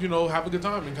able to have a good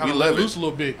time and kind of let loose a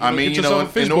little bit. I mean,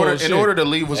 in order to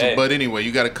leave with some butt anyway,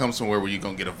 you got to come somewhere where you're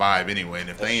gonna get a vibe anyway. And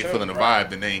if they ain't feeling the vibe,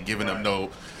 then they ain't giving them no.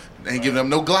 They ain't giving them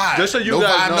no glide. Just so you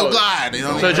guys know. No glide.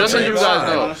 So just so you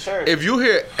guys know, if you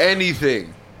hear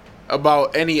anything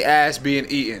about any ass being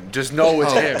eaten, just know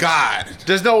it's him. God.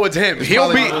 Just know it's him.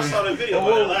 He'll be. I saw the video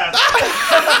about last.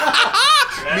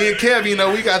 Me and Kev, we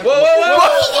got. Whoa!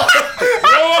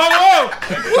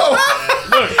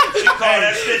 Look,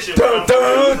 that stitching. Yo,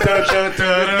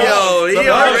 he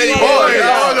already.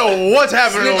 I don't know what's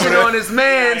happening over there. On his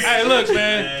man. Hey, look,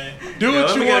 man. Do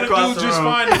what you want to do. Just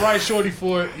find the right shorty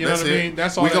for it. You know what I mean?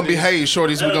 That's all. We're gonna be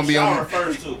shorties. We're gonna be on.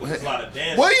 First too, there's a lot of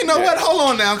dancing. Well, you know what? Hold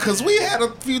on now, because we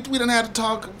didn't have to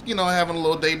talk. You know, having a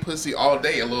little day pussy all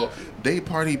day, a little day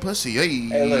party pussy.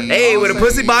 Hey, with a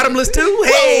pussy bottomless too.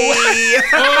 Hey.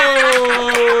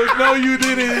 Oh no, you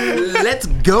didn't. Let's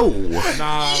go.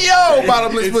 Nah, Yo,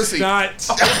 bottomless it's pussy. Not.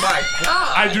 Oh my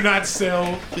god. I do not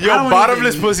sell. Yo,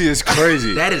 bottomless pussy is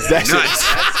crazy. That is nuts.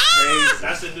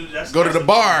 Go to the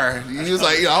bar. He was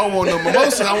like, I don't want no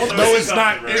mimosa. I want No, it's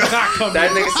not. It's not coming.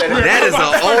 That nigga said That is an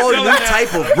old new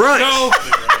type of brunch.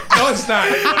 No, it's not.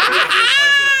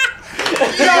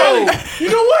 Yo, you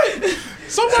know what?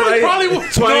 Somebody probably will.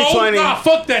 2020. No, nah,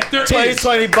 fuck that. There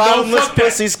 2020 is. bottomless fuck that.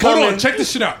 pussy's Hold coming. on, check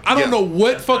this shit out. I don't know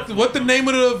what the name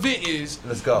of the event is.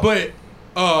 Let's go. But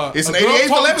It's an a girl I'm 88th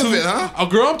talking 11th to- event, huh? A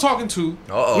girl I'm talking to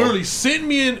Uh-oh. literally sent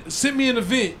me an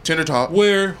event Tender talk.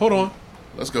 where hold on.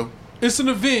 Let's go. It's an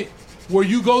event where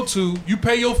you go to, you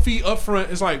pay your fee up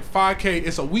front. It's like $5K.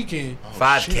 It's a weekend.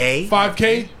 5K.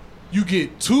 $5K. You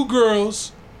get 2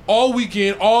 girls all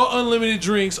weekend, all unlimited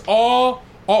drinks, all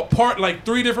like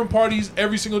 3 different parties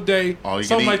every single day, All you can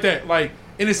something eat. like that. Like,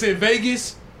 and it's in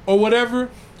Vegas or whatever.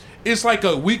 It's like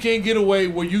a weekend getaway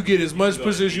where you get as much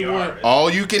pussy as you want. All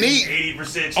you can eat.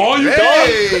 80%. All you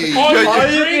Hey. all you All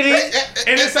can you drink,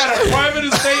 and it's at a private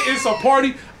estate. It's a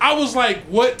party. I was like,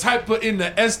 what type of in the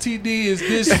STD is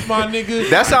this, my nigga?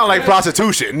 That sounds like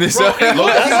prostitution. Bro,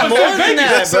 That's more than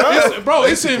that, bro.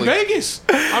 It's in Vegas.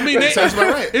 I mean, That sounds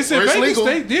about right. It's in Where it's Vegas. legal.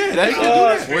 They can do that.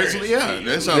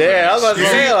 That sounds Yeah, I was about to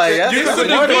say, like, You that's can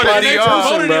more go than to they promoted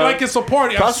prostitution, it bro. like it's a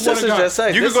party. I swear to Prostitution God. just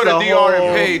say, You this can go is to the DR whole-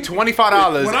 and pay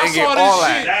 $25 When I and get saw all this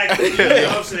that. shit, Exactly. You know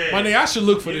what I'm saying? my nigga, I should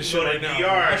look for this You shit go right to now. DR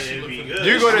I and should it'd look be for good. this.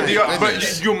 You go to DR,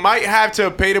 but you might have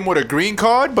to pay them with a green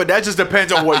card, but that just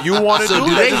depends on what you want to So do.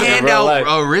 do they That's just- hand real out life.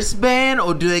 a wristband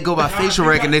or do they go by facial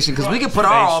recognition? Because we can put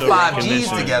all Facial 5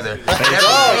 G's recognition. together.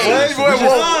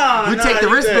 Whoa. We take the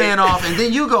wristband off and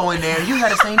then you go in there and you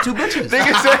had the same 2 bitches.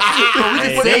 Nigga said,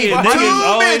 Niggas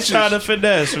always try to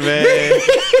finesse, man.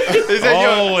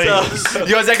 Always.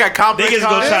 yo, is that got complex? Niggas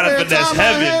gonna try to finesse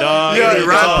heaven, dog. Yeah, It's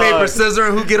Rock, hard. paper, scissors,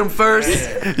 and who get them first?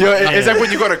 Yo, it's like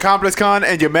when you go to Complex Con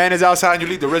and your man is outside and you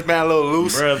leave the wristband a little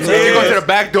loose. Bruh, And you go yeah. to the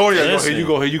back door. You're like, Listen. here you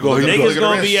go, here you go, here you go. Niggas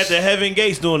gonna be at the heaven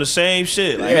gates doing the same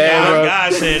shit. Like, Yeah, bro.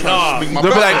 God said, nah. They'll be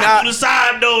like, nah. To the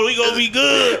side door, we gonna be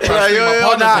good. Like,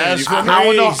 yo, nah. That's I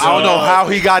don't know. I don't know how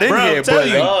he got in Bro, here, I'm telling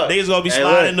you, but niggas gonna be Hey,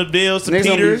 sliding look. the deals to Niggas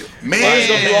gonna Peter. be-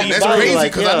 Man, that's body crazy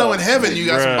like, because I yo. know in heaven you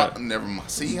got Bruh. some. Never mind.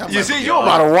 See, I'm you like, see, you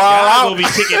about to wild God gonna out. be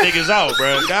kicking niggas out,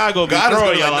 bro. God gonna be God is gonna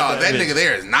throwing be like, y'all no, out that bitch. nigga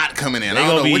there is not coming in. They I don't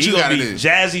gonna know be, what you he gotta gonna be do.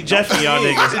 Jazzy Jeffy y'all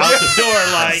niggas out the door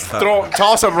like,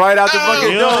 Toss him right out the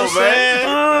fucking you know what I'm door, man.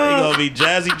 saying? He gonna be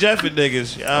Jazzy Jeffy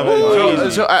niggas. Y'all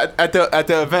be So at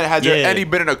the event, has there Yeah. any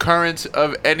been an occurrence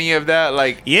of any of that?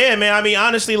 Like, yeah, man. I mean,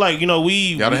 honestly, like Y'all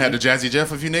done had the Jazzy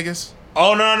Jeff of you niggas?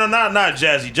 Oh no, not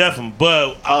Jazzy Jeffem,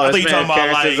 but I think you talking about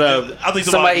like I think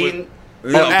somebody about eating.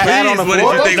 Please, what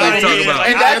did you think we were talking about?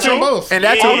 and that's both. And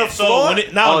that's yeah, on so when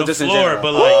it, not on the just in floor, general.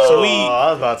 but like so I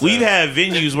was about to we've say. had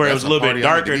venues where it was That's a a little bit party I need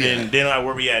darker to be than at. like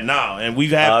where we at now, and we've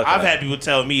had Okay. I've had people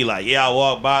tell me like, yeah, I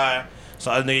walk by,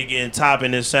 so I nigga getting top in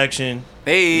this section.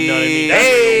 Hey, You know what I mean? That's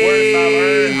the worst I've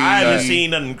heard. I haven't seen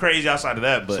nothing crazy outside of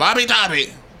that, but Sloppy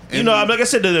toppy. you know, like I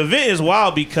said, the event is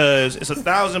wild because it's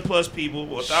 1,000+ people,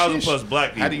 1,000+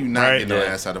 black people. How do you not right? get no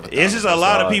ass out of it? It's just a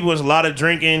lot of people. It's a lot of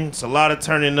drinking. It's a lot of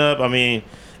turning up. I mean,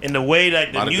 in the way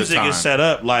that the Lot of good music time. is set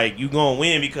up, like you gonna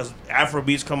win because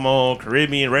Afrobeats come on,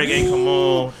 Caribbean reggae come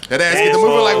on. That ass get to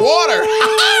moving like water.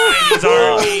 90s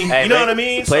R&B, Hey, you know what I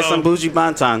mean? Play So, some bougie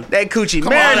bantan. That coochie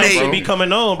Come on, that marinade. shit be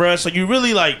coming on, bro. So you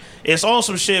really like it's on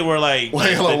some shit where like, Wait,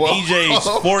 the hold on, whoa.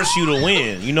 DJs force you to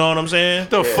win. You know what I'm saying?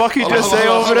 the fuck he Hold just on, say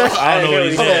hold on, over there? hold on. I don't know what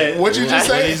he Hold on. said. What you just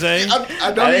What say? he say? I know I you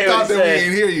didn't thought hear that what we he said.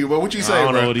 ain't hear you, but what you say, I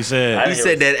don't know bro? what he said. You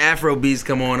said that Afro beats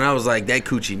come on. I was like, that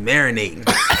coochie marinating.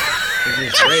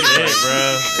 It's just ready.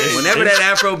 Yeah, bro. Whenever that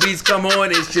Afro beats come on,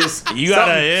 it's just You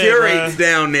gotta- something yeah, curates bruh.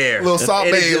 down there. Little salt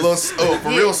And it's bay, just- for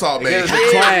real salt bay. There's the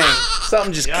twang.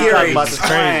 Something just Y'all curates. About the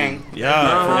twang.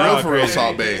 Yeah, For real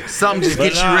salt bay. Something just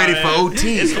gets you nah, ready man. for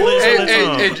OT. It's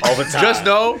lit all the time. And just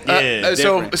know, Yeah,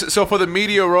 so for the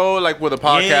media role, like where the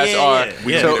podcasts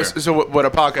yeah. are, so what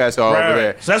the podcasts are over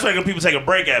there. So that's where people take a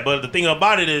break at. But the thing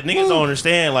about it is niggas don't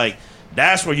understand, like,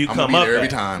 that's where you I'm come gonna be up there every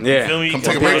at. time. Yeah. You feel me? Come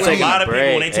take a Because break there's with a me. lot of people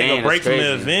when they take Man, a break it's from the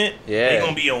crazy. event, Yeah. they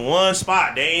gonna be in one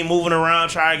spot. They ain't moving around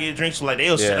trying to get drinks. So like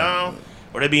they'll sit Yeah. down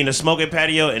or they be in the smoking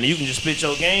patio, and you can just spit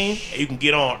your game, and you can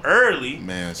get on early,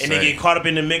 man, and they get caught up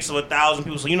in the mix of 1,000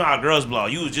 people. So you know how girls blow.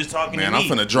 You was just talking to me. Man, I'm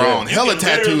finna draw on hella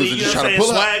tattoos and just try to pull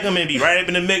up. Swag them and be right up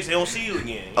in the mix. They don't see you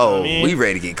again. You know what I mean? We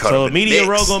ready to get caught so up in the Media mix.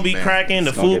 Row gonna be cracking.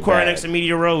 The food court next to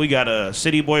Media Row. We got a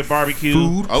City Boy barbecue.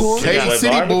 Food court. Okay,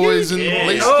 City Boys in the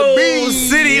place to be.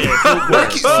 City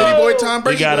Boy time.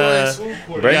 We got a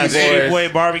City Boy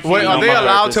barbecue. Wait, are they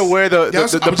allowed to wear the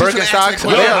Birkenstocks?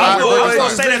 I was gonna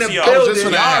say that to y'all.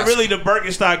 Y'all really the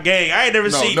Birkenstock gang. I ain't never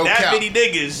seen that many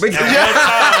niggas.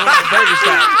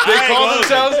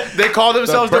 They call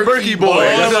themselves the Berkey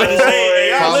Boys.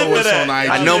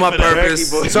 I know my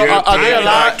purpose. So are they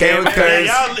allowed? Y'all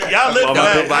live for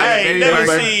that. I ain't never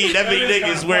seen that many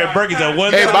niggas wearing Birkins at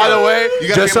one time. Hey, by the way, you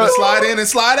gotta be able to slide in and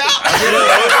slide out.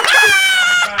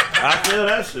 I feel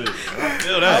that shit.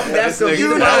 That's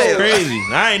crazy.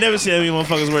 I ain't never seen any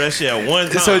motherfuckers wear that shit at one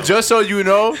time. So just so you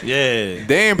know, yeah,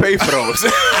 they ain't pay for those.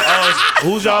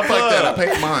 Who's y'all like that? I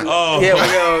paid mine. Oh, yeah,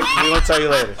 we gonna tell you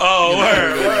later. Oh,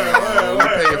 word. I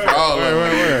paid for all of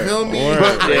them. Feel me?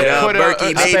 Berkey, baby.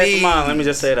 I paid for mine. Let me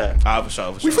just say that. For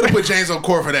sure. We finna put James on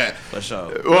court for that. For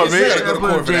sure. Well, me, gotta go to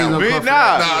court for that.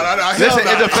 Nah. Listen,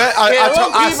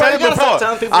 I said it before.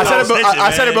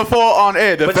 I said it before on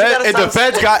air. If the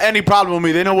feds got any problem with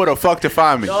me, they know where the fuck to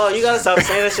find me. No, you gotta stop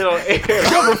saying that shit on air.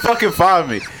 Come and fucking find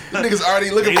me. Them niggas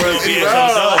already looking for us.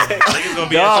 Niggas gonna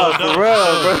be for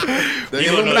real, bro. The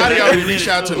Illuminati already reached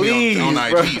out to me on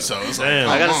IG, so it's like,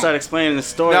 I gotta start explaining the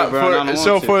story, bro.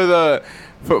 For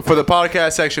the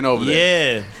podcast section over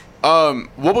there. Yeah.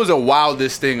 What was the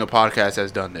wildest thing a podcast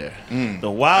has done there?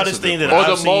 The wildest thing that or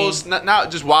I've the most,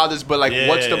 not just wildest, but like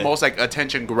what's the most like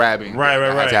attention grabbing? Right.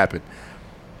 Has happened.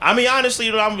 I mean, honestly,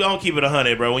 I'm gonna keep it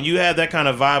 100, bro. When you have that kind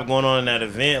of vibe going on in that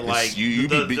event, like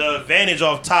the advantage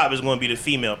off top is going to be the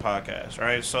female podcast,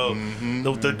 right? So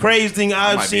the crazy thing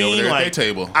I've seen, like,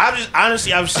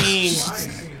 I've seen.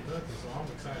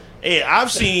 Yeah,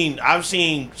 I've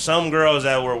seen some girls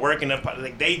that were working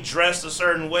like they dressed a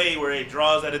certain way where it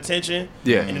draws that attention.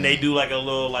 Yeah. And then they do like a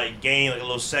little like game, like a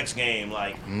little sex game,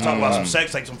 like talk about some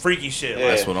sex, like some freaky shit. Yeah.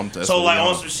 Like, that's what I'm. That's so what like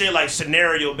on some shit like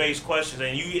scenario based questions,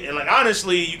 and like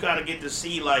honestly, you kind of get to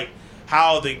see like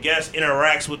how the guest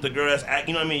interacts with the girl that's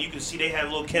you know what I mean. You can see they have a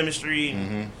little chemistry.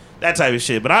 That type of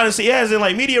shit. But honestly, it hasn't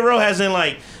like Media Row hasn't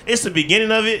like it's the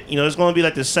beginning of it. You know, it's going to be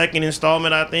like the second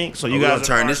installment, I think. So you guys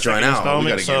turn this joint out.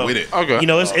 We gotta get with it. Okay. You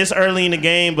know, it's early in the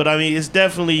game, but I mean, it's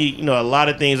definitely a lot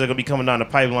of things are going to be coming down the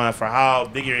pipeline for how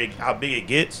big it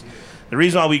gets. The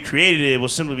reason why we created it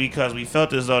was simply because we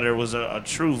felt as though there was a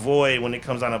true void when it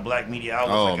comes down to black media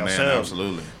outlets like ourselves.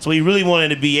 Absolutely. So we really wanted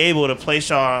to be able to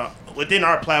place y'all within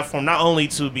our platform, not only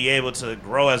to be able to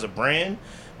grow as a brand,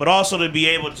 but also to be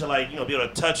able to be able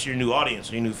to touch your new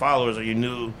audience, or your new followers, or your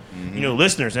new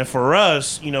listeners. And for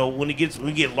us, when we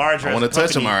get larger, I want to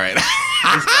touch them, all right.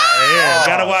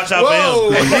 Gotta watch out for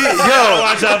him.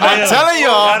 I'm telling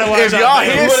y'all, if y'all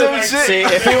hear some shit, see,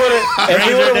 if he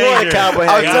would have worn a cowboy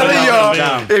hat, I'm telling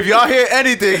y'all, if y'all hear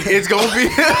anything, it's gonna be.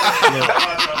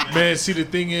 Man, see, the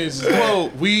thing is,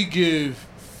 we give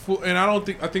full, and I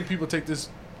think people take this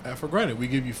for granted. We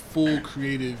give you full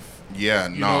creative. Yeah,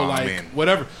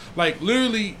 whatever. Like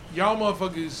literally, y'all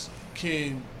motherfuckers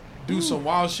can do some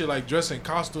wild shit like dress in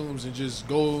costumes and just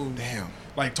go,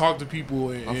 like talk to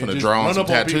people and, I'm finna just draw run some up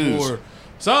on tattoos. people or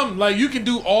something. Like you can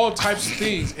do all types of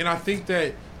things, and I think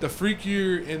that the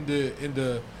freakier and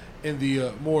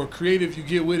the more creative you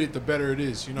get with it, the better it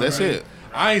is. You know, that's it.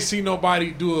 I ain't seen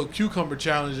nobody do a cucumber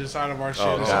challenge inside of our shit.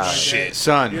 Oh, or something like shit, that.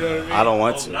 son. You know what I mean? I don't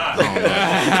want to.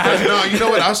 No, you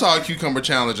know what? I saw a cucumber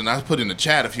challenge and I put in the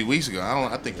chat a few weeks ago.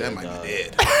 I think that might be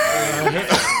dead.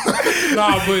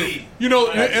 Nah, but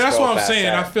and that's what I'm saying.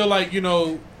 I feel like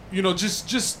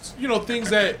just things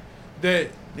that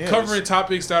covering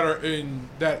topics that are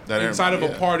inside of a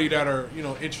party that are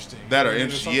interesting. That are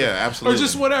interesting, yeah, absolutely. Or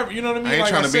just whatever, you know what I mean? I ain't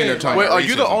trying to be in there talking. Wait, about are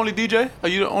you the racism. only DJ? Are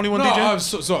you the only one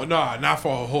DJ? No, not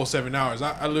for a whole 7 hours.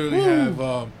 I literally have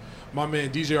my man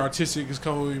DJ Artistic is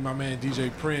coming with me. My man DJ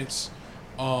Prince,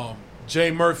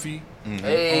 Jay Murphy.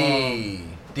 Hey,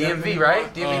 DMV,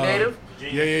 right? DMV native.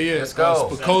 Yeah. Let's go.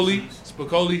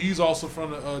 Spicoli, he's also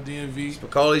from the DMV.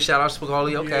 Spicoli, shout out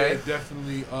Spicoli. Okay. Yeah,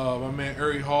 definitely. My man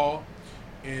Uri Hall.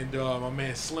 And my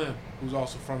man Slim, who's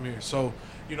also from here. So,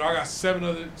 I got six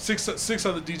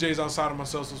other DJs outside of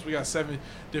myself. So we got 7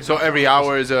 different. So every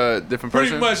hour is a different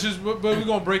person. Pretty much, but we're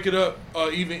gonna break it up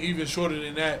even shorter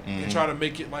than that, and try to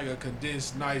make it like a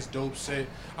condensed, nice, dope set.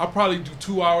 I'll probably do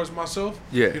 2 hours myself.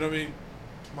 Yeah. You know what I mean?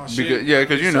 my shit.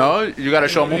 Because you know you got to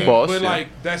show them who's boss. But like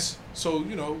that's so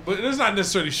but it's not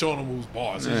necessarily showing them who's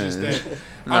boss. It's just that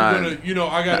I'm gonna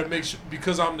I gotta make sure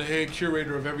because I'm the head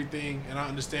curator of everything and I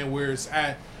understand where it's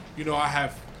at. I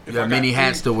have. You have many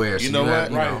hats to wear. You know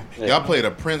what? Y'all played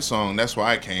a Prince song. That's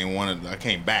why I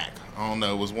came back. I don't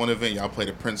know. It was one event. Y'all played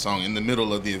a Prince song in the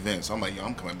middle of the event. So I'm like,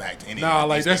 I'm coming back to any. Nah,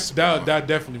 like that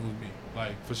definitely was me.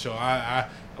 Like for sure. I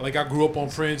grew up on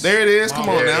Prince. There it is. Come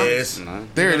on now.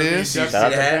 There it is. Shout out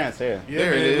to Prince.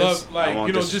 There it is.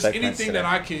 Love, just anything that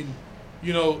I can,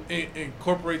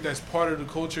 incorporate that's part of the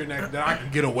culture and that I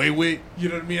can get away with. You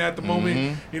know what I mean? At the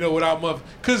moment, without muff.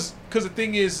 Because the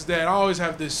thing is that I always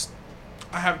have this.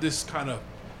 I have this kind of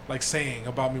like saying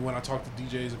about me when I talk to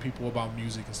DJs and people about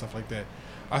music and stuff like that.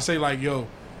 I say like, yo,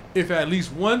 if at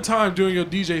least one time during your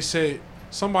DJ set,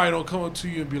 somebody don't come up to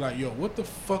you and be like, yo, what the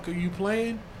fuck are you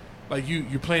playing? Like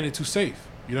you're playing it too safe.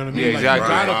 You know what I mean? Yeah, exactly.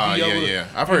 You gotta be able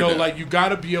to, I've heard that. Like you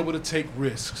gotta be able to take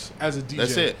risks as a DJ.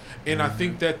 That's it. And I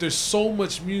think that there's so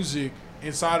much music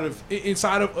inside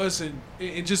of us and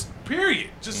just period.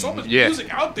 Just so much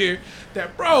music out there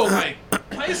that like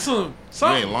play something. You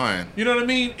ain't lying. You know what I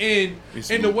mean? And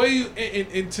the way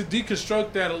and to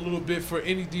deconstruct that a little bit for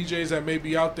any DJs that may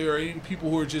be out there or any people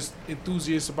who are just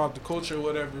enthusiasts about the culture or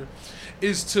whatever,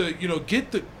 is to,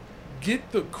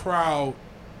 get the crowd,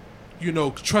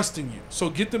 trusting you. So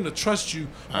get them to trust you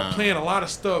by playing a lot of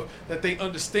stuff that they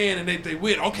understand and they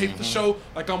with. Okay, for sure.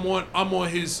 Like I'm on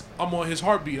his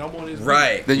heartbeat. I'm on his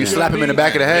right. Then you slap him in the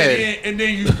back of the head. And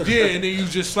then you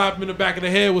just slap him in the back of the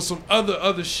head with some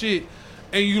other shit,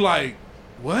 and you like,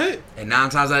 what? And 9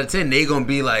 times out of 10, they gonna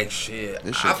be like, shit.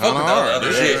 This shit I fuck with the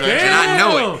other shit, Damn. and I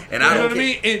know it. And I know don't what I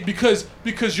mean? And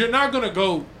because you're not gonna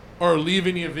go or leave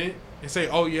any event and say,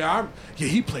 oh yeah,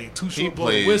 he played Too Short Blow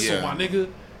Whistle, my nigga.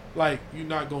 Like you're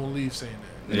not gonna leave saying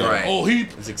that. Right. Oh,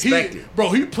 it's expected.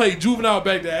 He played Juvenile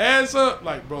back the ass up.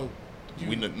 Like, bro,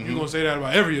 you gonna say that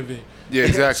about every event. Yeah,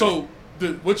 exactly. So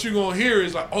what you're gonna hear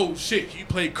is like, oh shit, he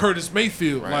played Curtis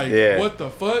Mayfield. Right. Like, what the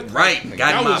fuck? Right. Like,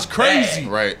 that was crazy.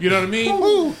 Bag. Right. You know what I mean?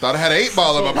 Woo. Thought I had an 8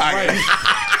 ball in my pocket.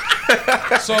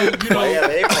 Right. So that's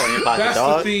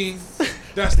the thing.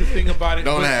 That's the thing about it.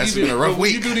 Don't ask me in a rough when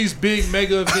week. you do these big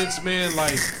mega events, man,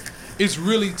 like it's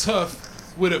really tough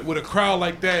with a crowd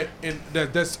like that, and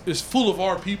it's full of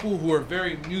our people who are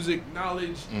very music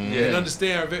knowledge and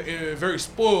understand and very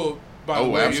spoiled by the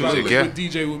way absolutely. With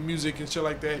DJ with music and shit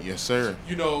like that. Yes, sir.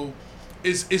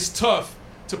 It's tough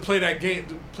to play that game,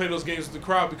 to play those games with the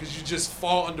crowd because you just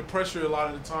fall under pressure a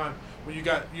lot of the time when you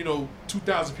got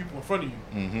 2,000 people in front of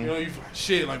you. You like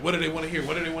shit. Like what do they want to hear?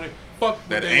 What do they want to fuck?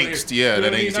 That angst, angst,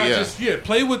 that angst, Not just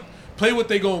play what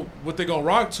they gon'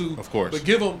 rock to. Of course, but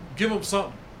give them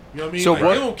something. You know what I mean? So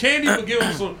give them candy, but give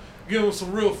them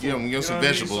some real food. Give them some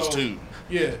vegetables too.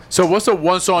 Yeah. So what's the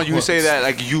one song you say that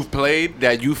like you've played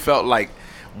that you felt like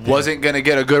wasn't gonna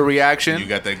get a good reaction? You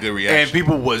got that good reaction, and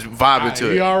people was vibing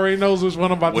to it. He already knows which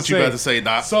one I'm about to say. What you about to say,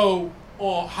 Doc? So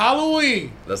on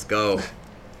Halloween, let's go.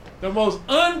 The most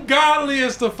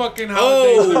ungodliest of fucking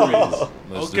holidays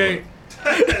there is. Okay.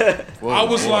 I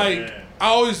was like, I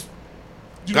always.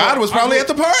 God was probably at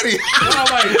the party.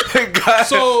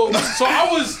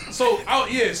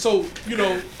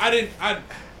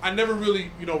 I never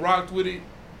really, rocked with it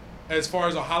as far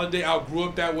as a holiday. I grew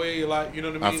up that way, like, you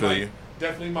know what I mean? I feel you.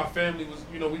 Definitely my family was,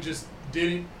 we just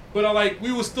did it. But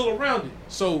we were still around it.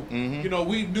 So,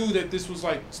 we knew that this was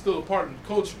still a part of the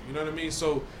culture, you know what I mean?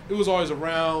 So it was always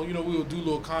around, we would do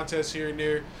little contests here and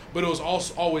there, but it was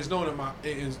also always known in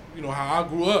how I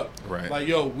grew up. Right. Like,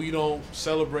 yo, we don't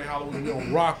celebrate Halloween, we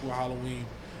don't rock with Halloween,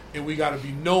 and we gotta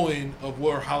be knowing of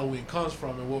where Halloween comes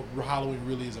from and what Halloween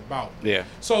really is about. Yeah.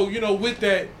 So, with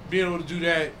that, being able to do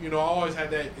that, I always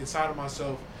had that inside of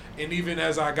myself. And even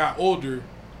as I got older,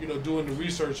 doing the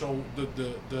research on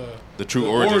the true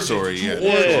origin story,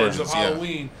 origins of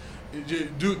Halloween.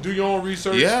 Do your own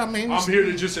research. Yeah, I mean, I'm here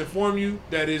to just inform you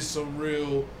that is some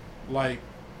real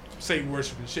Satan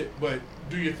worship and shit. But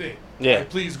do your thing. Yeah.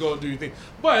 Please go do your thing.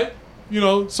 But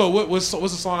so what's the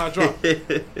song I dropped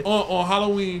on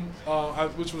Halloween,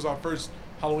 which was our first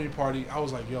Halloween party? I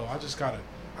was like, yo, I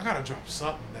gotta drop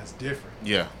something that's different.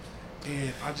 Yeah.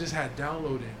 And I just had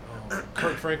downloaded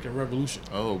Kirk Franklin Revolution.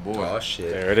 Oh boy. Oh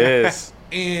shit. There it is.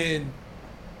 And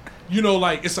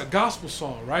it's a gospel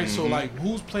song, right? So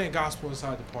who's playing gospel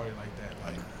inside the party like that?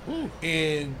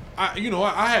 And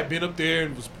I had been up there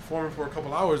and was performing for a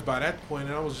couple hours by that point,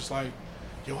 and I was just like,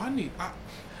 yo,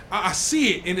 I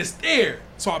see it and it's there.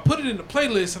 So I put it in the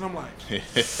playlist and I'm like,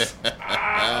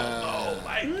 I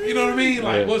don't know, you know what I mean?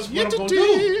 What I'm gonna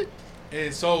do?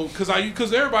 And so, cause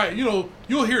everybody,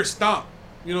 you'll hear Stomp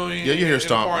You know what I mean? Yeah, you hear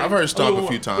Stomp. I've heard Stomp a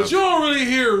few times. But you don't really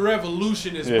hear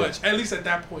Revolution as much, at least at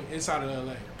that point inside of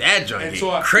LA. That joint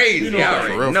crazy. You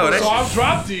know, so I've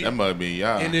dropped it. That might be,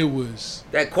 yeah. And it was.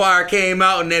 That choir came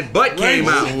out and that butt came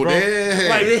out. Bro. Like,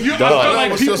 I felt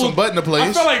like people, some butt in the place.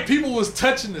 I felt like people was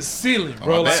touching the ceiling,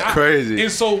 bro. Oh, that's crazy.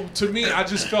 And so to me, I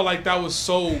just felt like that was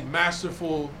so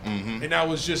masterful, and that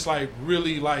was just like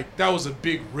really like that was a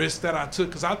big risk that I took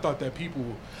because I thought that people,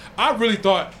 I really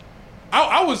thought.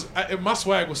 My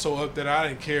swag was so up that I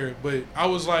didn't care, but I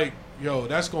was like, "Yo,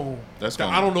 that's gonna."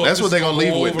 I don't know. That's what they're gonna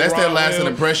leave with. That's their lasting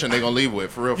hell. impression they're gonna leave with,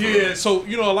 for real. Yeah. So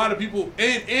a lot of people,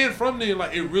 and from then,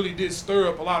 like it really did stir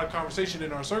up a lot of conversation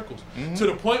in our circles to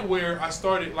the point where I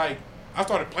started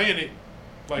playing it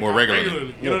like more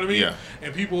regularly. You know what I mean? Yeah.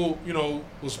 And people,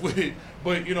 was with it,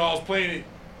 but I was playing it.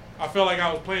 I felt like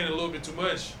I was playing it a little bit too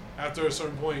much after a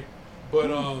certain point, but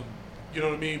you know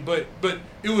what I mean? But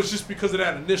it was just because of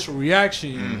that initial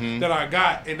reaction that I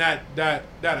got and that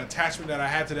attachment that I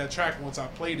had to that track once I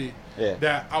played it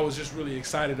that I was just really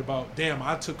excited about. Damn,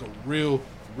 I took a real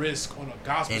risk on a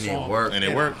gospel song. And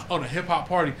it worked. On a hip hop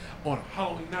party on a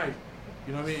Halloween night.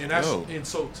 You know what I mean? And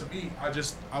so to me,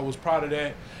 I was proud of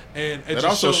that. And it that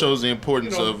also shows the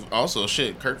importance of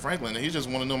Kirk Franklin. He's just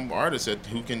one of them artists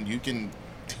you can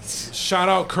shout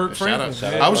out Kirk Franklin.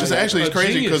 I was just actually it's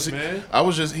crazy because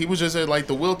he was just at like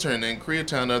the Wiltern in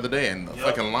Koreatown the other day, and the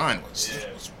fucking line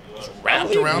was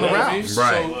wrapped around the route.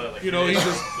 Right. He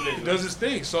does his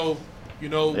thing. So that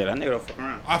nigga don't fuck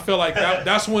around. I feel like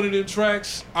that's one of them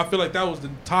tracks. I feel like that was the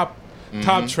top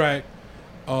track.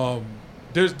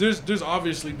 There's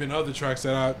obviously been other tracks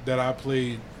that I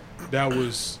played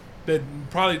that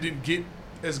probably didn't get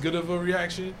as good of a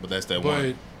reaction. But that's that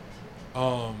one.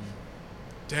 But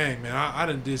dang, man, I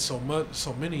done did so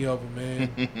many of them, man.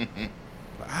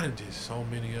 I done did so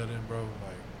many of them, bro. Like,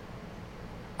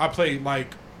 I played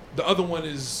like the other one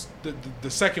is the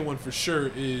second one for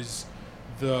sure is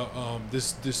the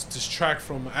this track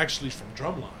from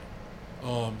Drumline,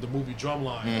 the movie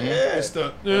Drumline. It's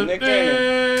the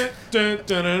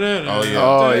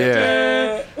oh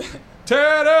yeah.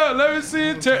 Tear it up, let me see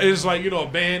it. It's like a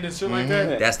band and shit like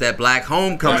that. That's that Black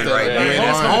Homecoming right there.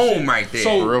 That's home right there.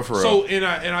 So, for real. So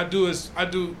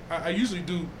I usually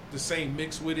do the same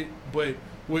mix with it, but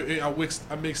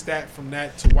I mix that from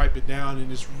that to Wipe It Down, and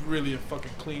it's really a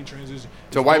fucking clean transition.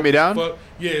 To Wipe Me Down?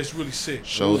 Yeah, it's really sick.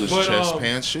 Shoulders, chest,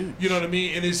 pants, shoes. You know what I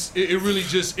mean? And it really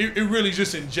just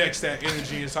injects that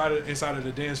energy inside of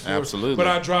the dance floor. Absolutely. But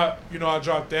I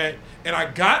dropped that, and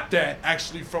I got that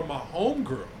actually from my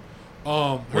homegirl.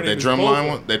 That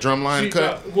drumline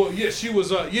cut? She was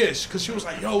because she was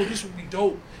like, yo, this would be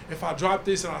dope if I dropped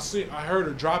this, and I heard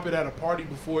her drop it at a party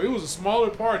before. It was a smaller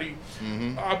party,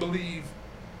 I believe,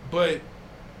 but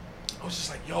I was just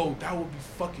like, yo, that would be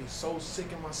fucking so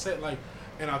sick in my set. Like,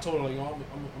 and I told her like, yo, I'm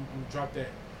gonna drop that,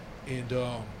 and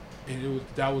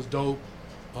that was dope.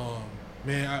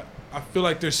 Man, I feel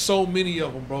like there's so many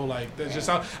of them, bro. Like, that's just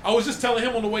I was just telling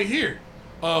him on the way here.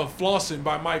 Flossing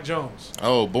by Mike Jones.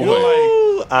 Oh boy!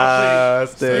 I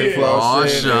stay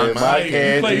flossing. My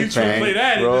candy play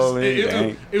that.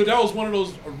 That was one of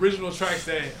those original tracks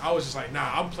that I was just like,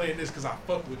 nah, I'm playing this because I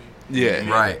fuck with it. Yeah,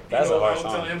 right. I was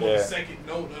telling him on the second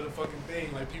note of the fucking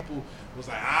thing. Like people was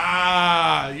like,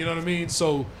 you know what I mean?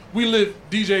 So we live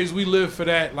for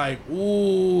that, like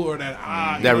ooh or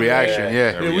that that reaction.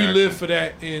 Yeah, we live for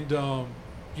that, and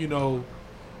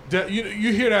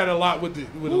you hear that a lot with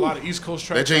a lot of East Coast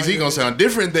tracks. That Jay-Z gonna sound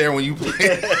different there when you play. You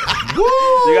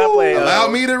gotta play. Allow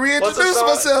me to reintroduce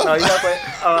myself. You gotta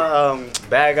play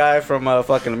Bad Guy from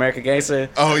fucking American Gangster.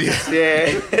 Oh yeah.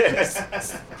 Yeah.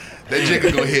 That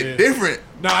Jigga gonna hit different.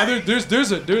 Nah,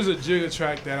 there's a Jigga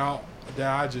track that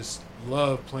I just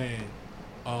love playing,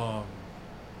 and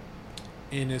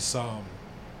it's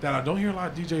that I don't hear a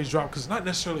lot of DJs drop because it's not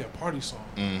necessarily a party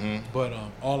song, but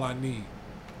All I Need.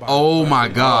 Oh my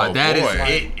God, that is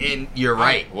it, and you're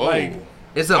right. Whoa. Like,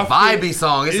 it's a vibey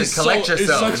song. It's a collect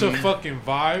yourself. It's such a fucking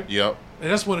vibe. Yep. And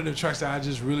that's one of the tracks that I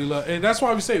just really love, and that's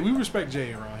why we say we respect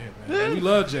Jay around here, man. Like, we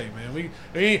love Jay, man. We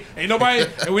ain't nobody,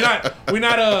 and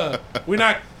we're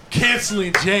not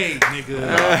canceling Jay, nigga.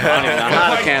 I'm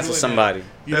not to cancel somebody.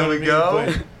 You know what I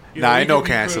mean? But, ain't no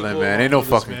canceling, man. Ain't no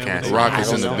fucking canceling. Rock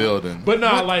is in the building. But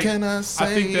nah, what can I say? I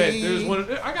think that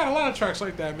there's I got a lot of tracks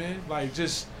like that, man. Like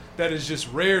that is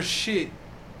just rare shit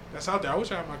that's out there. I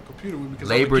wish I had my computer with me.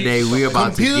 Labor Day, we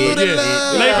about to get Labor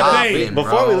Day.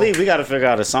 Before we leave, we got to figure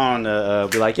out a song to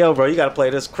be like, yo, bro, you got to play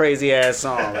this crazy ass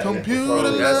song. Like,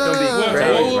 Computer That's gonna be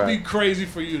crazy. What would be crazy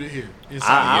for you to hear?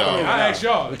 I asked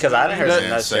y'all because I didn't hear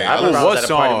that shit. I remember I was at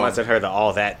a party once and heard the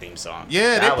All That theme song.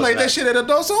 Yeah, they played that shit at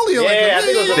Adults Only. Yeah, I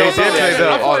think it was Adults Only.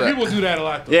 I feel like people do that a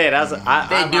lot. Though. Yeah, that's They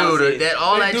do that.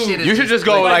 All that shit. You should just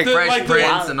go like Fresh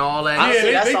Prince and all that.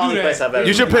 Honestly, Yeah, that's they the do only that. place I've ever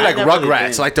you should been. play like I've never Rugrats,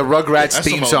 been. like the Rugrats That's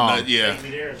theme some song. old, yeah. Take Me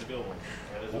There is a good one.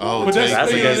 Oh, But that's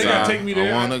That's a they good gotta song. take me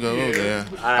there. I wanna go there.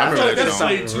 I remember feel like that that's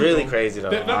song. something really crazy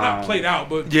though. Not played out,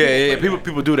 but Yeah,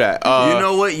 people do that. You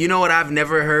know what? You know what? I've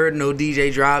never heard no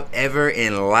DJ drop ever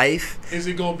in life. Is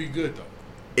it gonna be good though?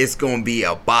 It's gonna be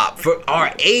a bop for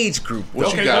our age group. What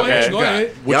Okay, you got? go ahead, What go you got? ahead.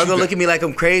 What Y'all you gonna got? look at me like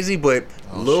I'm crazy, but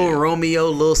Lil shit. Romeo,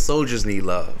 Lil Soldiers Need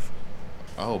Love.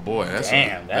 Oh boy, that's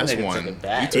Damn, that that's nigga one. took it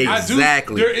back.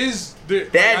 Exactly. There is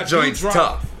That joint's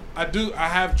tough. I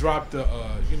have dropped the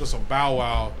some Bow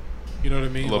Wow. You know what I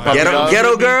mean? Little Like,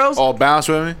 Ghetto Girls. Oh, bounce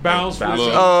with me. Bounce. Bounce. with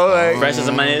me. Oh, like, Fresh as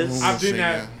a man is. I've done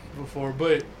that before,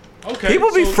 but okay.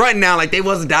 people be so- fronting now like they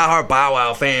wasn't diehard Bow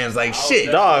Wow fans. Like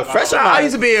shit, Dog, Fresh I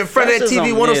used to be in front of that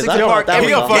TV 106 Park every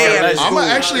He a fucking day. legend. I'm gonna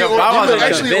actually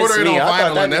order it on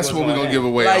vinyl, and that's what we're gonna give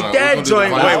away. Like that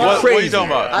joint was Wait, what are crazy. you talking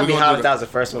about? I'd be hot if that was the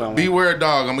first one I went. Beware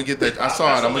Dog. I'm gonna get that. I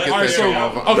saw it. I'm gonna get All that right, shit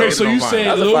on so vinyl. okay, so you said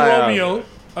That's a Lil fire Romeo,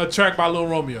 a track by Lil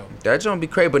Romeo. That joint be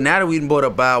crazy, but now that we bought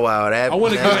up Bow Wow, that I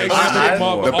want to get that- an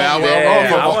example of The Bow Wow Yeah,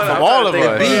 from all of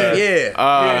us. yeah.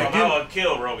 I would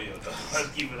kill Romeo. Though. Let's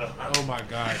keep it up. Oh my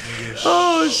God, nigga.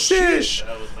 Oh shit.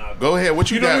 That was not Go ahead. What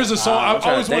you You know, got? there's a song I I'm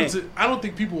trying always to wanted to. I don't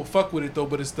think people will fuck with it though,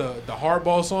 but it's the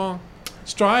hardball song.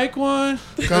 Strike one.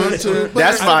 Come to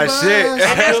That's my shit.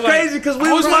 That's crazy because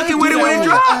we was fucking with it when it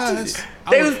dropped.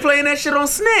 They was playing that shit on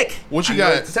Snick. What you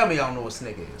got? Tell me y'all know what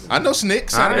Snick is. I know Snick.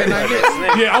 Saturday Night Nick.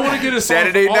 Yeah, I want to get a song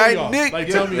Saturday from all Night y'all. Nick. Like,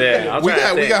 tell me. Yeah, I'm We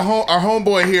trying to got think. our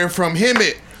homeboy here from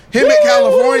Hemet,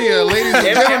 California, ladies and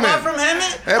Am gentlemen. I from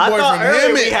Hemet? That I boy thought from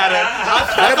earlier we Hemet. had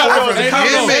That boy from Hey,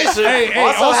 no, Hemet.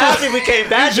 Hey, also happy we came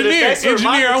back to this. engineer, Thanks for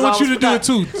engineer, I reminding want us you to do I it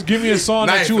too. Give me a song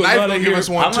that you would Knife love to gonna hear. give us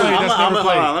one I'm too. that's never hold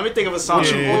played. on. Let me think of a song.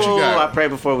 What you got? I pray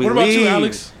before we What about leave. you,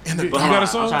 Alex? In the You dark. got a I'm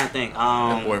song? trying to think.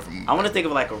 That boy from. I want to think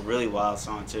of like a really wild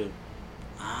song too.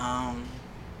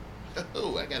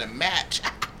 Oh, I got a match.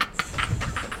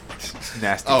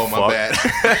 Nasty. Oh my bad.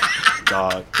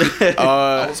 Dog.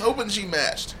 I was hoping she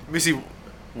matched. Let me see.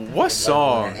 What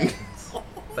song?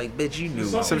 Like, bitch, you knew.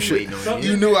 Some shit.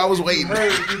 You knew I was waiting.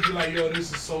 Heard it, you'd be like, yo,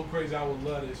 this is so crazy. I would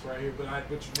love this right here, but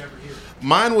you never hear it.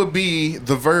 Mine would be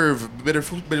the Verve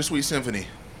Bittersweet Symphony.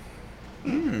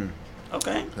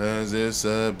 Okay. Cause it's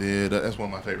a bit. That's one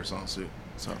of my favorite songs too.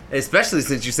 So Especially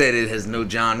since you said it has no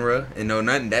genre and no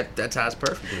nothing. That ties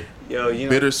perfectly. Yo, you know.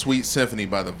 Bittersweet Symphony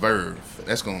by the Verve.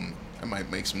 That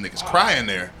might make some niggas cry in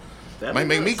there. Might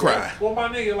make me cry. Well, my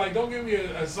nigga, like, don't give me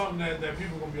a something that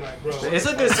people gonna be like, bro. It's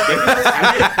a good song. You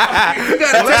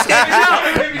gotta test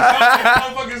that Maybe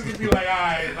motherfuckers can be like, all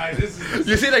right, like this is.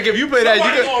 You see, like if you play that,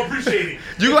 Somebody you gonna appreciate it.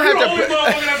 you gonna If have you're to the only put-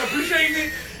 motherfucker that's appreciating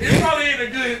it. It probably ain't a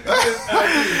good. So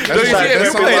you see, like- if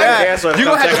that's you play like- that, that's what you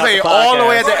gonna have to comes play it out the all the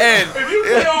way at podcast. the end. If you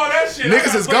play all that shit,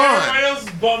 Niggas is gone. Everybody else is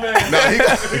bum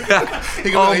ass. He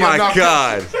gonna Oh be like, my no,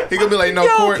 god. He gonna be like, no,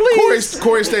 Yo, please.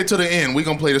 Corey, stay to the end. We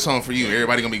gonna play the song for you.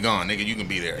 Everybody gonna be gone, nigga. You can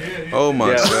be there. Oh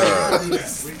my Yeah.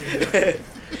 god.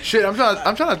 Shit, I'm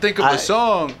trying to think of a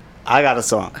song. I got a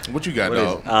song. What you got,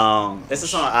 dog? It's a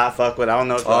song I fuck with. I don't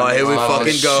know if Oh, here we Oh,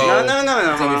 fucking shit. go. No.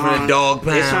 Tell me from the dog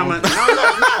It's from pound.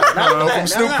 no, From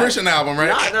Snoop Christian album,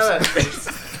 right? No.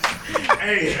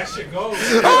 Hey, that shit goes.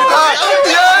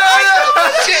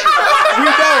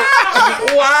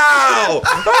 Wow.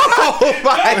 Oh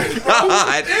my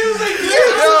god.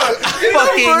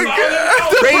 Fucking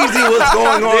crazy what's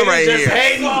going on right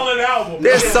here. Solid album.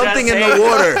 There's something in the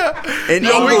water. And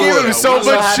Yo, we give him so I'm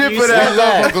so much happy shit you for said that.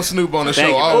 that. Uncle Snoop on the Thank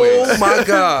show you. always. Oh my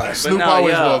god. Snoop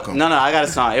always welcome. No, I got a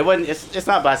song. It wasn't. It's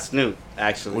not by Snoop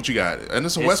actually. What you got? And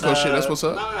it's some West Coast shit. That's what's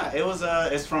up. No, it was.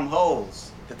 It's from Holes.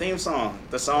 The theme song.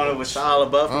 The song that was Shia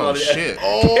LaBeouf. and all Oh that. shit.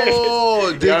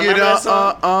 Oh, dig Y'all it remember up,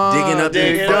 that song? Digging up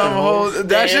Dig the it fucking up. holes. That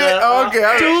Dig shit. it up.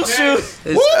 Okay. Two shoes.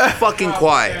 It's fucking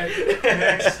quiet.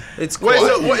 It's Wait,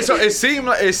 quiet. so it seemed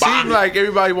like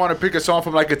everybody want to pick a song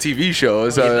from like a TV show.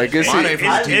 So I guess Mine ain't from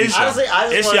the TV show. Honestly, I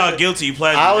just It's wanted y'all to- guilty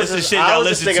pleasure. I was This is just, shit I y'all was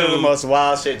just listen thinking of the to. most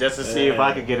wild shit just to see if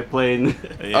I could get it played.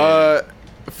 Yeah.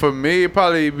 for me it'd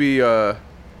probably be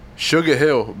Sugar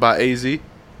Hill by AZ.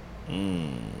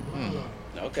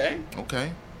 Okay.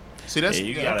 Okay. See, that's Yeah,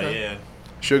 you gotta, okay. yeah.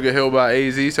 Sugar Hill by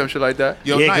AZ, some shit like that.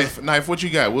 Yo, Yeah, knife. What you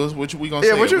got? What we gonna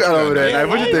Yeah, say? what you got over there, Knife?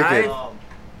 What you thinking?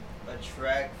 A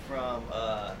track from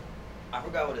I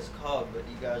forgot what it's called, but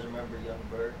you guys remember Young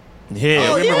Bird?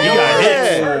 Yeah, he got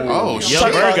hits. Oh,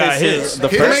 Young Bird got hits. The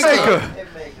first maker.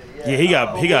 Yeah,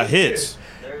 he got hits.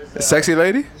 Sexy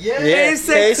lady? Hey,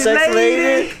 sexy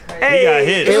lady. He got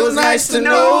hits. It was nice to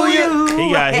know you.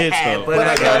 He got hits though. But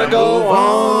I gotta go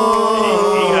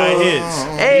on. He got hits.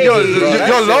 Hey, Yo,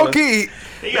 low key.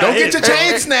 Don't get your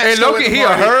chain snatched. Hey, low key, he a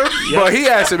herb, but he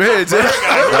had some hits.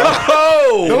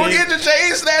 Don't get your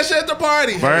chain snatched at the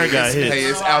party. Bird got hits. Hey,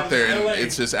 it's out there.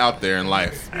 It's just out there in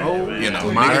life. You know,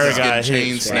 Bird niggas is got getting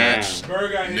chain hits. snatched.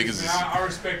 Bird got hits, Niggas is. man. I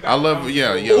respect that. I love.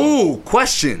 Yeah. Ooh,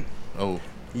 question. Oh.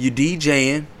 You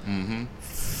DJing.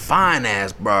 Fine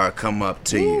ass bar come up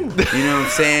to you. You know what I'm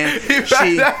saying?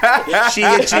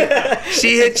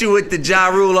 She hit you with the Ja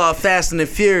Rule off Fast and the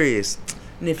Furious.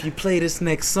 And if you play this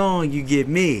next song, you get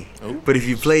me. But if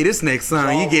you play this next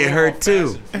song, you get her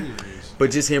too.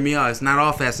 But just hear me out. It's not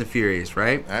all Fast and Furious,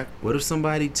 right? What if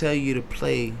somebody tell you to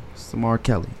play some R.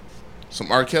 Kelly?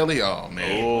 Some R. Kelly? Oh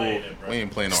man, we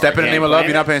ain't playing. Step in the name of love.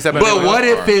 You're not playing Step in the name of But love. what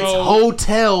if it's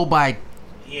Hotel by?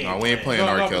 No, we ain't playing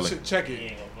R. Kelly. Check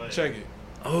it. Check it.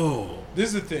 Oh,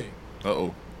 This is the thing.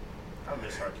 Uh-oh. I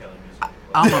miss R. Kelly music.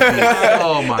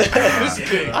 oh my God. This is the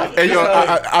thing. Hey, yo,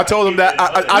 I told him that.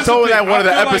 I told him that in one of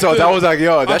the episodes. I was like,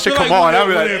 yo, that should come on.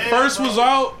 When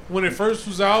it first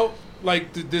was out,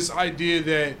 like this idea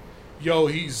that, yo,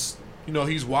 he's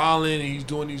wilding and he's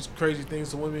doing these crazy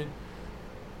things to women.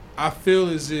 I feel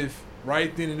as if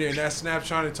right then and there, in that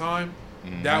snapshot of time,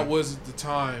 that wasn't the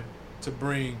time to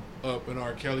bring up an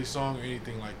R. Kelly song or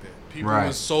anything like that. People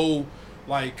were so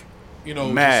like,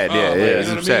 mad, just, yeah, like, yeah, you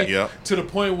know what I mean? Yep. To the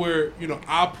point where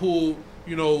I pulled,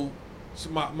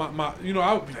 my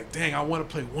I would be like, dang, I want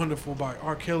to play "Wonderful" by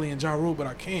R. Kelly and Ja Rule, but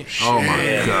I can't. Oh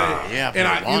my God. Yeah. And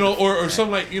I, or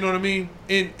something like, you know what I mean.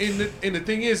 And the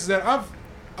thing is that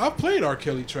I've played R.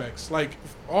 Kelly tracks like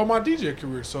all my DJ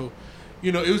career, so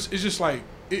it's just like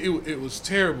it was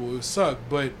terrible, it sucked.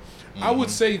 But I would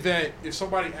say that if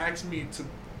somebody asked me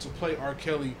to play R.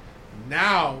 Kelly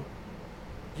now,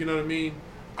 you know what I mean,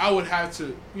 I would have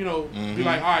to be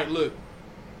like, all right, look,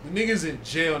 the nigga's in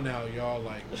jail now, y'all,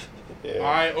 like, all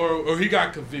right, or he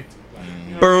got convicted.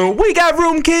 Like, We got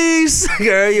room keys,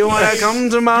 girl. You wanna come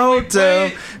to my hotel?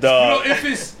 If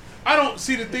it's, I don't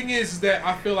see. The thing is that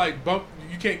I feel like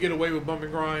you can't get away with bump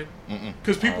and grind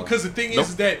because the thing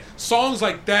is that songs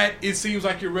like that, it seems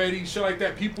like you're ready, shit like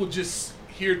that. People just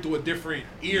hear through a different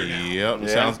ear now. Yep, it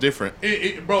sounds different.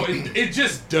 It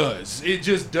just does. It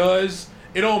just does.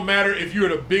 It don't matter if you're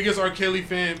the biggest R. Kelly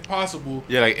fan possible.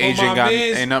 Yeah, like Asian got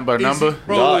ain't nothing but a number.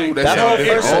 Dog, that whole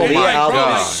first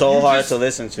album is so hard to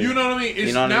listen to. You know what I mean?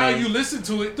 You know what I mean? You listen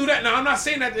to it through that. Now I'm not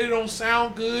saying that it don't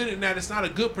sound good and that it's not a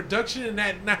good production and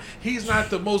that he's not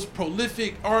the most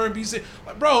prolific R&B singer.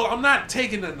 Like, bro, I'm not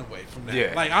taking nothing away from that.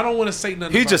 Yeah. Like I don't want to say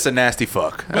nothing. He's about just it. a nasty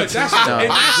fuck. But that's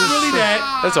really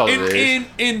that. That's all it is.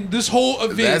 And this whole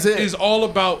event is all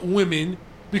about women.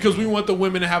 Because we want the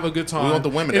women to have a good time. We want the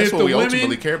women. That's what we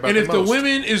ultimately care about. And if the most.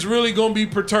 women is really gonna be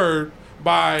perturbed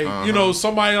by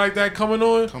somebody like that coming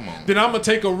on, then I'm gonna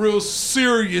take a real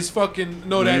serious fucking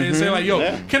note at it and say like,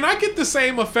 yo, can I get the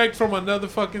same effect from another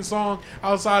fucking song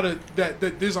outside of that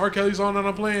this R. Kelly song that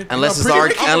I'm playing? Unless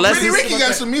Pretty Ricky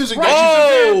got some music. Right.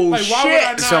 Oh like, why would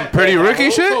I not, some Pretty Ricky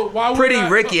shit. Pretty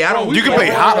Ricky, I don't. You can play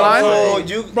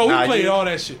Hotline. Bro, we played all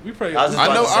that shit. We played. I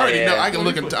already know. I can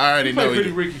look into. I already know.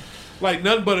 Pretty Ricky. Like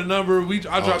Nothing But a Number. I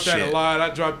dropped that a lot.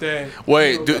 I dropped that.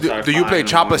 Wait, do you play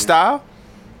Chopper Style?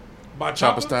 By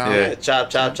Chopper Style? Yeah.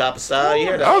 Chop style. You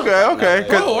hear that? Okay.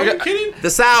 Bro, are you kidding?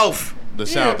 The South. The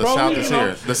South is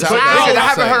here. The South. I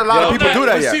haven't heard a lot of people do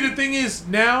that yet. See, the thing is,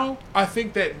 now I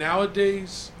think that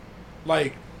nowadays,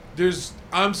 like, as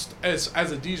a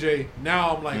DJ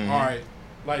now, I'm like, all right,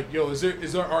 like, yo, is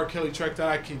there R. Kelly track that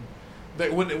I can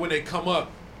that when they come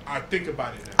up, I think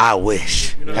about it now. I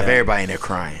wish. You know Have that? everybody in there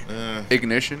crying.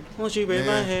 Ignition. Won't you break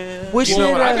my head? Wish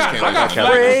I got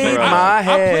break my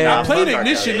head. I played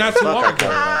Ignition not too long ago.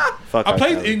 I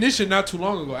played Kelly. Ignition not too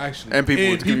long ago, actually. And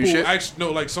people give you shit? Actually,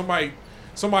 no, like somebody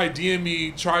DM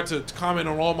me, tried to comment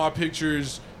on all my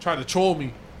pictures, tried to troll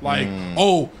me. Like,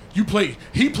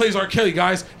 he plays R. Kelly,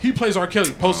 guys. He plays R.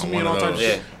 Kelly. Posting me and all types of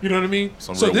shit. You know what I mean?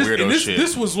 Some real weirdo shit.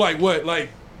 This was like what? Like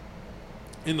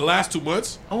in the last 2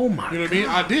 months. Oh my! You know what I mean?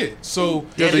 I did. So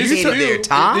Yeah, it's you need their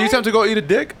time. Do you time to go eat a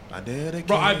dick? I did again.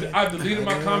 Bro, I deleted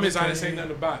my comments. I didn't say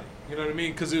nothing about it. You know what I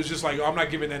mean? Because it was just like, I'm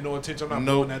not giving that no attention. I'm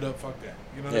not blowing that up. Fuck that.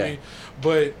 You know what I mean?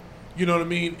 But you know what I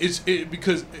mean?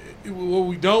 Because what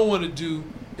we don't want to do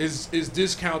is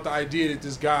discount the idea that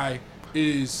this guy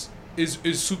is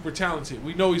super talented.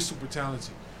 We know he's super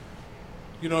talented.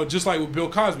 just like with Bill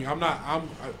Cosby, I'm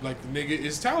like the nigga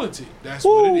is talented. That's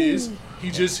what it is. He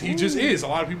just is. A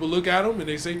lot of people look at him and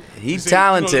they say he's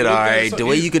talented. All right, the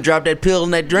way you could drop that pill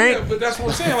in that drink. Yeah, but that's what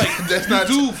I'm saying. Like that's not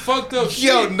dude fucked up shit.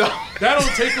 Yo, no. That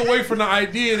don't take away from the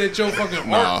idea that your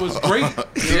fucking art was great.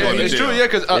 Yeah, it's true. Yeah,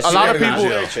 because a lot of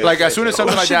people, like as soon as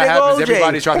something like that happens,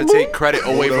 everybody tries to take credit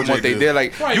away from what they did.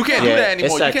 Like you can't do that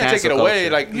anymore. You can't take it away.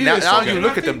 Like now you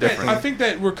look at them different. I think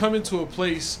that we're coming to a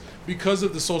place because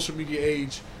of the social media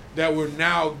age that we're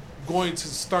now going to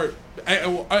start.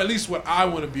 At least what I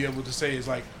want to be able to say is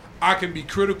like I can be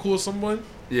critical of someone.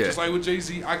 Yeah. Just like with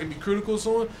Jay-Z, I can be critical of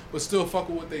someone, but still fuck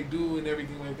with what they do and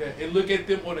everything like that, and look at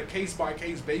them on a case by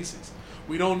case basis.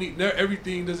 We don't need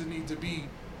everything. Doesn't need to be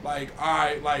like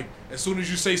as soon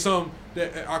as you say something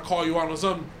that I call you out on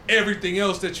something, everything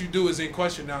else that you do is in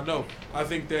question. Now, no, I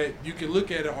think that you can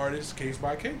look at an artist case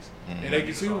by case, and they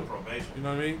can see them. You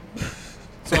know what I mean?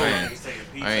 So I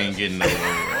ain't getting no shit.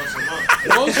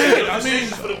 I mean,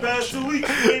 for the past 2 weeks,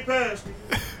 you ain't passed me.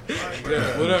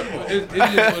 Yeah, whatever. It is what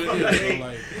it is.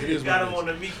 Like, it is what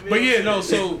it is. But yeah, no.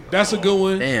 So that's a good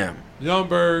one. Damn.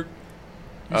 Youngberg.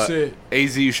 You said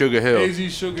AZ Sugar Hill.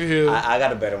 AZ Sugar Hill. I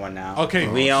got a better one now. Okay.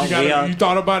 You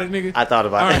thought about it, nigga? I thought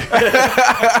about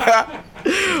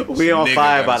it. We on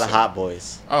Fire by the Hot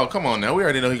Boys. Oh, come on now. We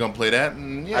already know he's gonna play that.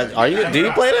 Do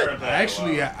you play that?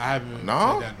 Actually, I haven't.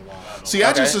 No. Played that in a while. See,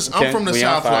 I'm from the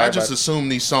South, so I just assume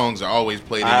these songs are always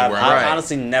played anywhere. I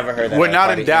honestly never heard that. We're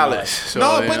not in Dallas. So,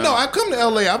 no, I come to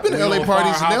LA. I've been to LA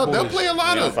parties, and they'll play a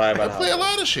lot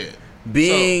of shit.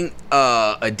 Being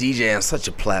a DJ on such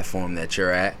a platform that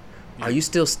you're at, are you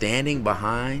still standing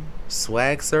behind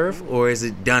Swag Surf, or is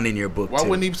it done in your book? Why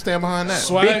wouldn't he stand behind that?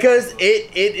 Because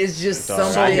it is just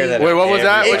something. Wait, what was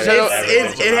that?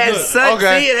 It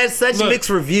has such mixed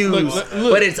reviews,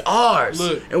 but it's ours,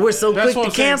 and we're so quick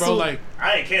to cancel. I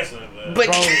ain't canceling it. But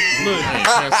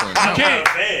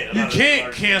you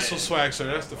can't cancel Swag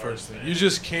Surf. That's the first thing. You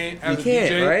just can't as a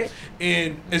DJ, right?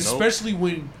 And especially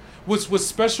when what's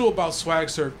special about Swag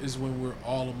Surf is when we're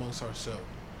all amongst ourselves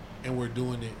and we're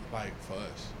doing it like for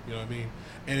us. You know what I mean?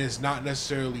 And it's not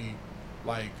necessarily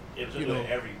like every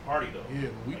party though. Yeah,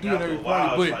 we do it every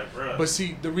party. But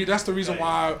see, that's the reason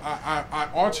why I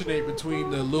alternate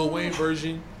between the Lil Wayne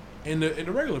version and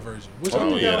the regular version. Which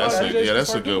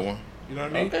that's a good one. You know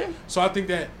what I mean? Okay. So I think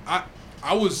that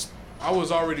I was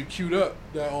already queued up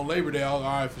that on Labor Day. I was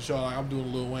all right for sure. Like I'm doing a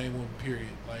Lil Wayne one. Period.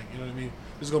 Like you know what I mean?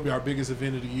 This is gonna be our biggest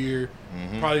event of the year.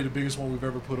 Probably the biggest one we've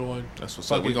ever put on. That's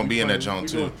what's up. We're gonna be in that joint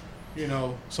too.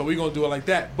 So we're gonna do it like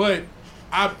that. But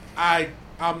I'm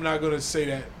not gonna say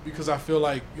that because I feel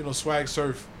like Swag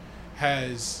Surf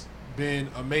has been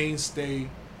a mainstay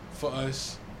for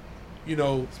us.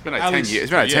 It's been like 10 years. It's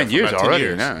been like 10 years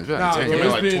already. Now it's been like 10 years.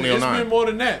 Like 2009. It's been more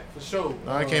than that for sure.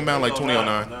 No, it came out like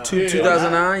 2009.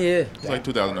 2009, yeah. It's like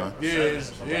 2009.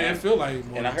 Yeah, it feel like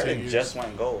more. And I heard it just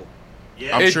went gold.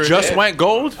 Yeah, it just went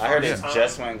gold. I heard it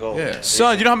just went gold. Yeah.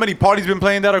 Son, you know how many parties been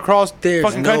playing that across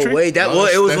fucking country? No way.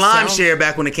 It was LimeShare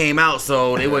back when it came out,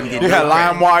 so they wasn't getting. You had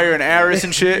LimeWire and Aris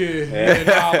and shit.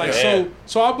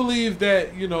 So I believe that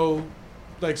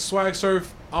like Swag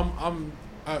Surf,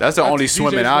 that's the only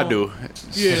swimming I do.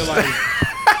 Yeah, like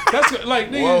that's like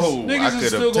niggas is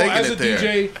still going as a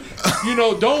DJ.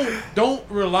 Don't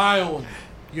rely on.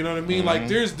 You know what I mean? Like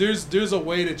there's a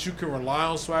way that you can rely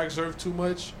on Swag Surf too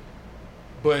much,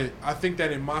 but I think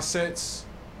that in my sets,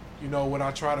 when I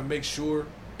try to make sure,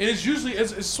 and it's usually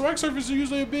Swag Surf is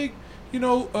usually a big,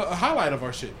 a highlight of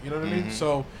our shit. You know what I mean?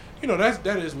 So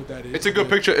that is what that is. It's a good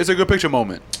picture. It's a good picture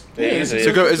moment. Yeah, it's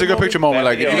a good picture moment.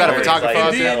 Like if you got a photographer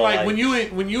out there, like when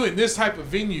you in this type of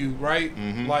venue, right?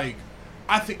 Like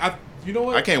you know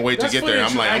what? I can't wait to get there.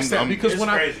 Because when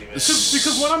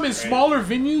I'm in smaller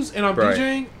venues and I'm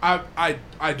DJing,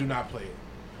 I do not play it.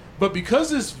 But because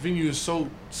this venue is so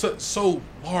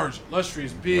large,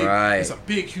 illustrious, big, it's a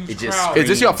big, huge crowd. Is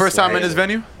this your first time in this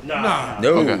venue? Nah.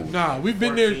 We've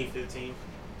been there. 15.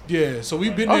 Yeah, so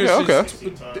we've been there since.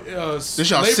 This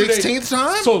your 16th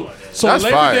time? So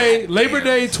Labor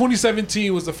Day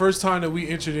 2017 was the first time that we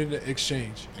entered into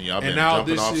Exchange, and now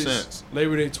this is since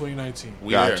Labor Day 2019.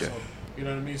 Gotcha. So, you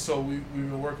know what I mean? So we've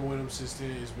been working with them since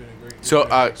then. It's been a great. So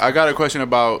I got a question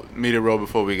about Media Row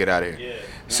before we get out of here. Yeah.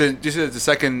 So this is the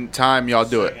second time y'all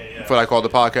do it for like all the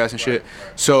podcasts and shit.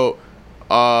 So,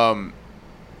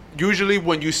 usually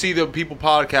when you see the people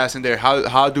podcasting there,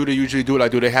 how do they usually do it?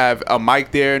 Like, do they have a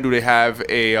mic there? And do they have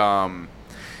a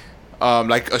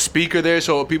like a speaker there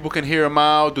so people can hear them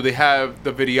out? Do they have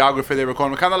the videographer there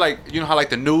recording? Kind of like, you know how like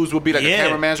the news would be, like the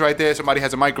cameraman's right there, somebody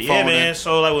has a microphone. Yeah, man.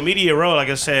 So like with Media Row, like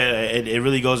I said, it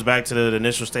really goes back to the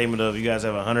initial statement of you guys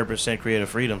have 100% creative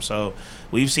freedom. So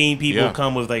we've seen people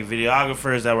come with like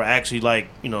videographers that were actually like,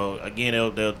 you know, again,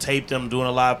 they'll tape them doing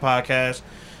a live podcast.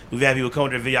 We've had people come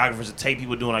with their videographers to tape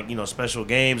people doing like, you know, special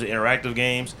games, interactive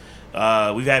games.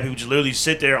 We've had people just literally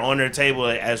sit there on their table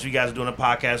as you guys are doing a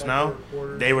podcast now.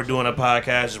 They were doing a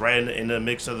podcast right in the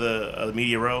mix of the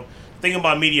Media Row. The thing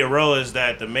about Media Row is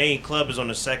that the main club is on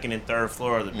the second and third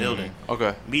floor of the building.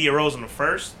 Okay. Media Row's on the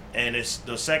first, and it's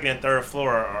the second and third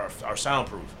floor are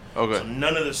soundproof. Okay. So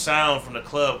none of the sound from the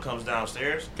club comes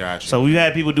downstairs. Gotcha. So we've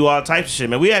had people do all types of shit,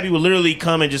 man. We had people literally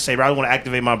come and just say, "Bro, I want to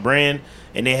activate my brand,"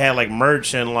 and they had like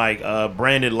merch and like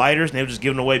branded lighters, and they were just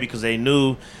giving away because they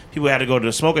knew people had to go to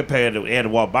the smoking patio. They had to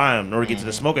walk by them in order to get to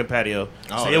the smoking patio.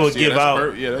 So they would give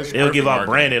out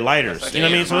branded lighters. You know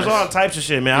what I mean? So it's all types of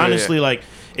shit, man. Honestly, like.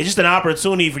 It's just an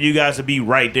opportunity for you guys to be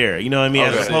right there. You know what I mean?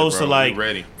 As opposed to like,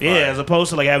 as opposed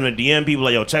to like having to DM people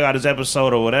like, yo, check out this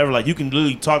episode or whatever. Like you can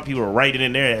literally talk to people right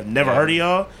in there that have never heard of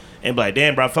y'all and be like,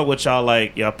 damn, bro, I fuck with y'all,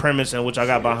 like y'all premise and what y'all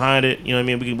got behind it. You know what I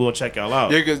mean? We can go and check y'all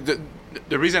out. Yeah, because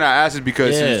the reason I asked is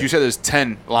because you said there's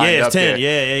 10 lined up. There.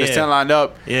 There's 10 lined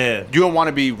up. Yeah. You don't want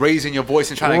to be raising your voice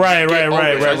and trying to get over.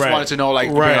 I just wanted to know, like,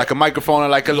 like a microphone or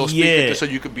like a little speaker just so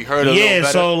you could be heard a little better.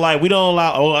 Yeah, so like we don't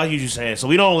allow. Oh, I hear you saying. So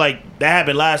we don't like that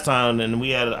happened last time, and we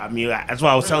had. I mean, that's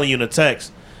why I was telling you in the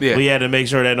text. Yeah. We had to make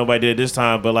sure that nobody did this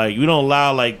time, but like we don't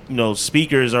allow like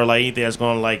speakers or like anything that's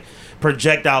going to like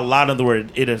project out loud of the word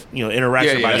interact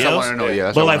with somebody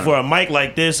else. But like for a mic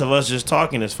like this of us just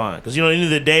talking is fine because at the end of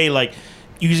the day like.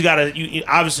 You just gotta.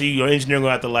 Obviously, your engineer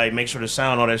gonna have to like make sure the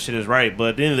sound, all that shit is right. But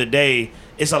at the end of the day,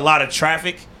 it's a lot of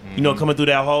traffic. Coming through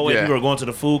that hallway. People are going to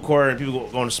the food court and people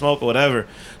going to smoke or whatever.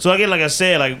 So again, like I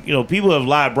said, like people have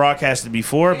live broadcasted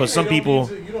before, but some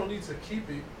people you don't need to keep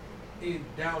it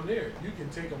down there. You can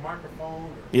take a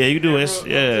microphone. You do it. To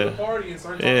the party and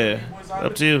start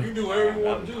up to you. You can do whatever you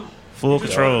want to do. Full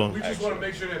control. We just want to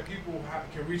make sure that people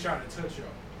can reach out and touch y'all.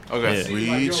 Okay.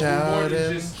 Reach out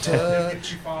and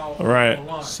touch. Right.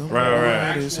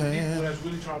 Right. People that's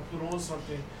really trying to put on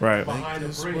something behind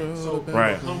the brand. So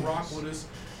come rock with us.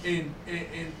 And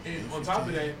on top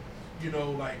of that,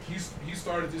 like he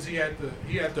started this. He had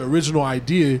the original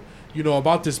idea,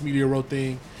 about this Media Row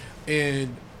thing,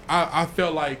 and I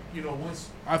felt like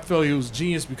once I felt he was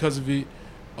genius because of it,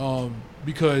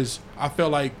 because I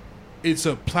felt like. It's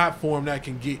a platform that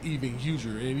can get even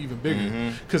huger and even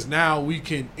bigger because now we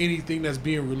can anything that's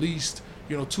being released,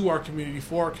 to our community,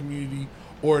 for our community,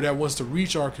 or that wants to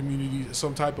reach our community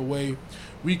some type of way,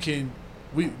 we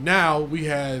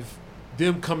have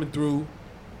them coming through,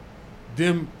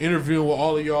 them interviewing with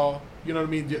all of y'all. You know what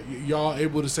I mean? Y'all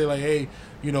able to say like, hey,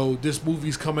 this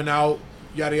movie's coming out,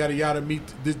 yada yada yada.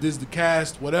 Meet this is the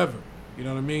cast, whatever. You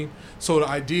know what I mean? So the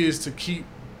idea is to keep,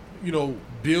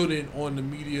 building on the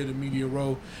Media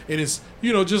Row, and it's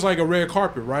just like a red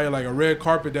carpet, right? Like a red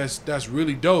carpet that's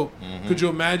really dope. Could you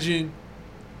imagine?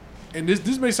 And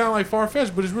this may sound like far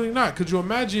fetched, but it's really not. Could you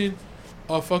imagine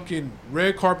a fucking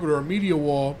red carpet or a media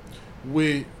wall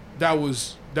with that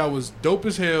was dope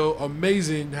as hell,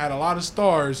 amazing, had a lot of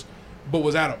stars,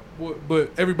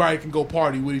 but everybody can go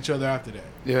party with each other after that.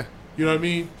 Yeah. You know what I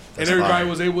mean? That's and everybody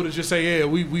was able to just say, yeah,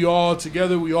 we all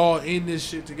together, we all in this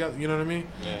shit together. You know what I mean?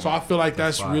 Yeah. So I feel like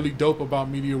that's really dope about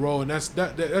Media Row, and that's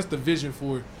the vision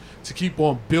for it, to keep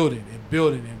on building and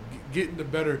getting the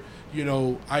better,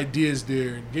 ideas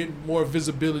there and getting more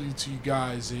visibility to you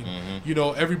guys and,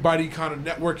 everybody kind of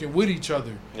networking with each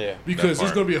other. Yeah. Because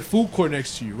there's going to be a food court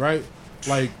next to you, right?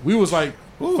 Like we was like,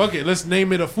 fuck it, let's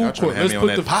name it a food court.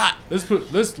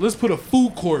 Let's put a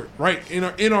food court right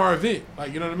in our event.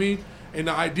 Like, you know what I mean? And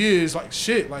the idea is like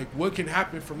shit, like what can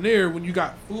happen from there when you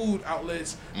got food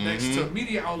outlets next to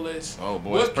media outlets? Oh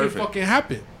boy, what can fucking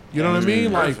happen? You know what I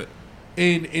mean? Like,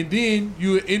 and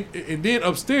then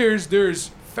upstairs there's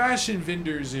fashion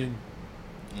vendors and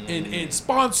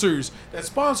sponsors that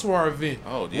sponsor our event.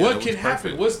 Oh, yeah, what can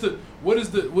happen? What is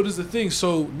the thing?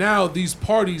 So now these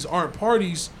parties aren't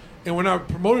parties. And we're not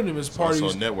promoting them as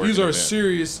parties. These are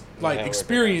serious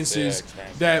experiences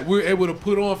that we're able to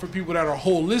put on for people that are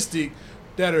holistic,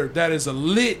 that is a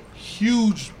lit,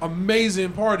 huge,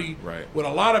 amazing party with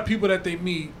a lot of people that they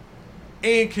meet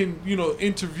and can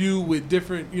interview with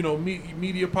different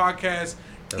media podcasts,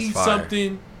 eat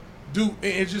something, do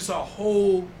it's just a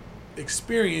whole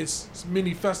experience,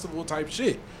 mini festival type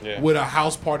shit with a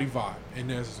house party vibe, and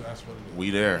that's what it is. We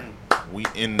there. We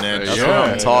in that. That's what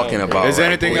I'm talking about. Is there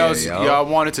anything else y'all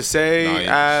wanted to say,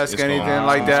 ask, anything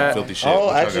like that? Filthy shit.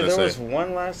 Oh, actually, there was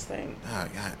one last thing. God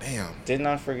damn. Did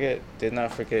not forget.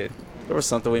 There was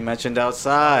something we mentioned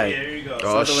outside. Here you go.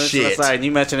 Oh, shit. Outside.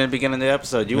 You mentioned in the beginning of the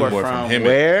episode. You are from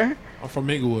where? I'm from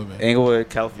Inglewood, man. Inglewood,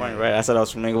 California, right? I said I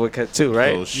was from Inglewood too,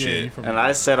 right? Oh, shit. And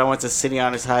I said I went to City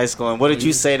Honors High School. And what did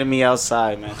you say to me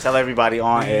outside, man? Tell everybody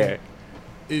on air.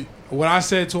 What I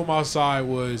said to him outside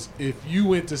was, if you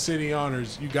went to City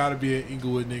Honors, you got to be an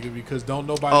Inglewood nigga because don't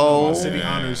nobody know about City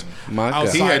Honors.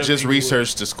 He had just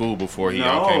researched the school before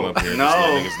y'all came up here.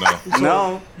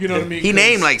 No. You know what I mean? He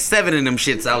named like 7 of them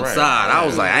shits outside. Right. I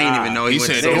was like, I ain't even know he went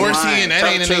said to Dorsey and that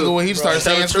ain't in Inglewood. He started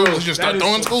saying schools and just start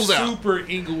throwing schools out. Super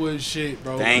Inglewood shit,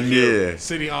 bro. Thank you.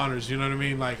 City Honors, you know what I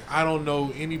mean? Like, I don't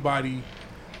know anybody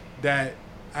that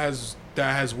has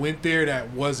went there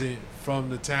that wasn't from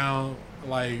the town,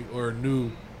 like, or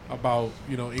knew about,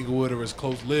 you know, Inglewood or was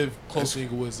close to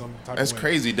Inglewood some type That's of way.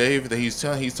 crazy, Dave, that he's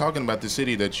talking about the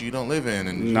city that you don't live in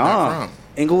and you're not from.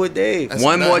 Inglewood Dave. That's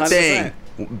One more 100%. thing.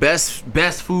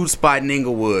 Best food spot in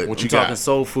Inglewood. What I'm you talking got?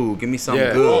 soul food. Give me something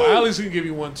Oh, good. Alex can give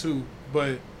you one too,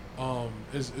 but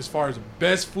as far as the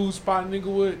best food spot in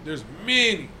Inglewood, there's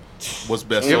many. What's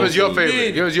best? Give us your food?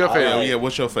 favorite. Give us your favorite. Yeah,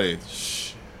 what's your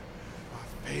favorite?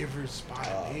 My favorite spot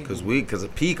in Inglewood. Because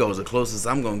Pico's the closest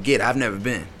I'm gonna get. I've never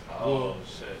been. Oh,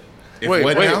 shit. Wait,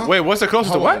 what's the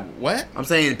closest to what? What? I'm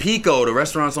saying Pico, the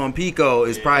restaurants on Pico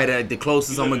is probably the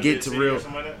closest I'm gonna get to real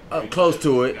close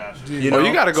to it. You know,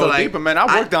 you gotta go deeper, man.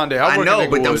 I worked down there. I know, but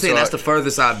I'm Inglewood, saying that's the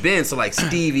furthest I've been. So like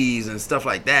Stevie's and stuff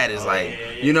like that is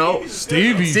you know,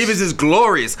 Stevie's is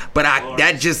glorious, but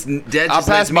that just pass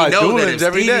lets me by know that if Doolin's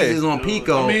every Stevie's day. is on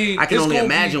Pico, I can it's only gonna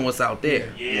imagine be- what's out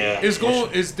there.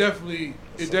 It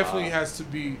definitely has to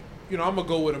be. You know, I'm gonna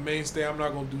go with a mainstay. I'm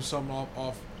not gonna do something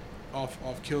off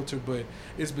kilter, but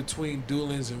it's between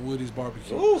Doolin's and Woody's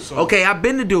Barbecue. So, Okay, I've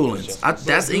been to Doolin's.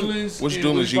 Which and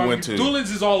Doolin's you went to?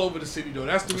 Doolin's is all over the city though.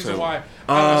 That's the reason why.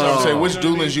 Say which you know what I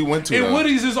Doolin's you went to? And though?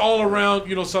 Woody's is all around,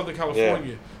 you know, Southern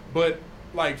California. But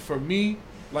like for me,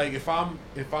 like if I'm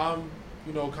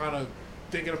you know, kind of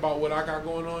thinking about what I got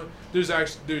going on, there's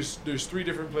 3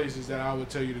 different places that I would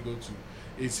tell you to go to.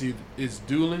 It's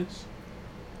Doolin's,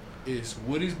 it's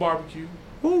Woody's Barbecue,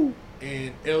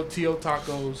 and LTO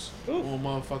Tacos on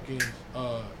motherfucking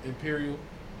Imperial.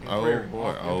 Imperial.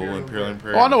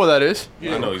 Oh, I know what that is.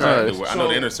 Yeah, I know exactly. exactly. I know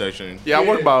the intersection. Yeah, I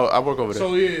work over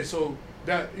there. So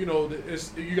that, you know,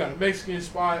 you got a Mexican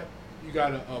spot, you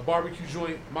got a barbecue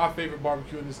joint. My favorite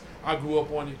barbecue in this, I grew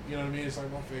up on it. You know what I mean? It's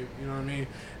like my favorite. You know what I mean?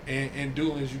 And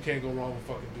Doolin's, you can't go wrong with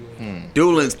fucking Doolin's.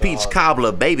 Doolin's peach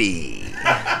cobbler, baby.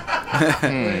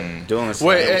 Doolin's.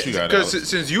 Wait, because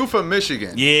since you from Michigan,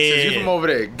 since you from over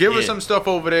there, give us some stuff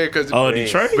over there, because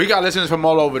Detroit? we got listeners from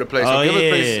all over the place. So give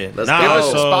us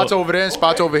spots over there and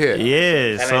spots over here.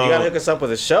 Yeah, And then you gotta hook us up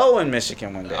with a show in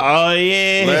Michigan one day. Oh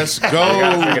yeah. Let's go. We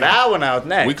gotta figure that one out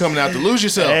next. We coming out to lose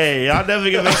yourself. Hey, y'all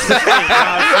definitely get back to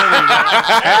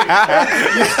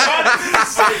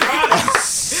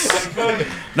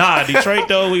Nah, Detroit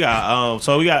though, we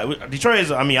got Detroit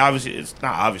is, I mean, obviously it's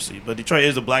not obviously, but Detroit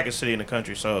is the blackest city in the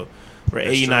country, so we're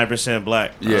 89%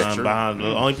 black. Yeah, behind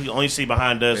the only city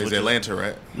behind us Is is Atlanta,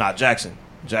 right? Not Jackson,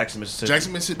 Mississippi.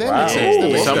 Jackson, Mississippi. Wow.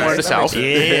 Somewhere in the south.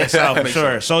 Yeah, south for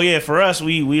sure. So yeah, for us,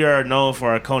 we are known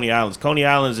for our Coney Islands. Coney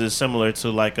Islands is similar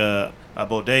to like a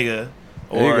bodega,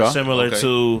 or similar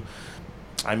to,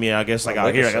 I mean, I guess like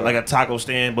out here, like a taco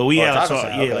stand. But we have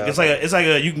it's like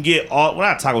a you can get all, well,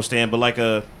 not a taco stand, but like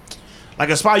a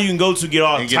spot you can go to get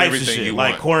all types of shit,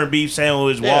 like corned beef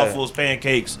sandwich, waffles,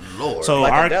 pancakes. Lord. So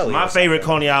Like my favorite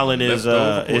Coney Island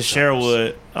is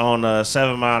Sherwood on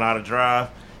 7 Mile Outer Drive.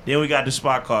 Then we got this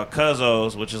spot called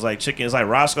Cuzzo's, which is like chicken. It's like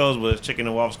Roscoe's, but it's chicken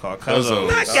and waffles called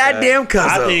Cuzzo's. Not goddamn Cuzzo.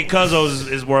 I think Cuzzo's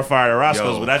is more fire than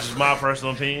Roscoe's, but that's just my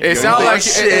personal opinion. It sounds like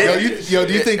shit. Yo,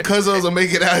 do you think Cuzzo's will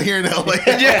make it out here in LA?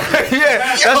 yeah.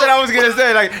 That's what I was gonna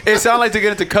say. Like, it sounds like to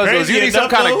get into Cuzzo's, you need some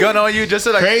kind of gun on you just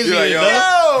to like. Crazy like,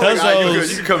 enough. Cuzzo's,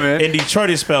 you can come in.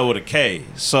 Detroit is spelled with a K,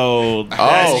 so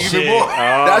that's even more.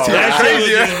 That's that crazy.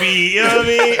 shit would just be, you know what I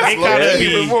mean? It gotta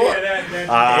be.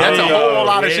 That's a whole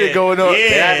lot of shit going on.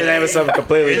 They have to name it something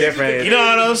completely different. You know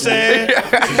what I'm saying?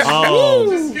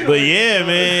 But yeah,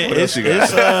 man, it's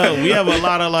we have a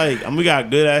lot of like, we got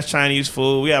good ass Chinese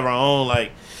food. We have our own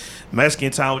like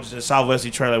Mexican town, which is in Southwest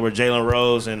Detroit, like where Jalen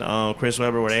Rose and Chris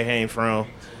Webber, where they came from.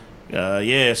 So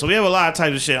we have a lot of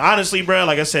types of shit. Honestly, bro,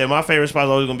 like I said, my favorite spot is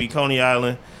always gonna be Coney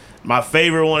Island. My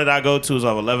favorite one that I go to is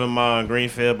off 11 Mile in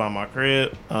Greenfield by my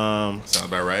crib. Sounds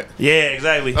about right. Yeah,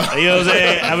 exactly. You know what I'm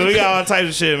saying? I mean, we got all types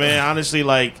of shit, man. Honestly,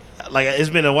 like it's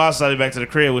been a while since I've been back to the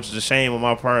crib, which is a shame on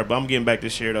my part, but I'm getting back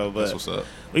this year though. But that's what's up.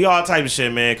 We all type of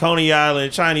shit, man. Coney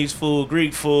Island, Chinese food,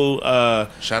 Greek food.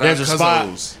 Shout there's out a spot.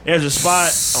 Cuzzos. There's a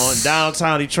spot on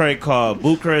downtown Detroit called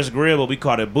Bucharest Grill, but we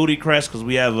call it Booty Crest because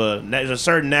we have there's a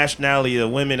certain nationality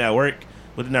of women that work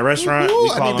within that restaurant. Ooh, we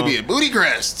call I need to be a booty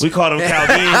crest. We call them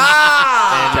Chaldeans.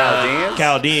 Chaldeans?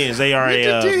 Chaldeans. They are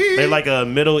they're like a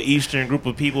Middle Eastern group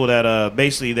of people that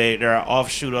basically they're an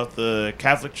offshoot of the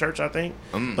Catholic Church, I think.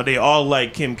 But they all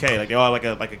like Kim K. Like they all like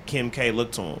a Kim K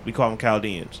look to them. We call them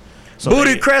Chaldeans. So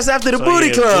Booty Crest after the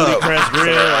Booty Club. Booty Crest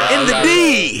Grill. In the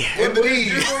D. In the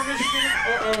D.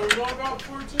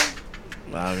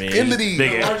 I mean, In the D.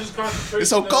 It's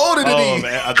so cold cold in the D.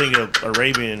 Man, I think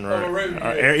Arabian or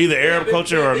either Arab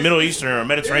culture or Middle Eastern or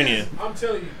Mediterranean. I'm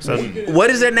telling you. So, What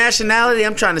is their nationality?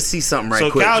 I'm trying to see something right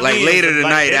quick. Chaldeans, Like later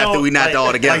tonight after we knocked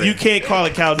all together. Like you can't call a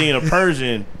Chaldean a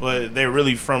Persian, but they're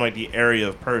really from like the area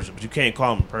of Persia. But you can't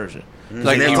call them Persian.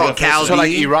 Like they're called Chaldean. So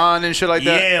like Iran and shit like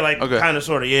that. Yeah, like kind of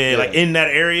sort of. Yeah, like in that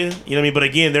area. You know what I mean? But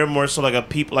again, they're more so like a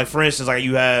people. Like for instance, like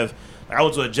you have. Like I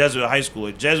went to a Jesuit high school.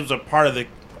 Like Jesuits are part of the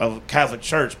Catholic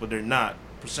Church, but they're not.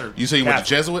 You say you went to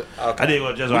Jesuit? Okay. I did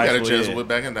go to Jesuit we high got school. a Jesuit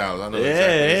back in Dallas. I know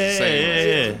Yeah.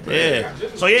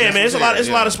 So yeah, man, it's a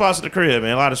lot of spots at the crib,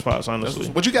 man. A lot of spots, honestly.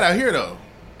 What you got out here though?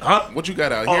 Huh? What you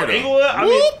got out here though? Inglewood? I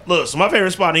mean, look, so my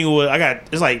favorite spot in Inglewood,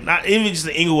 it's like not even just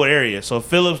the Inglewood area. So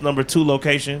Phillips, number 2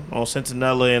 location on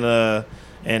Centinela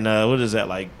and what is that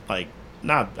like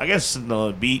not I guess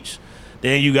Centinela Beach.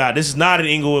 Then you got this is not in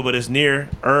Inglewood, but it's near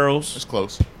Earl's. It's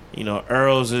close. You know,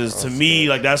 Earl's is to me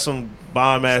like that's some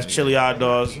bomb ass chili hot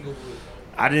dogs.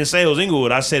 I didn't say it was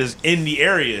Inglewood. I said it's in the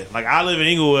area. Like I live in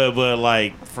Inglewood, but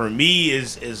like for me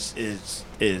is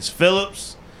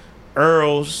Phillips,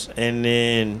 Earl's, and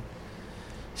then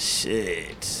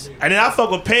shit. And then I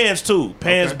fuck with Pan's too.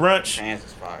 Pan's brunch. Pan's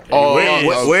is fire. Oh,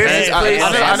 where's Pan's? this place?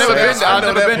 I've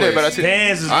never been there, but I see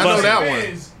Pan's is I know busting. that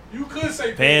one. You could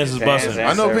say Pan's is busting.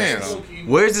 I know Vans.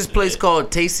 Where's this place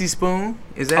called Tasty Spoon?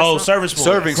 Is that Serving Spoon.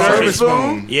 Serving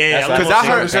Spoon. Yeah, That's Because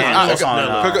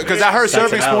I heard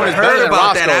Serving Spoon is better than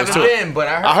about that. I Roscoe's haven't too. been, but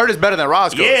I heard it's better than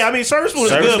Roscoe's. Yeah, I mean Serving Spoon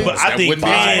is good, but I think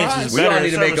Pan's is We better. all need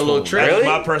to make a little trip. That's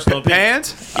my personal opinion.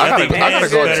 Pants? I think Pan's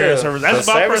is go better there. than Serving. That's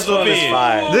my personal opinion.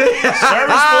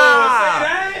 Serving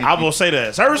Spoon. I will say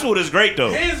that. Service food is great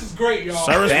though. Pan's is great, y'all.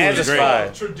 Service food is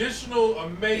great. Traditional,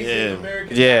 amazing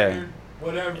American standard,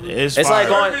 whatever. It's like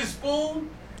going. Serving spoon.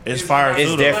 It's fire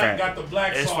It's too. different. Got the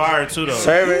black It's sauce. fire too though.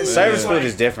 Service food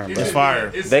is different, bro. It's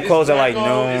fire. They close at like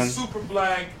noon. It's super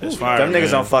black. It's fire. Them niggas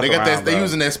don't fuck They got around, that. They bro.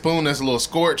 using that spoon that's a little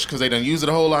scorched because they done use it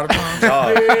a whole lot of times.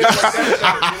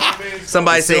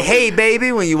 Somebody say, "Hey,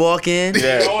 baby," when you walk in.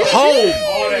 Yeah. Home. All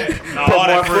that. No, all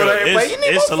that for real.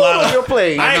 It's a lot of. your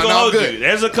plate. I ain't No, gonna hold good. you.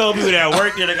 There's a couple people that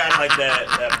work there that got like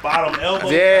that bottom elbow.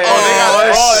 Yeah.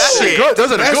 That's shit. good. Those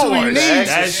are the That's good who we ones. need.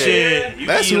 That shit. You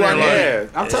That's can who I eat need. it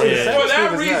Yeah. I'm telling you, Yeah. For service that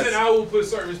food is reason, nuts. I will put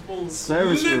service spoons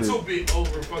Service a food. little bit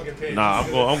over fucking pans. Nah,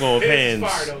 I'm going pans. Pans is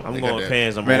fire, though. I'm They going got that.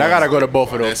 pans. I'm Man, going I gotta go to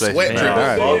both of those That places. sweat Man, drip. all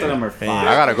right. Both of them are Fans. fine.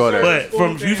 I gotta go there. But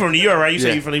you from New York, right? You say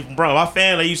Yeah. you from Bronx. My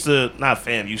family, they used to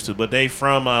but they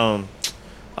from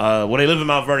well, they live in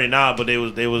Mount Vernon now, but they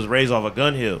was raised off a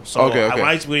Gun Hill. So Okay. when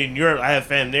I used to be in New York, I had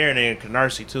family there and then in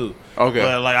Canarsie too. Okay.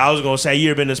 But like I was gonna say, you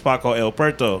ever been to a spot called El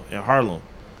Puerto in Harlem?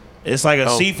 It's like a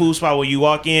seafood spot where you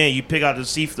walk in, you pick out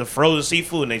the frozen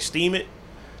seafood, and they steam it.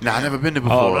 Nah, I never been there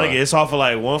Oh, before. nigga, it's off of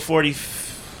like 140.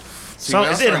 See,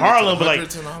 man, It's I'm in trying to Harlem, get but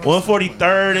to like 100 and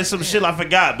 143rd and some shit I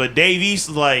forgot. But Dave East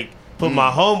like put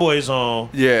my homeboys on.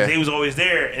 Yeah. He was always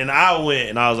there, and I went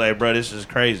and I was like, bro, this is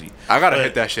crazy. I gotta But-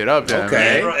 hit that shit up then. Okay.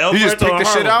 Man. Bro, El You just Puerto pick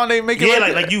the in shit Harlem. out and they make it Yeah,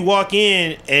 like like you walk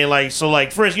in and like so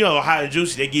like first you know hot and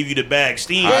juicy they give you the bag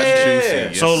steam. Hot and juicy.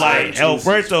 Yes, So sir. like El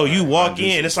Puerto, you walk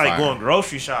juicy in and it's is like fire. going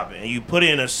grocery shopping and you put it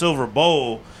in a silver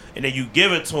bowl and then you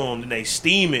give it to them and they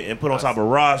steam it and put on top of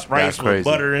rice That's with crazy.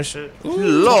 butter and shit.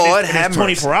 Lord And have it's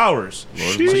 24 hours.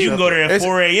 So you can go there at It's-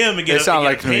 4 a.m. and get It sound and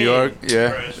like get a New pan. York. Yeah.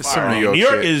 Bro, It's fire. some New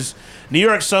York shit. New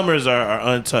York summers are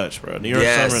untouched, bro. New York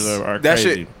Yes. summers are That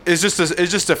crazy. shit.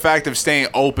 It's just the fact of staying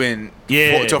open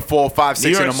Yeah. to 4, 5, 6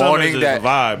 in York the morning. summers is That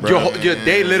a vibe, bro. your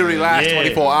day literally lasts Yeah.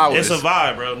 24 hours. It's a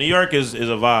vibe, bro. New York is a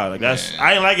vibe. Like that's I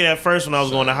didn't like it at first when I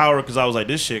was going to Howard because I was like,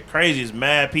 this shit crazy. It's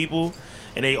mad people,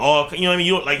 and they all you know what I mean.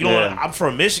 You know, I'm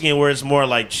from Michigan where it's more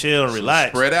like chill and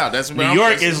relaxed. Spread out. That's New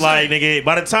York is like nigga.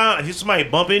 By the time if somebody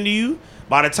bump into you.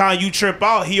 By the time you trip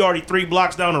out, he already 3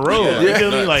 blocks down the road. Yeah. You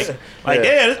feel me? Like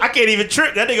yeah, I can't even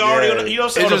trip. That nigga already, on the, you know, what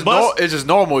I'm saying, on the bus. It's just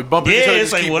normal. We bump into each Yeah, other,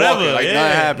 it's just like keep whatever. walking, like Yeah.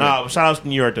 nothing happened. Nah, shout out to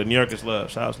New York though. New York is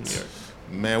love. Shout out to New York.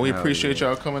 Man, we appreciate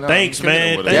y'all coming out. Thanks, and kicking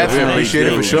man. it with Thanks, us. Yeah, we appreciate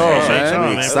it for sure, Thanks, man. y'all,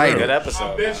 We man. excited. Good I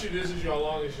episode. bet you this is your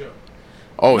longest show.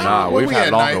 Oh No, nah, what we've we had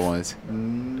had, longer Knife? ones.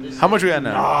 How much we had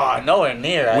now? Ah, nowhere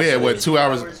near. We had what, 2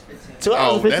 hours? 2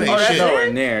 hours. That ain't shit.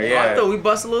 Nowhere near. Yeah. I thought we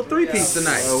bust a little 3-piece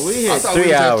tonight. We hit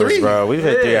 3 hours, bro. We've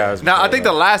hit 3 hours. Now I think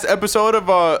the last episode of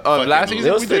last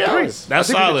season we did 3. That's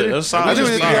solid. That's solid.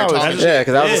 Yeah,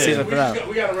 because that was the season finale.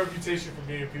 We got a reputation for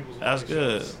being people's. That's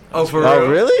good. Oh, for real? Oh,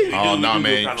 really? Oh no,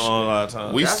 man.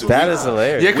 That is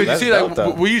hilarious. Yeah, because you see,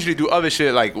 like we usually do other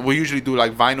shit. Like we usually do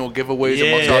like vinyl giveaways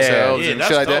amongst ourselves and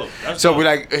shit like that. So we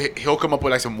like he'll come up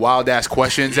with like some wild ass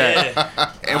questions and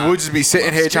we'll just be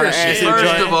sitting here trying to answer.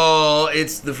 First of all,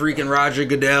 it's the freaking Roger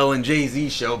Goodell and Jay-Z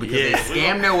show because they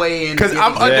scammed their way in. Because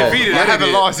I'm undefeated. I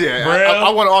haven't lost yet.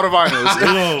 I want all the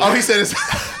vinyls. Oh, he said it's.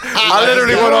 I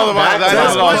literally won all the vinyls. I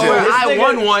haven't lost yet. I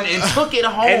won one and took it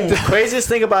home. And the craziest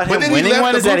thing about him winning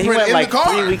one is that he went like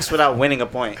 3 weeks without winning a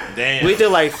point. Damn. We did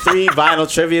like 3 vinyl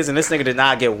trivias, and this nigga did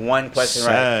not get one question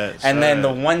right. And then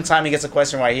the one time he gets a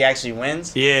question right, he actually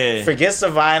wins. Yeah. Forgets the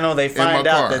vinyl. They find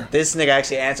out that this nigga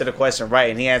actually answered the question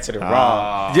right, and he answered it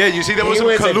wrong. Yeah, you see, there was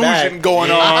some collusion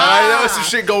going on. There was some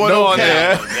shit going on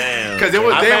there. Because they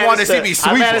want to see me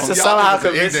sweep. I managed to somehow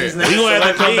convince these niggas. We gonna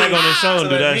have to come back on the show and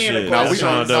do that shit. No, we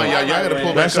don't. Y'all gotta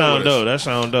pull back. That sound dope.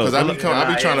 Because I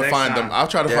be trying to find them. I'll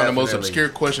try to find the most obscure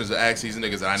questions to ask these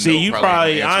niggas that I know. See, you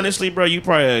probably honestly, bro, you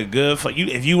probably a good.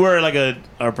 If you were like a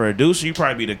producer, you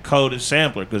probably be the coldest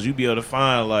sampler because you be able to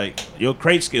find like your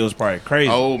crate skills probably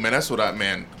crazy. Oh man, that's what I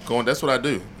That's what I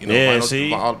do. You know, yeah, see,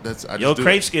 your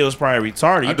crate skills probably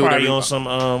retarded. You probably on some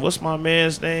what's my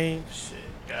man's name? Shit,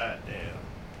 goddamn.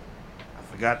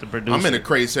 Got the producer. I'm in the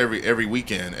crates every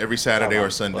weekend, every Saturday or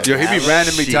Sunday. Yo, he be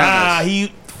randomly telling us.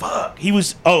 He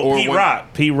was P Rock.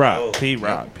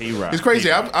 It's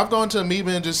crazy. I've gone to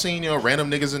Amoeba and just seen random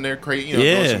niggas in their crate.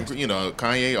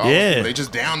 Kanye. They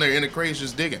just down there in the crates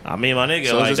just digging. I mean, my nigga,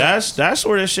 so like that's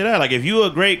where this shit at. Like if you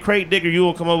a great crate digger, you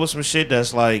will come up with some shit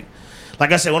that's like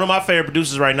I said, one of my favorite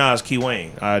producers right now is Key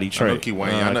Wayne out of Detroit. I know Key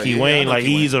Wayne. Key Wayne, like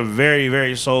he's a very,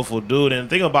 very soulful dude. And the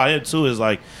thing about him too is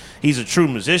like he's a true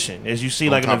musician. As you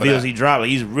see, like in the videos he dropped,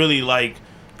 he's really like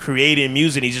creating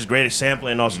music. He's just great at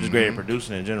sampling and also just great at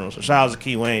producing in general. So shout out to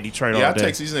Key Wayne, Detroit all day. I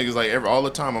text these niggas like all the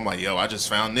time. I'm like, yo, I just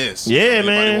found this. Yeah, Anybody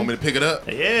man. Want me to pick it up?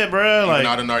 Yeah, bro. Like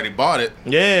I done already bought it.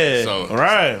 Yeah. So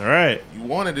right. You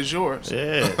want it, it's yours.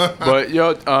 Yeah. But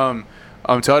yo,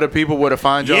 tell the people where to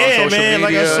find you on social media.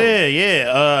 Like I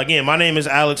said, again, my name is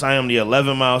Alex. I am the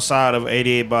 11 mile side of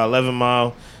 88 by 11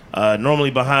 mile. Normally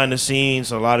behind the scenes,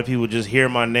 so a lot of people just hear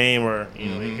my name or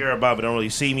they hear about, but don't really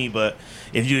see me. But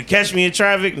if you could catch me in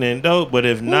traffic, then dope. But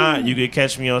if not, you could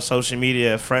catch me on social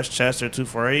media at Fresh Chester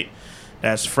 248.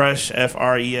 That's Fresh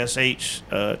FRESH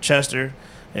Chester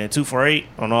and 248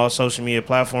 on all social media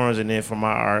platforms. And then for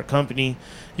our company,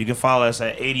 you can follow us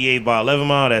at 88 by 11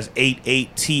 mile. That's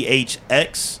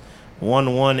 88THX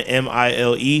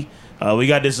 11MILE. We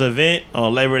got this event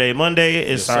on Labor Day Monday.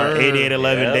 It's our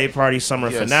 8811 Day Party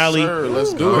Summer Finale. Sir.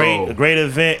 Let's go. Great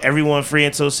event. Everyone free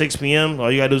until 6 p.m.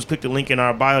 All you got to do is click the link in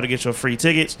our bio to get your free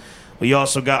tickets. We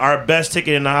also got our best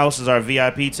ticket in the house is our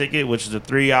VIP ticket, which is a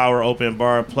 3-hour open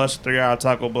bar plus 3-hour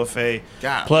taco buffet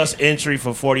plus entry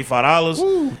for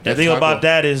 $45. The thing about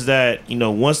that is that,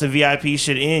 once the VIP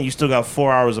shit in, you still got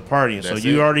 4 hours of partying. So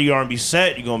you already going to be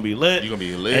set. You're going to be lit.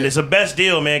 And it's the best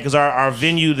deal, man, because our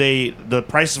venue, the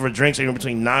prices for drinks are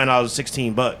between $9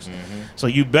 and $16. So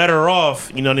you better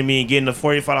off, you know what I mean, getting the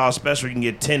 $45 special, you can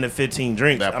get 10 to 15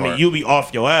 drinks. I mean, you'll be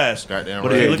off your ass. But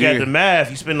if you look at the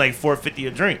math, you spend like $4.50 a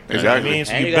drink. Exactly. I mean,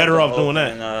 so you're better off doing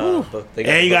that.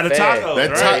 And you got the tacos,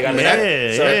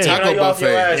 that taco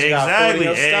buffet.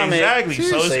 Exactly.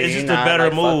 So it's just a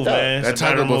better move, man. That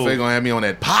taco buffet gonna have me on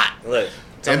that pot. Look.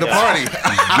 At the party.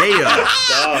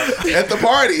 At the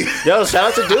party. Yo, shout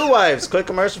out to Dew Wipes. Quick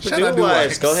commercial for Dew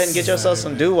Wipes. Go ahead and get yourself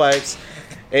some Dew Wipes.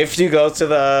 If you go to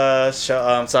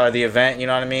the the event, you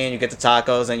know what I mean, you get the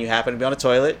tacos and you happen to be on the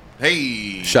toilet.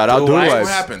 Hey, shout out Dew Wipes. What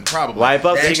happened? Probably wipe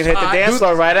up so you can hit the dance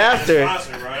floor right after.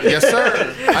 Yes,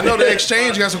 sir. I know the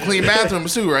Exchange got some clean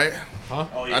bathrooms too, right? Huh?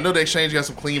 Oh, yeah. I know the Exchange got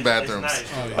some clean bathrooms. Nice.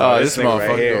 This motherfucker,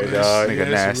 right here, this nigga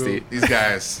nasty. These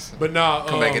guys. But nah,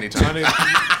 come back anytime. You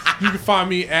can find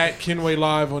me at Kenway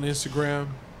Live on Instagram.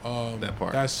 That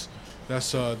part.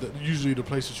 That's usually the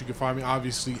place that you can find me.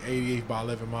 Obviously,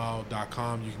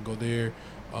 88by11mile.com. You can go there,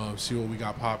 see what we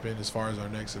got popping as far as our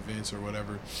next events or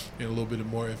whatever, and a little bit of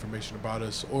more information about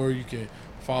us. Or you can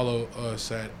follow us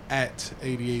at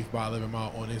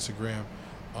 88by11mile on Instagram.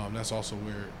 That's also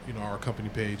where our company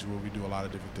page where we do a lot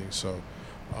of different things. So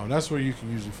that's where you can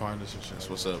usually find us. And shit.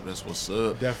 That's what's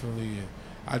up. Definitely.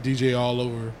 I DJ all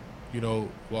over,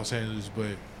 Los Angeles,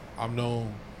 but I'm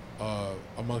known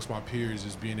amongst my peers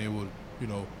as being able to,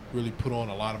 really put on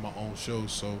a lot of my own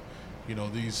shows. So,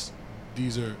 that's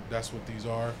what these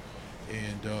are.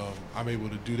 and I'm able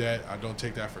to do that. I don't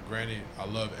take that for granted. I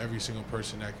love every single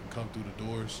person that can come through the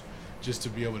doors, just to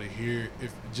be able to hear,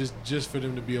 just for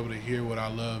them to be able to hear what I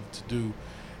love to do,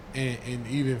 and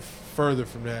even further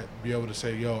from that, be able to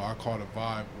say, yo, I caught a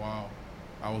vibe while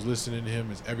I was listening to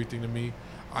him. Is everything to me.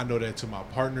 I know that to my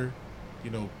partner,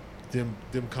 them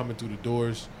coming through the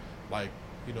doors, like,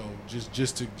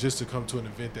 just to come to an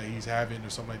event that he's having or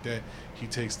something like that, he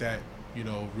takes that,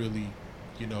 really,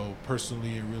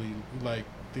 personally, and really like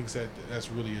thinks that that's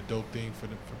really a dope thing for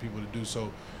people to do.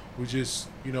 So we just,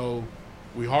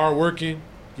 we hard working.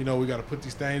 We got to put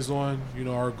these things on.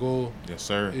 Our goal, yes,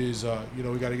 sir, is we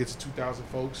got to get to 2,000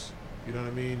 folks. You know what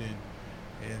I mean?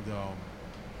 And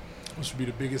this should be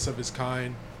the biggest of its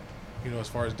kind. As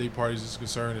far as day parties is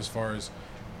concerned, as far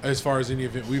as any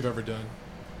event we've ever done.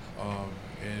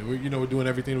 And we're doing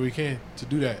everything we can to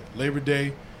do that. Labor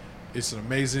Day, it's an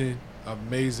amazing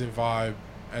vibe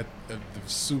at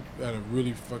a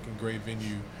really fucking great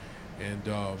venue,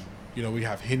 and we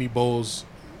have Henny Bowls.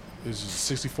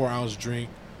 It's a 64-ounce drink.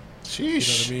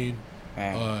 Sheesh. You know what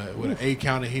I mean? With an 8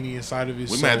 count of Henny inside of it.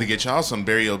 We might have to get y'all some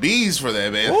Barry O'B's for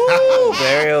that, man. Woo,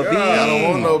 Barry O'B. I don't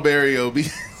want no Barry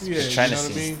O'B's. Yeah, you know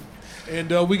what I mean?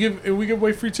 And we give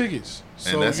away free tickets.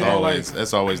 So and that's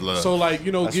always love. So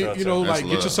get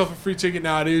yourself a free ticket.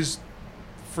 Now it is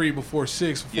free before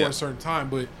 6, before a certain time,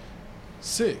 but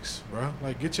 6, bro.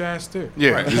 Like, get your ass there. Yeah,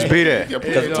 right. just be there.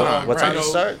 What time to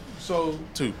start? So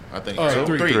 2, I think. 3.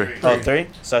 Oh, 3?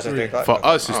 Starts at 3 o'clock? For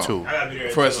us, it's 2. I gotta be there.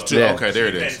 For us, 2. Yeah. Okay, there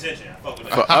it is.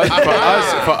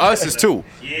 For us, it's 2.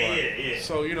 Yeah.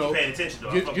 So paying attention,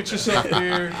 though. Get yourself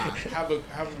there. Have an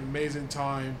amazing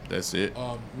time. That's it.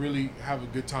 Really have a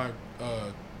good time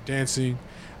dancing.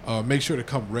 Make sure to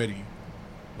come ready.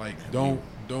 Like, don't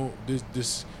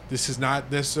this is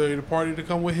not necessarily the party to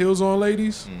come with heels on,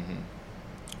 ladies.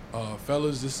 Mm-hmm.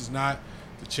 Fellas, this is not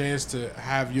the chance to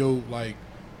have your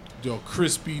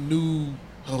crispy new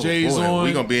J's on.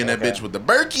 We gonna be in that bitch with the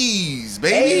Birkies,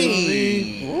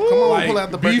 baby. Hey. Come on, pull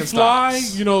out the be fly.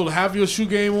 Birkenstocks. Have your shoe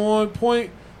game on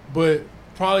point, but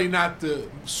probably not the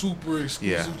super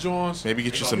exclusive joints. Maybe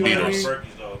get you some know what I beaters. mean?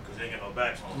 Birkies, though, because they ain't got no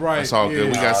backs on. Right. That's all good.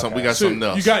 We got some. We got something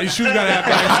else. Your shoes gotta have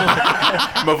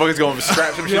backs on. Motherfuckers gonna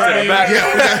strap some shit Right. to the back.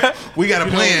 Yeah, we got a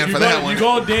plan for that one. You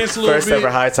gonna dance a little First bit. ever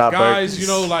high top guys.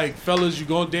 Birkies. Fellas, you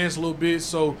gonna dance a little bit.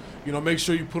 So make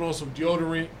sure you put on some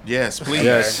deodorant. Yes, please.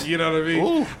 Yes. You know what I mean?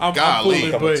 Ooh, I'm golly.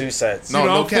 fooling, Couple but 2 sets. No,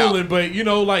 I'm cap. fooling, but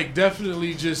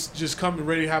definitely just coming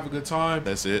ready to have a good time.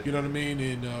 That's it. You know what I mean?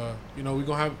 And we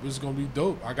gonna have it's gonna be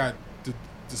dope. I got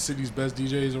the city's best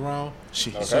DJs around.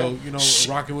 Jeez. So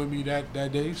rocking with me that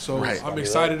day. So Right. I'm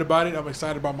excited about it. I'm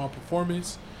excited about my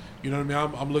performance. You know what I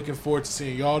mean? I'm looking forward to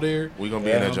seeing y'all there. We gonna be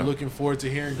in that I'm jump. looking forward to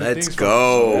hearing good Let's things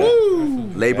go.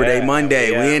 from you. Labor Day Monday.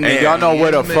 We in there. And y'all know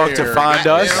where the fuck to find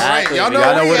us. Exactly. Y'all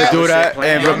Y'all know we where at. to do that. And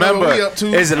Y'all know remember, what we up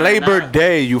to. it's Labor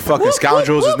Day, you fucking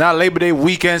scoundrels. It's not Labor Day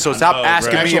weekend, so stop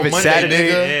asking me Actual if it's Monday, Saturday.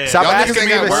 nigga. Stop Y'all niggas asking ain't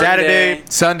me if got it's work Saturday, day.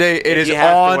 Sunday. It is you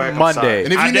have to work, on I'm Monday. sorry.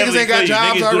 And if you niggas ain't got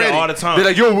jobs already, all the time. They're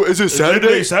like, yo, is it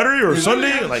Saturday? Saturday or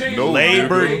Sunday? Like no,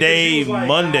 Labor nigga. Day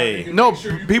Monday. No,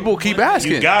 people keep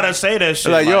asking. You gotta say that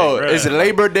shit. Like, yo, bruh. is it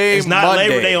Labor Day It's not Monday?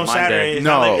 Labor Day on Saturday. It's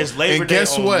not No. it's Labor and Day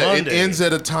guess on what? Monday. It ends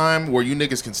at a time where you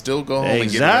niggas can still go home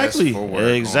Exactly. and get rest for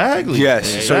work. Exactly.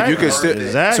 Yes, so you can still,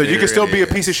 Exactly. so you can still be a There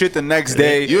it piece of shit the next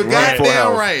day. You run got full damn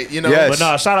health. right. You know. Yes. But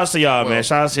no, shout outs to y'all, Well. man.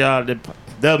 Shout outs to y'all.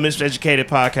 The Miseducated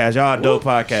podcast. Y'all a dope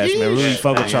podcast, man. Really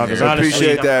fuck with y'all. Because honestly,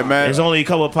 Appreciate that, man. there's only a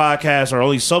couple of podcasts, or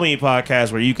only so many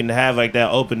podcasts, where you can have like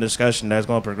that open discussion that's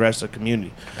going to progress the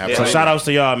community. So Absolutely. shout outs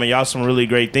to y'all, man. Y'all some really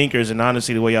great thinkers, and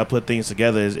honestly, the way y'all put things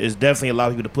together is definitely allow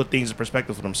people to put things in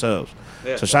perspective for themselves.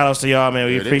 Yeah. So shout outs to y'all, man.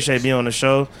 We There it appreciate is. being on the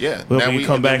show. Yeah. We Now hope you we-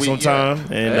 come back we- sometime,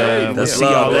 and Hey, we'll let's see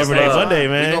love, y'all let's every day love. Monday,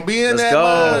 We man. gonna be in Let's that go.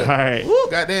 mud. All right.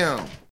 Goddamn.